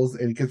sequels,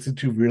 and it gets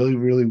into really,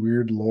 really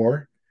weird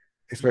lore,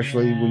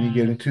 especially when you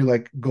get Yeah. into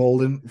like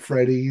Golden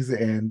Freddy's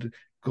and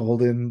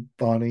Golden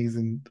Bonnies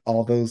and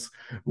all those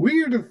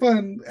weird and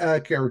fun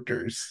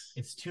characters.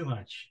 It's too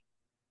much.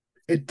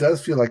 It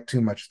does feel like too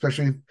much,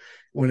 especially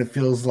when it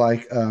feels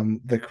like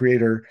the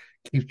creator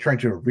keeps trying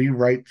to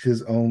rewrite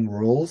his own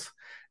rules,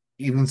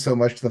 even so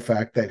much to the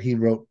fact that he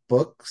wrote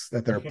books,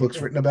 that there are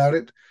books written about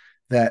it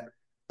that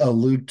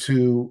allude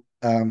to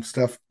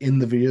stuff in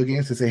the video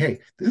games to say, hey,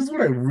 this is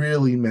what I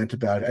really meant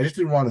about it. I just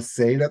didn't want to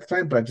say it at the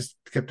time, but I just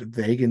kept it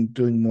vague and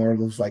doing more of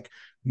those like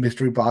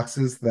mystery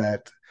boxes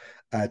that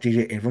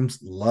J.J. Abrams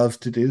loves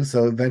to do.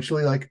 So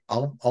eventually, like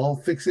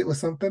I'll fix it with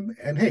something,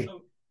 and hey,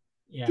 Oh,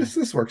 yeah.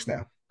 this works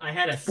now. I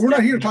had a We're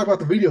not here to talk step about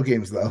the video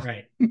games, though.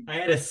 right. I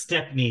had a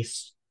step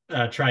niece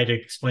try to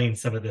explain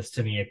some of this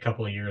to me a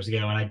couple of years ago,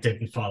 and I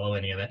didn't follow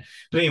any of it.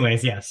 But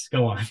anyways, yes,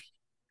 go on.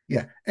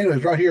 Yeah.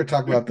 Anyways, right here,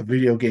 talk about the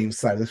video game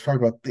side. Let's talk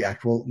about the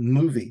actual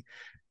movie.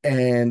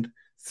 And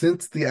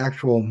since the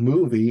actual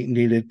movie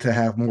needed to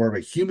have more of a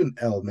human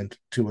element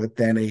to it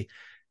than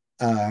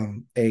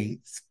a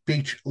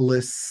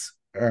speechless,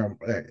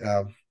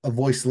 a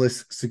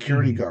voiceless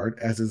security guard,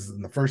 as is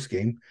in the first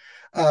game,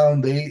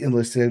 they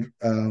enlisted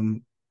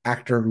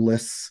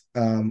actorless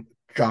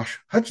Josh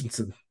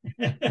Hutcherson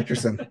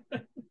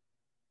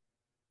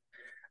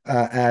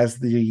as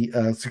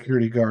the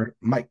security guard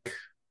Mike.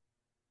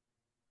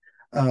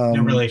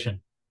 No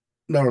relation.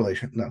 No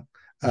relation, no.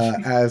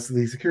 As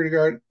the security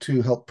guard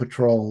to help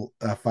patrol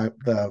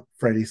the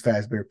Freddy's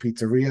Fazbear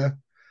Pizzeria.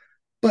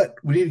 But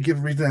we need to give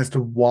a reason as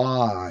to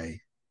why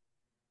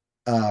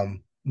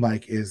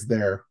Mike is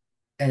there.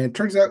 And it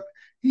turns out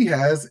he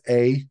has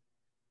a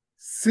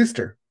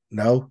sister.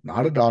 No,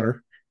 not a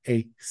daughter,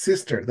 a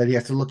sister that he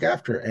has to look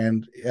after.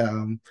 And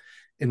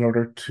in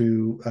order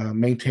to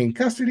maintain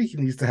custody, he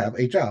needs to have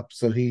a job.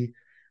 So he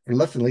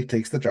reluctantly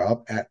takes the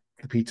job at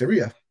the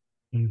pizzeria,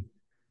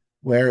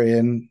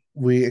 wherein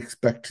we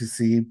expect to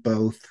see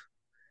both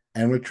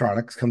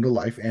animatronics come to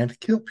life and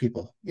kill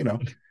people. You know,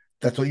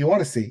 that's what you want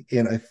to see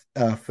in a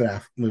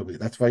FNAF movie.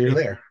 That's why you're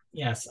there.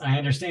 Yes, I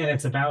understand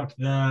it's about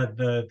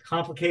the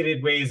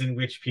complicated ways in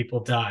which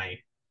people die.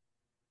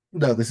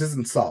 No, this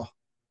isn't Saw.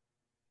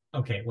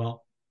 Okay,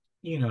 well,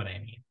 you know what I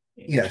mean.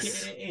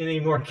 Yes. In a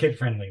more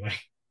kid-friendly way.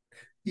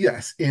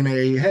 Yes, in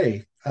a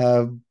hey,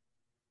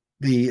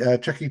 the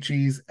Chuck E.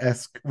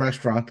 Cheese-esque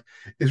restaurant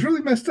is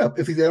really messed up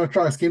if these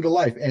animatronics came to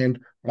life and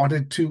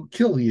wanted to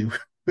kill you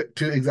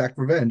to exact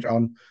revenge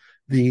on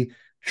the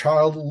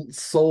child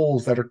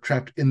souls that are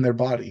trapped in their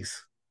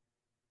bodies.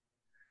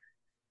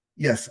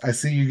 Yes, I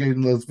see you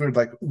getting those weird,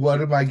 like,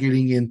 what am I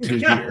getting into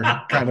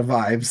here kind of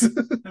vibes.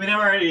 I mean, I've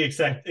already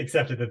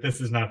accepted that this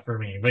is not for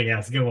me, but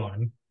yes, go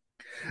on.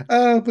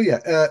 But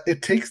yeah,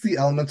 it takes the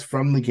elements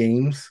from the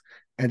games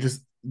and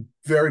just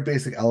very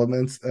basic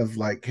elements of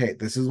like, hey,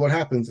 this is what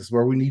happens, this is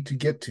where we need to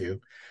get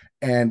to,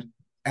 and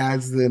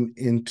adds them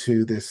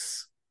into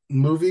this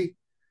movie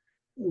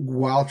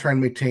while trying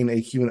to maintain a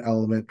human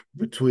element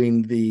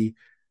between the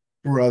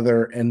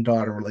brother and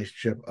daughter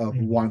relationship of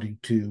wanting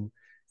to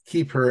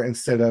keep her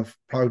instead of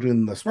probably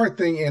doing the smart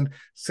thing and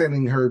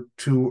sending her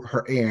to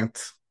her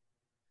aunt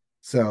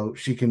so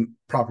she can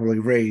properly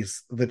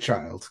raise the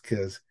child,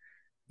 because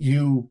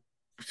you,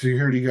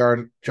 security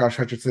guard Josh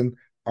Hutcherson,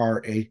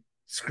 are a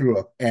screw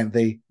up, and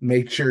they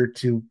made sure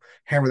to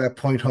hammer that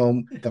point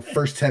home the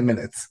first 10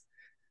 minutes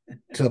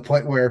to the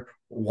point where,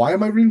 why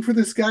am I rooting for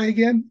this guy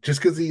again?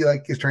 Just because he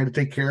like is trying to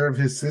take care of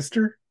his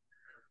sister?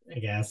 I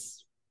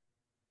guess.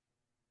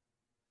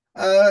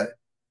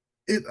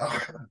 It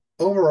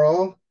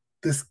overall,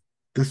 this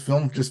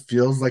film just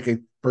feels like a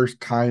first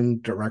time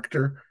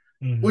director,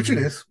 which it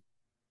is,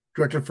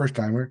 director first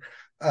timer.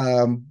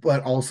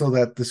 but also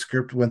that the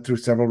script went through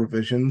several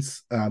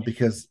revisions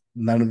because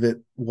none of it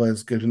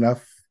was good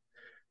enough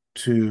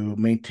to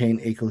maintain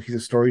a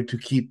cohesive story to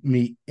keep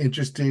me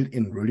interested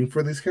in rooting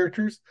for these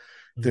characters.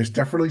 There's Mhm.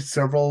 definitely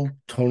several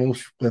tonal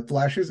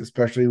whiplashes,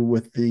 especially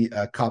with the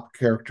cop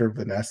character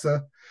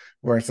Vanessa,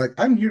 where it's like,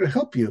 I'm here to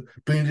help you,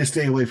 but you need to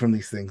stay away from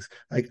these things.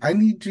 Like, I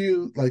need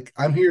you, like,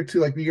 I'm here to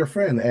like be your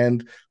friend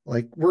and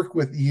like work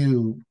with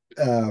you,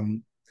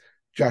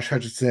 Josh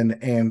Hutcherson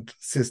and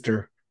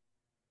sister,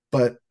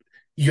 but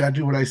you gotta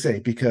do what I say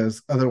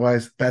because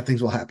otherwise bad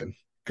things will happen.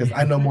 Because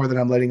I know more than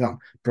I'm letting on,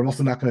 but I'm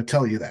also not going to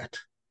tell you that.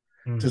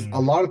 Just a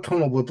Mhm. lot of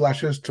tonal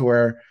whiplashes to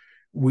where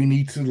we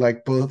need to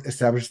like both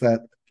establish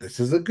that this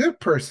is a good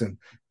person,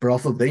 but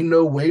also they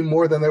know way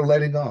more than they're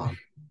letting on.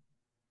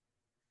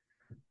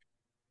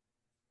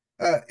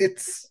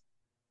 It's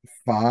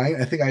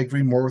fine. I think I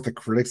agree more with the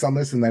critics on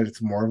this in that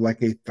it's more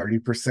like a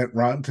 30%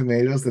 Rotten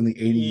Tomatoes than the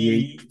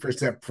E-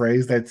 88%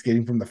 praise that it's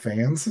getting from the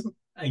fans.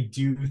 I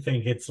do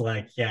think it's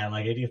like, yeah,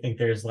 like I do think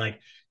there's like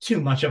too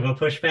much of a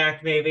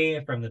pushback maybe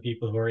from the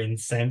people who are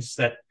incensed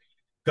that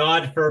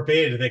God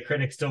forbid that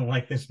critics don't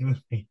like this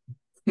movie.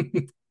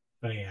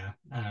 But yeah,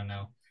 I don't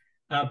know.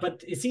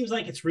 But it seems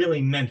like it's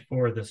really meant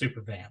for the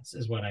super fans,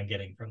 is what I'm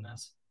getting from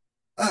this.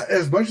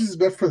 As much as it's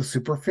best for the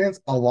super fans,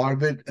 a lot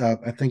of it,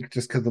 I think,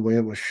 just because the way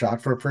it was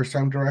shot for a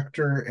first-time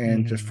director,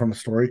 and just Mm-hmm. from a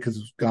story, because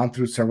it's gone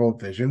through several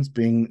visions,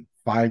 being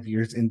 5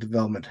 years in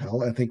development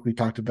hell. I think we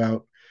talked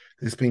about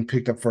this being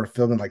picked up for a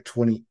film in like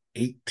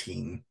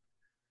 2018,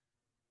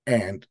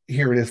 and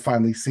here it is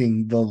finally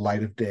seeing the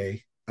light of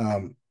day.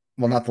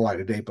 Well, not the light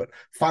of day, but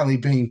finally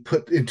being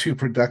put into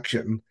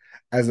production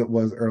as it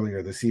was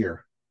earlier this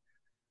year.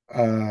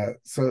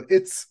 So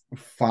it's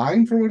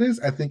fine for what it is.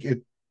 I think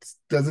it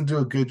doesn't do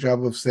a good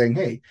job of saying,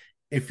 hey,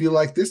 if you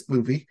like this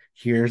movie,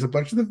 here's a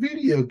bunch of the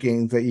video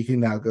games that you can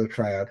now go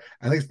try out.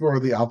 I think it's more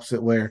of the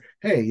opposite, where,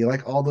 hey, you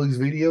like all those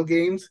video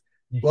games?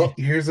 Well,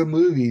 here's a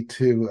movie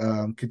to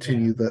Yeah.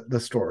 continue the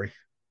story.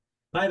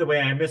 By the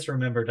way, I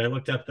misremembered. I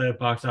looked up the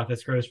box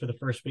office gross for the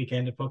first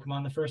weekend of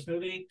Pokemon, the first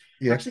movie.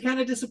 Yeah. Actually, kind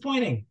of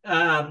disappointing.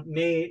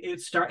 May it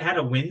start had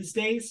a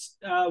Wednesday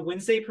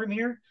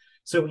premiere.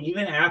 So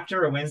even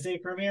after a Wednesday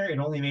premiere, it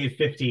only made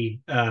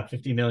 50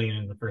 million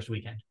in the first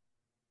weekend.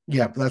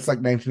 Yeah, but that's like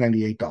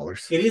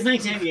 $1998. It is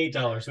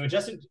 $1998. So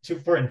adjusted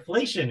for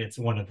inflation, it's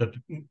one of the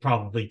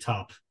probably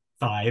top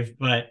five,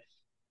 but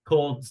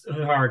cold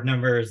hard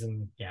numbers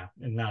and yeah,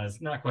 and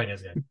not quite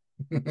as good.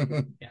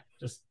 Yeah,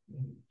 just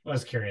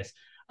was curious.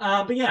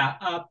 But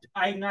yeah,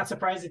 I'm not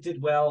surprised it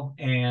did well.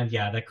 And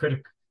yeah, the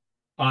critic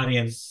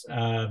audience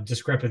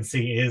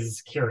discrepancy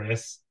is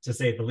curious to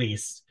say the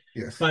least.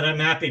 Yes. But I'm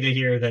happy to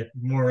hear that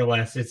more or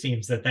less it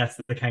seems that that's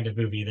the kind of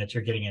movie that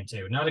you're getting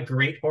into. Not a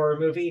great horror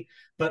movie,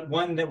 but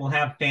one that will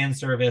have fan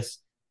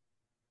service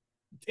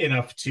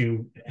enough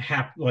to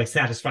have like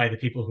satisfy the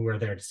people who are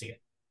there to see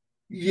it.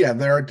 Yeah,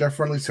 there are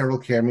definitely several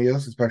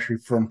cameos, especially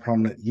from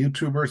prominent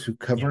YouTubers who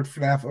Yeah. covered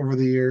FNAF over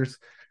the years,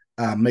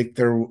 make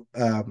their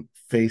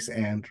face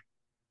and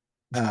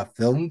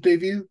film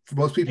debut for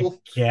most I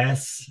people.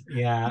 guess.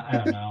 Yeah, I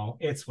don't know.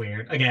 It's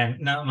weird. Again,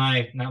 not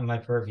my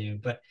purview,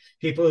 but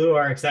people who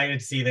are excited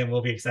to see them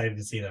will be excited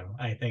to see them.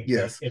 I think that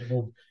Yes, it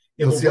you'll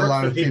will see a work lot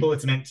for the of people people.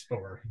 it's meant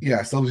for.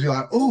 Yeah, so you'll see a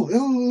lot. Oh,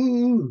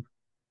 ooh,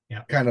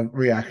 Yeah. kind of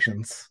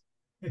reactions.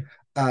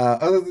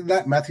 Other than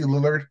that, Matthew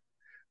Lillard.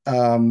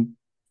 Um,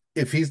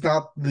 if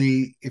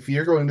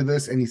you're going to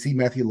this and you see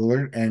Matthew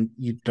Lillard and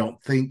you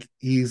don't think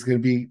he's going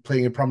to be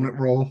playing a prominent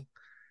role,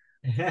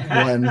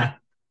 one,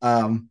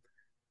 um,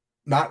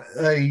 not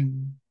a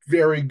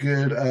very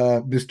good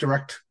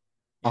misdirect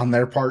on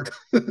their part.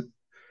 Yeah,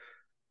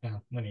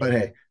 what are you But gonna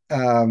do?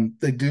 hey,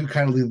 they do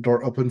kind of leave the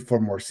door open for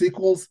more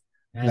sequels.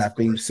 As of That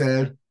being course.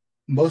 said,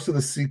 most of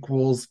the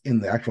sequels in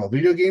the actual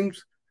video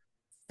games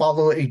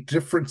follow a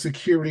different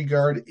security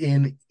guard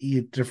in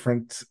a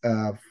different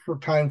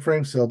time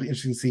frame. So it'll be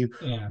interesting to see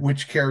Yeah.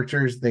 which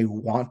characters they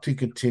want to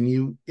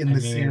continue in I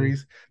the mean,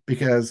 series.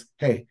 Because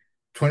hey,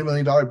 $20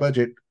 million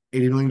budget,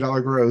 $80 million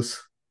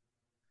gross.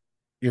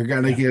 You're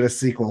gonna yeah. get a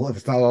sequel if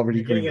it's not already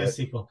You're gonna get a greenlit.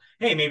 sequel.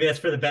 Hey, maybe that's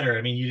for the better.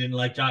 I mean, you didn't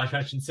like Josh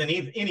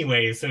Hutcherson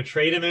anyway, so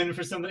trade him in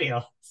for somebody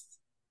else.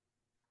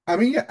 I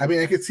mean, yeah, I mean,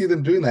 I could see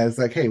them doing that. It's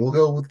like, hey, we'll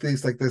go with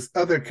this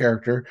other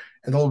character,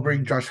 and they'll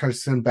bring Mhm. Josh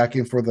Hutcherson back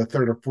in for the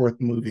third or fourth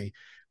movie,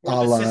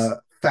 Or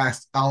the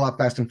sis a la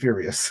Fast and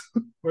Furious.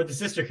 or the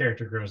sister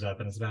character grows up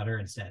and it's about her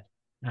instead.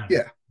 I don't know.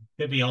 Yeah,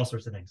 Could be all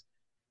sorts of things.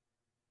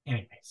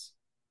 Anyways,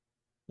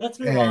 let's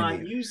move on.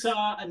 and You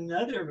saw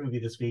another movie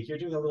this week. You're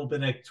doing a little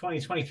bit of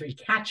 2023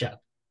 catch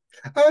up.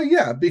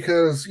 yeah,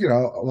 because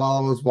while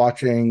I was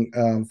watching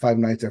Five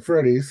Nights at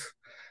Freddy's,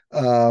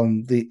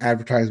 the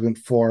advertisement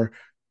for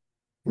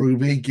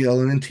Ruby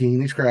Gillman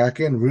Teenage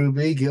Kraken,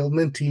 Ruby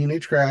Gillman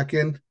Teenage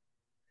Kraken,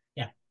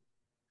 Yeah.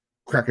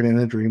 Kraken in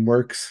the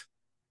DreamWorks,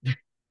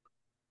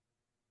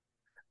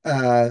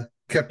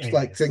 kept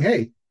like saying,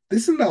 Anyways. "Hey,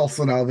 this is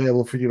also now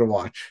available for you to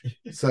watch."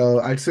 So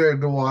I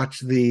decided to watch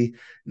the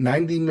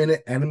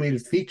 90-minute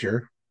animated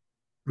feature,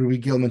 Ruby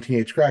Gillman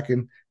Teenage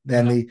Kraken,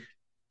 then Uh-huh. the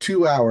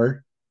 2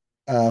 hour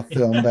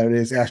film that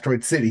is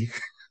Asteroid City.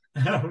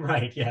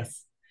 Right,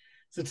 yes.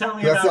 So tell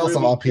me That's about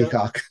also on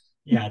Peacock.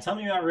 Yeah, tell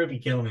me about Ruby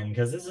Gillman,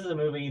 because this is a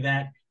movie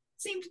that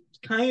seemed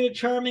kind of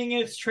charming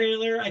in its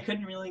trailer. I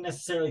couldn't really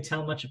necessarily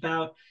tell much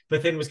about,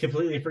 but then was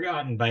completely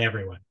forgotten by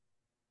everyone.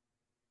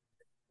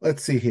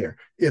 Let's see here.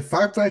 If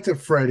Five Nights at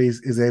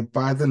Freddy's is a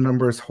by the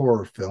numbers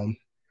horror film,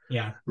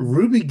 Yeah,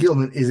 Ruby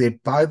Gillman is a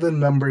by the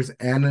numbers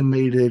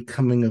animated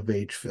coming of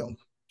age film.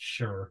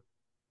 sure.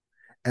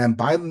 And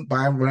by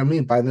what I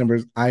mean by the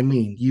numbers, I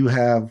mean you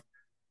have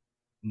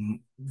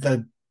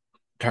the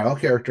title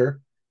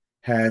character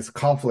has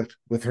conflict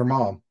with her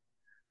mom,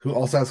 who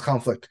also has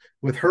conflict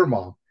with her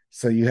mom.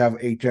 So you have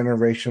a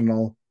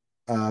generational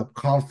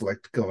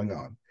conflict going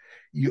on.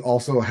 You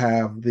also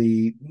have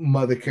the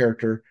mother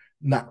character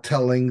not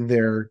telling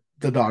the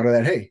daughter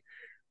that, hey,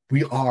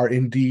 we are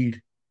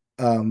indeed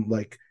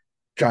like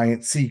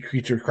giant sea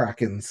creature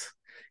krakens,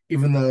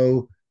 even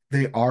though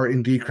they are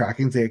indeed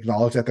krakens. They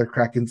acknowledge that they're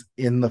krakens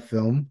in the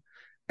film,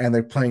 and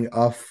they're playing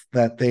off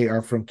that they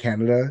are from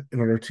Canada in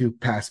order to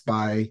pass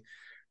by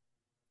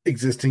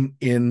existing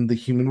in the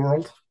human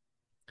world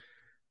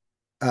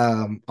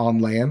on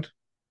land,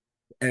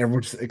 and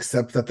everyone just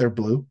accepts that they're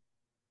blue,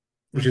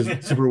 which is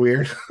super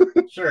weird.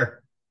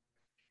 Sure.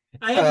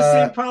 I had the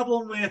uh, same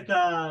problem with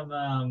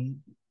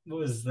what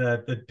was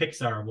the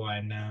Pixar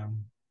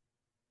one?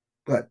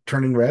 but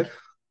turning red,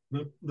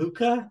 Luca?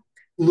 Luca,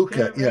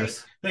 Luca, right?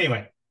 yes,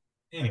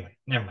 Anyway,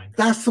 never mind.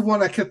 that's the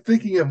one I kept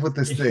thinking of with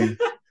this thing.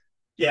 I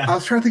Yeah.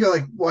 was trying to think of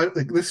like what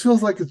like this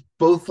feels like it's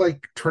both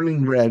like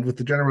turning red with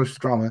the generous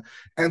drama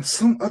and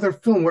some other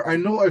film where I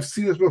know I've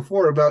seen this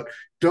before about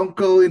don't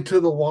go into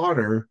the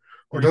water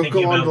or You're don't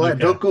thinking go on the about land,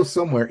 don't Luca. go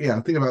somewhere. Yeah,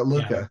 I'm thinking about Yeah.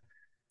 Luca.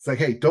 It's like,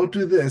 hey, don't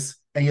do this.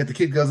 And yet the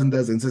kid goes and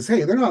does it and says,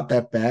 hey, they're not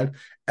that bad.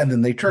 And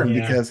then they turn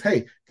Yeah. because,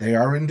 hey, they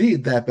are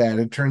indeed that bad.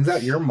 It turns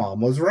out your mom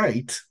was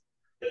right.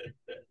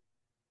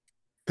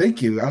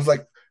 Thank you. I was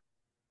like,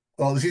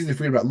 well, it's easy to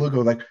forget about Luca.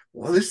 Like,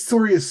 well, this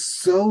story is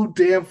so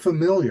damn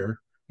familiar.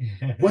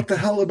 What the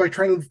hell am I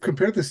trying to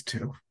compare this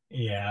to?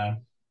 Yeah.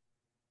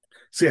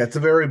 So yeah, it's a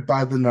very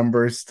by the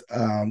numbers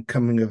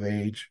coming of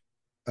age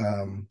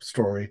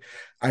story.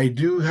 I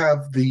do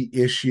have the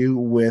issue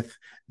with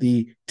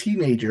the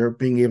teenager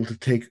being able to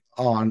take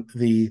on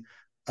the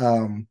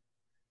um,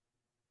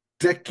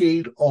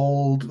 decade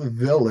old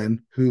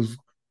villain who's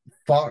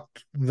fought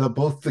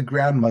both the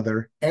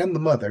grandmother and the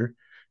mother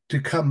to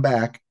come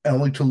back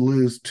only to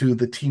lose to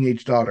the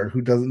teenage daughter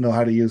who doesn't know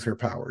how to use her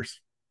powers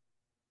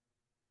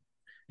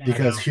I don't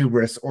because know.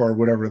 hubris or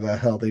whatever the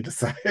hell they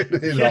decided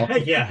it Yeah, all.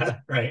 yeah,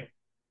 right.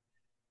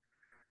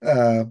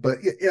 But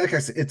yeah, like I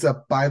said, it's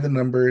a by the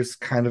numbers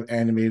kind of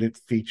animated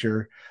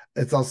feature.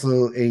 It's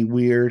also a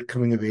weird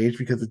coming of age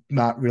because it's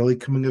not really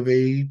coming of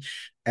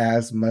age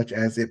as much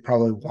as it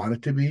probably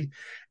wanted to be.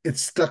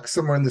 It's stuck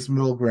somewhere in this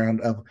middle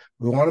ground of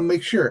we want to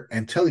make sure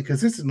and tell you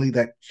consistently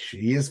that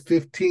she is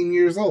 15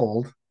 years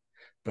old,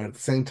 but at the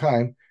same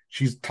time,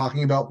 she's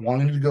talking about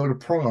wanting to go to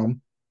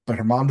prom, but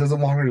her mom doesn't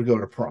want her to go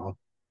to prom.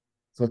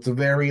 So it's a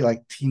very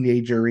like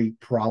teenagery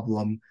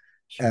problem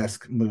Sure.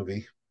 esque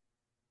movie.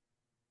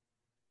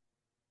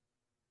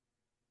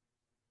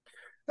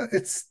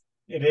 It's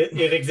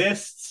It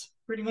exists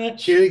pretty it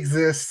much.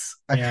 exists.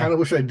 I kind Yeah. of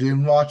wish I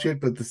didn't watch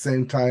it, but at the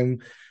same time,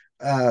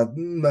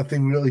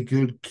 nothing really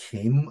good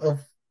came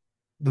of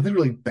nothing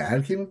really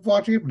bad came of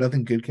watching it, but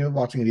nothing good came of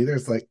watching it either.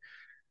 It's like,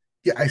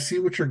 yeah, I see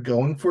what you're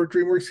going for,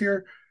 DreamWorks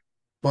here,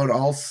 but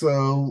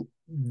also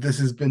this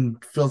has been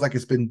feels like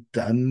it's been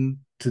done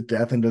to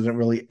death and doesn't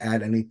really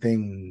add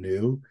anything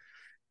new.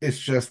 It's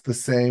just the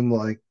same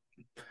like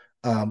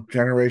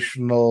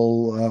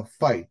generational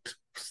fight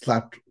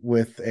slapped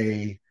with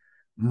a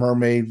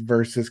mermaid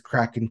versus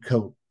kraken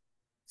coat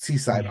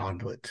seaside Yeah.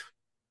 onto it.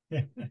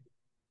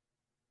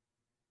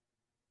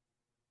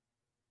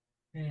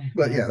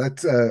 But yeah, Well.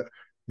 that's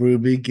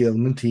Ruby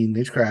Gillman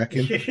Teenage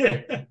Kraken.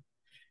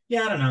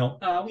 Yeah, I don't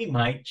know. We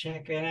might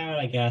check it out,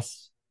 I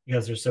guess,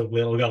 because there's so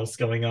little else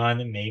going on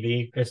that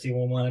maybe Christy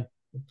will want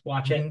to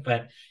watch it, Mm-hmm.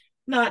 but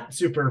not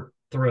super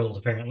thrilled,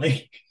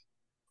 apparently.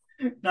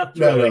 Not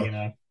No, thrilling no.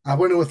 enough. I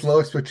went in with low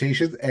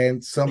expectations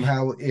and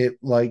somehow it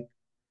like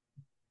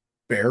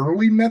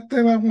barely met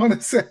them, I want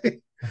to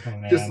say.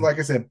 Oh Just man. like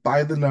I said,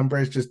 by the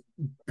numbers, just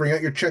bring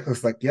out your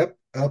checklist. Like, yep,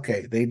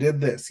 okay, they did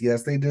this.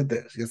 Yes, they did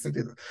this. Yes, they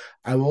did this.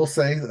 I will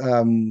say,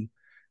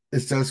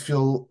 this does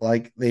feel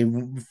like they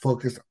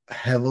focused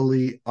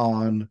heavily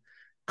on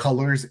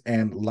colors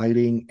and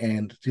lighting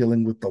and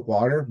dealing with the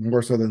water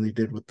more so than they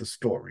did with the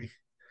story.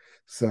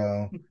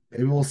 So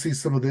maybe we'll see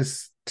some of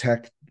this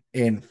tech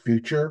in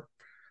future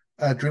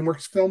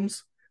DreamWorks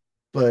films.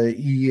 But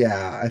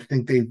yeah, I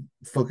think they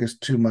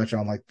focused too much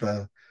on like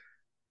the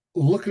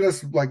look at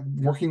us like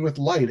working with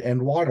light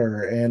and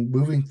water and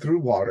moving through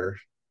water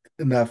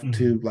enough Mhm.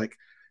 to like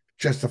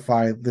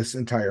justify this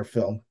entire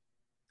film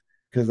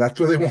because that's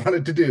what they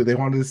wanted to do. They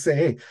wanted to say,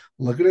 "Hey,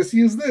 look at us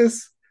use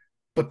this,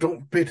 but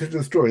don't pay attention to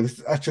the story."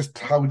 That's just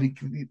how we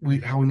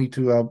need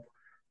to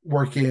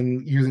work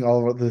in using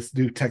all of this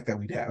new tech that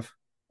we have.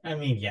 I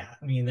mean, yeah.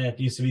 I mean, that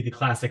used to be the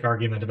classic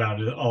argument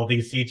about all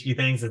these CG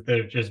things, that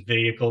they're just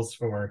vehicles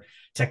for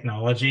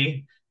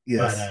technology. But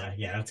Yes.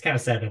 yeah, it's kind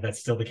of sad that that's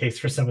still the case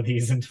for some of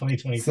these in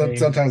 2023.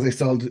 Sometimes they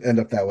still end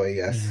up that way.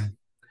 Yes. Yeah.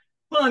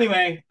 Well,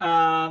 anyway,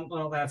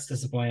 well, that's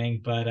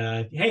disappointing. But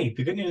hey,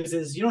 the good news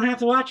is you don't have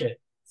to watch it.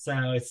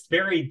 So it's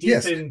very deep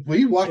Yes,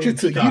 we watch in it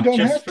so you Peacock don't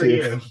just have for to.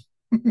 you.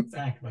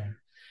 Exactly.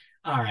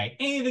 All right.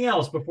 Anything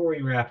else before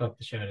we wrap up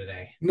the show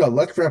today? No,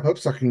 let's wrap up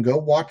so I can go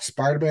watch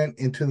Spider-Man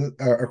into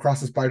the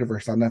Across the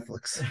Spider-Verse on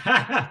Netflix.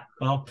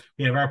 Well,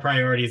 we have our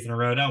priorities in a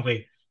row, don't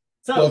we?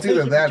 Well, So it's thank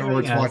either you for that or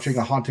joining it's watching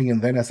A us. Haunting in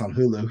Venice on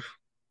Hulu.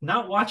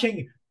 Not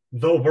watching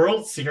the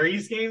World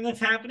Series game that's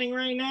happening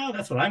right now.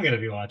 That's what I'm going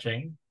to be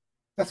watching.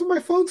 That's what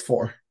my phone's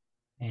for.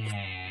 All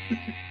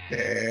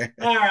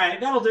right,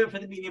 that'll do it for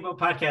the Media Boat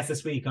Podcast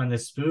this week on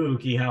this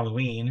spooky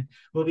Halloween.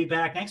 We'll be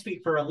back next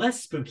week for a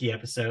less spooky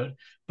episode,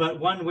 but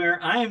one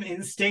where I'm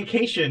in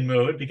staycation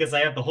mode because I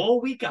have the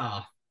whole week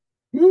off.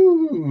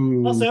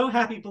 Woo. Also,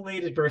 happy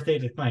belated birthday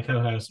to my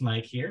co-host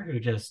Mike here, who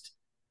just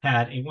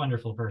had a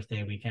wonderful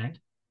birthday weekend.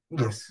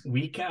 Yes. Or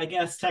week, I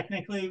guess,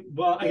 technically.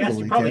 Well, I It was guess a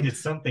you probably weekend. did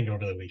something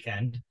over the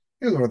weekend.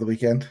 It was over the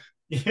weekend.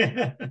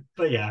 Yeah,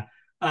 but yeah.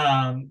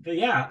 But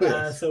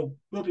yes. So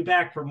we'll be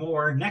back for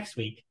more next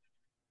week.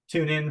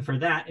 Tune in for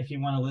that if you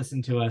want to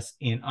listen to us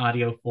in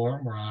audio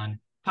form. We're on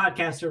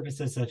podcast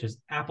services such as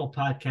Apple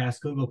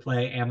Podcasts, Google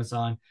Play,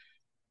 Amazon,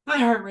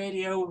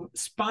 iHeartRadio,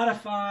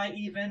 Spotify,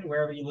 even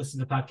wherever you listen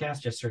to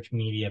podcasts. Just search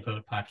Media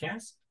Boat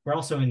Podcast. We're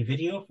also in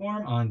video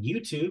form on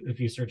YouTube. If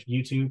you search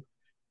YouTube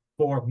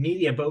for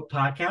Media Boat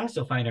Podcast,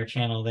 you'll find our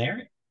channel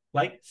there.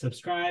 Like,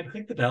 subscribe,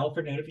 click the bell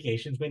for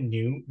notifications when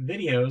new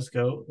videos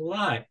go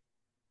live.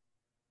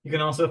 You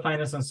can also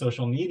find us on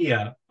social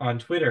media, on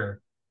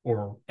Twitter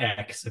or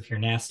X if you're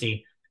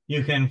nasty.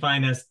 You can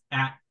find us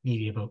at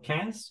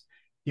MediaBoatCast.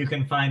 You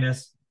can find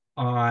us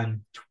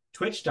on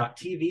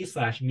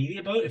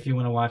twitch.tv/MediaBoat if you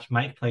want to watch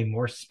Mike play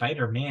more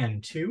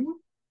Spider-Man 2.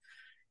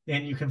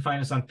 And you can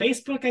find us on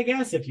Facebook, I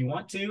guess, if you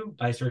want to,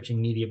 by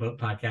searching Media Boat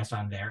Podcast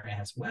on there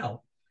as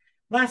well.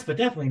 Last but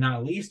definitely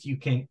not least, you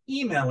can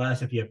email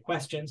us if you have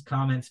questions,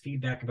 comments,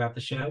 feedback about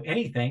the show,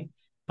 anything,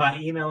 by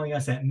emailing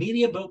us at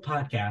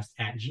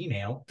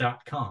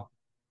mediaboatpodcast@gmail.com.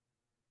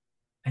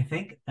 I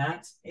think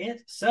that's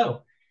it.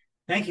 So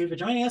thank you for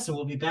joining us, and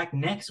we'll be back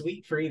next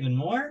week for even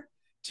more.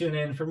 Tune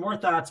in for more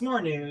thoughts,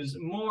 more news,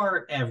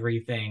 more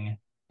everything,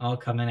 all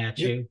coming at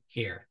you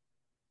here.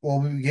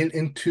 Well, we get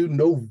into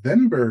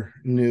November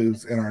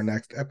news in our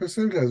next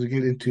episode as we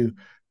get into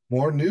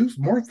more news,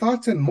 more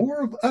thoughts, and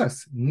more of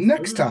us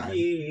next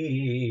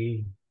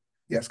Spooky. time.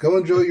 Yes, go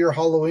enjoy your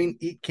Halloween,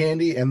 eat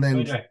candy, and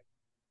then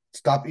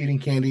stop eating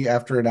candy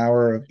after an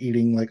hour of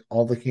eating like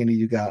all the candy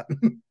you got.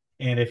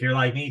 And if you're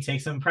like me,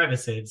 take some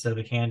Prevacid so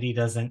the candy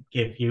doesn't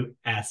give you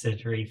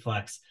acid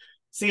reflux.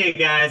 See you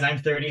guys. I'm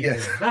 33.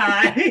 Yes.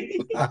 Bye.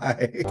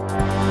 Bye.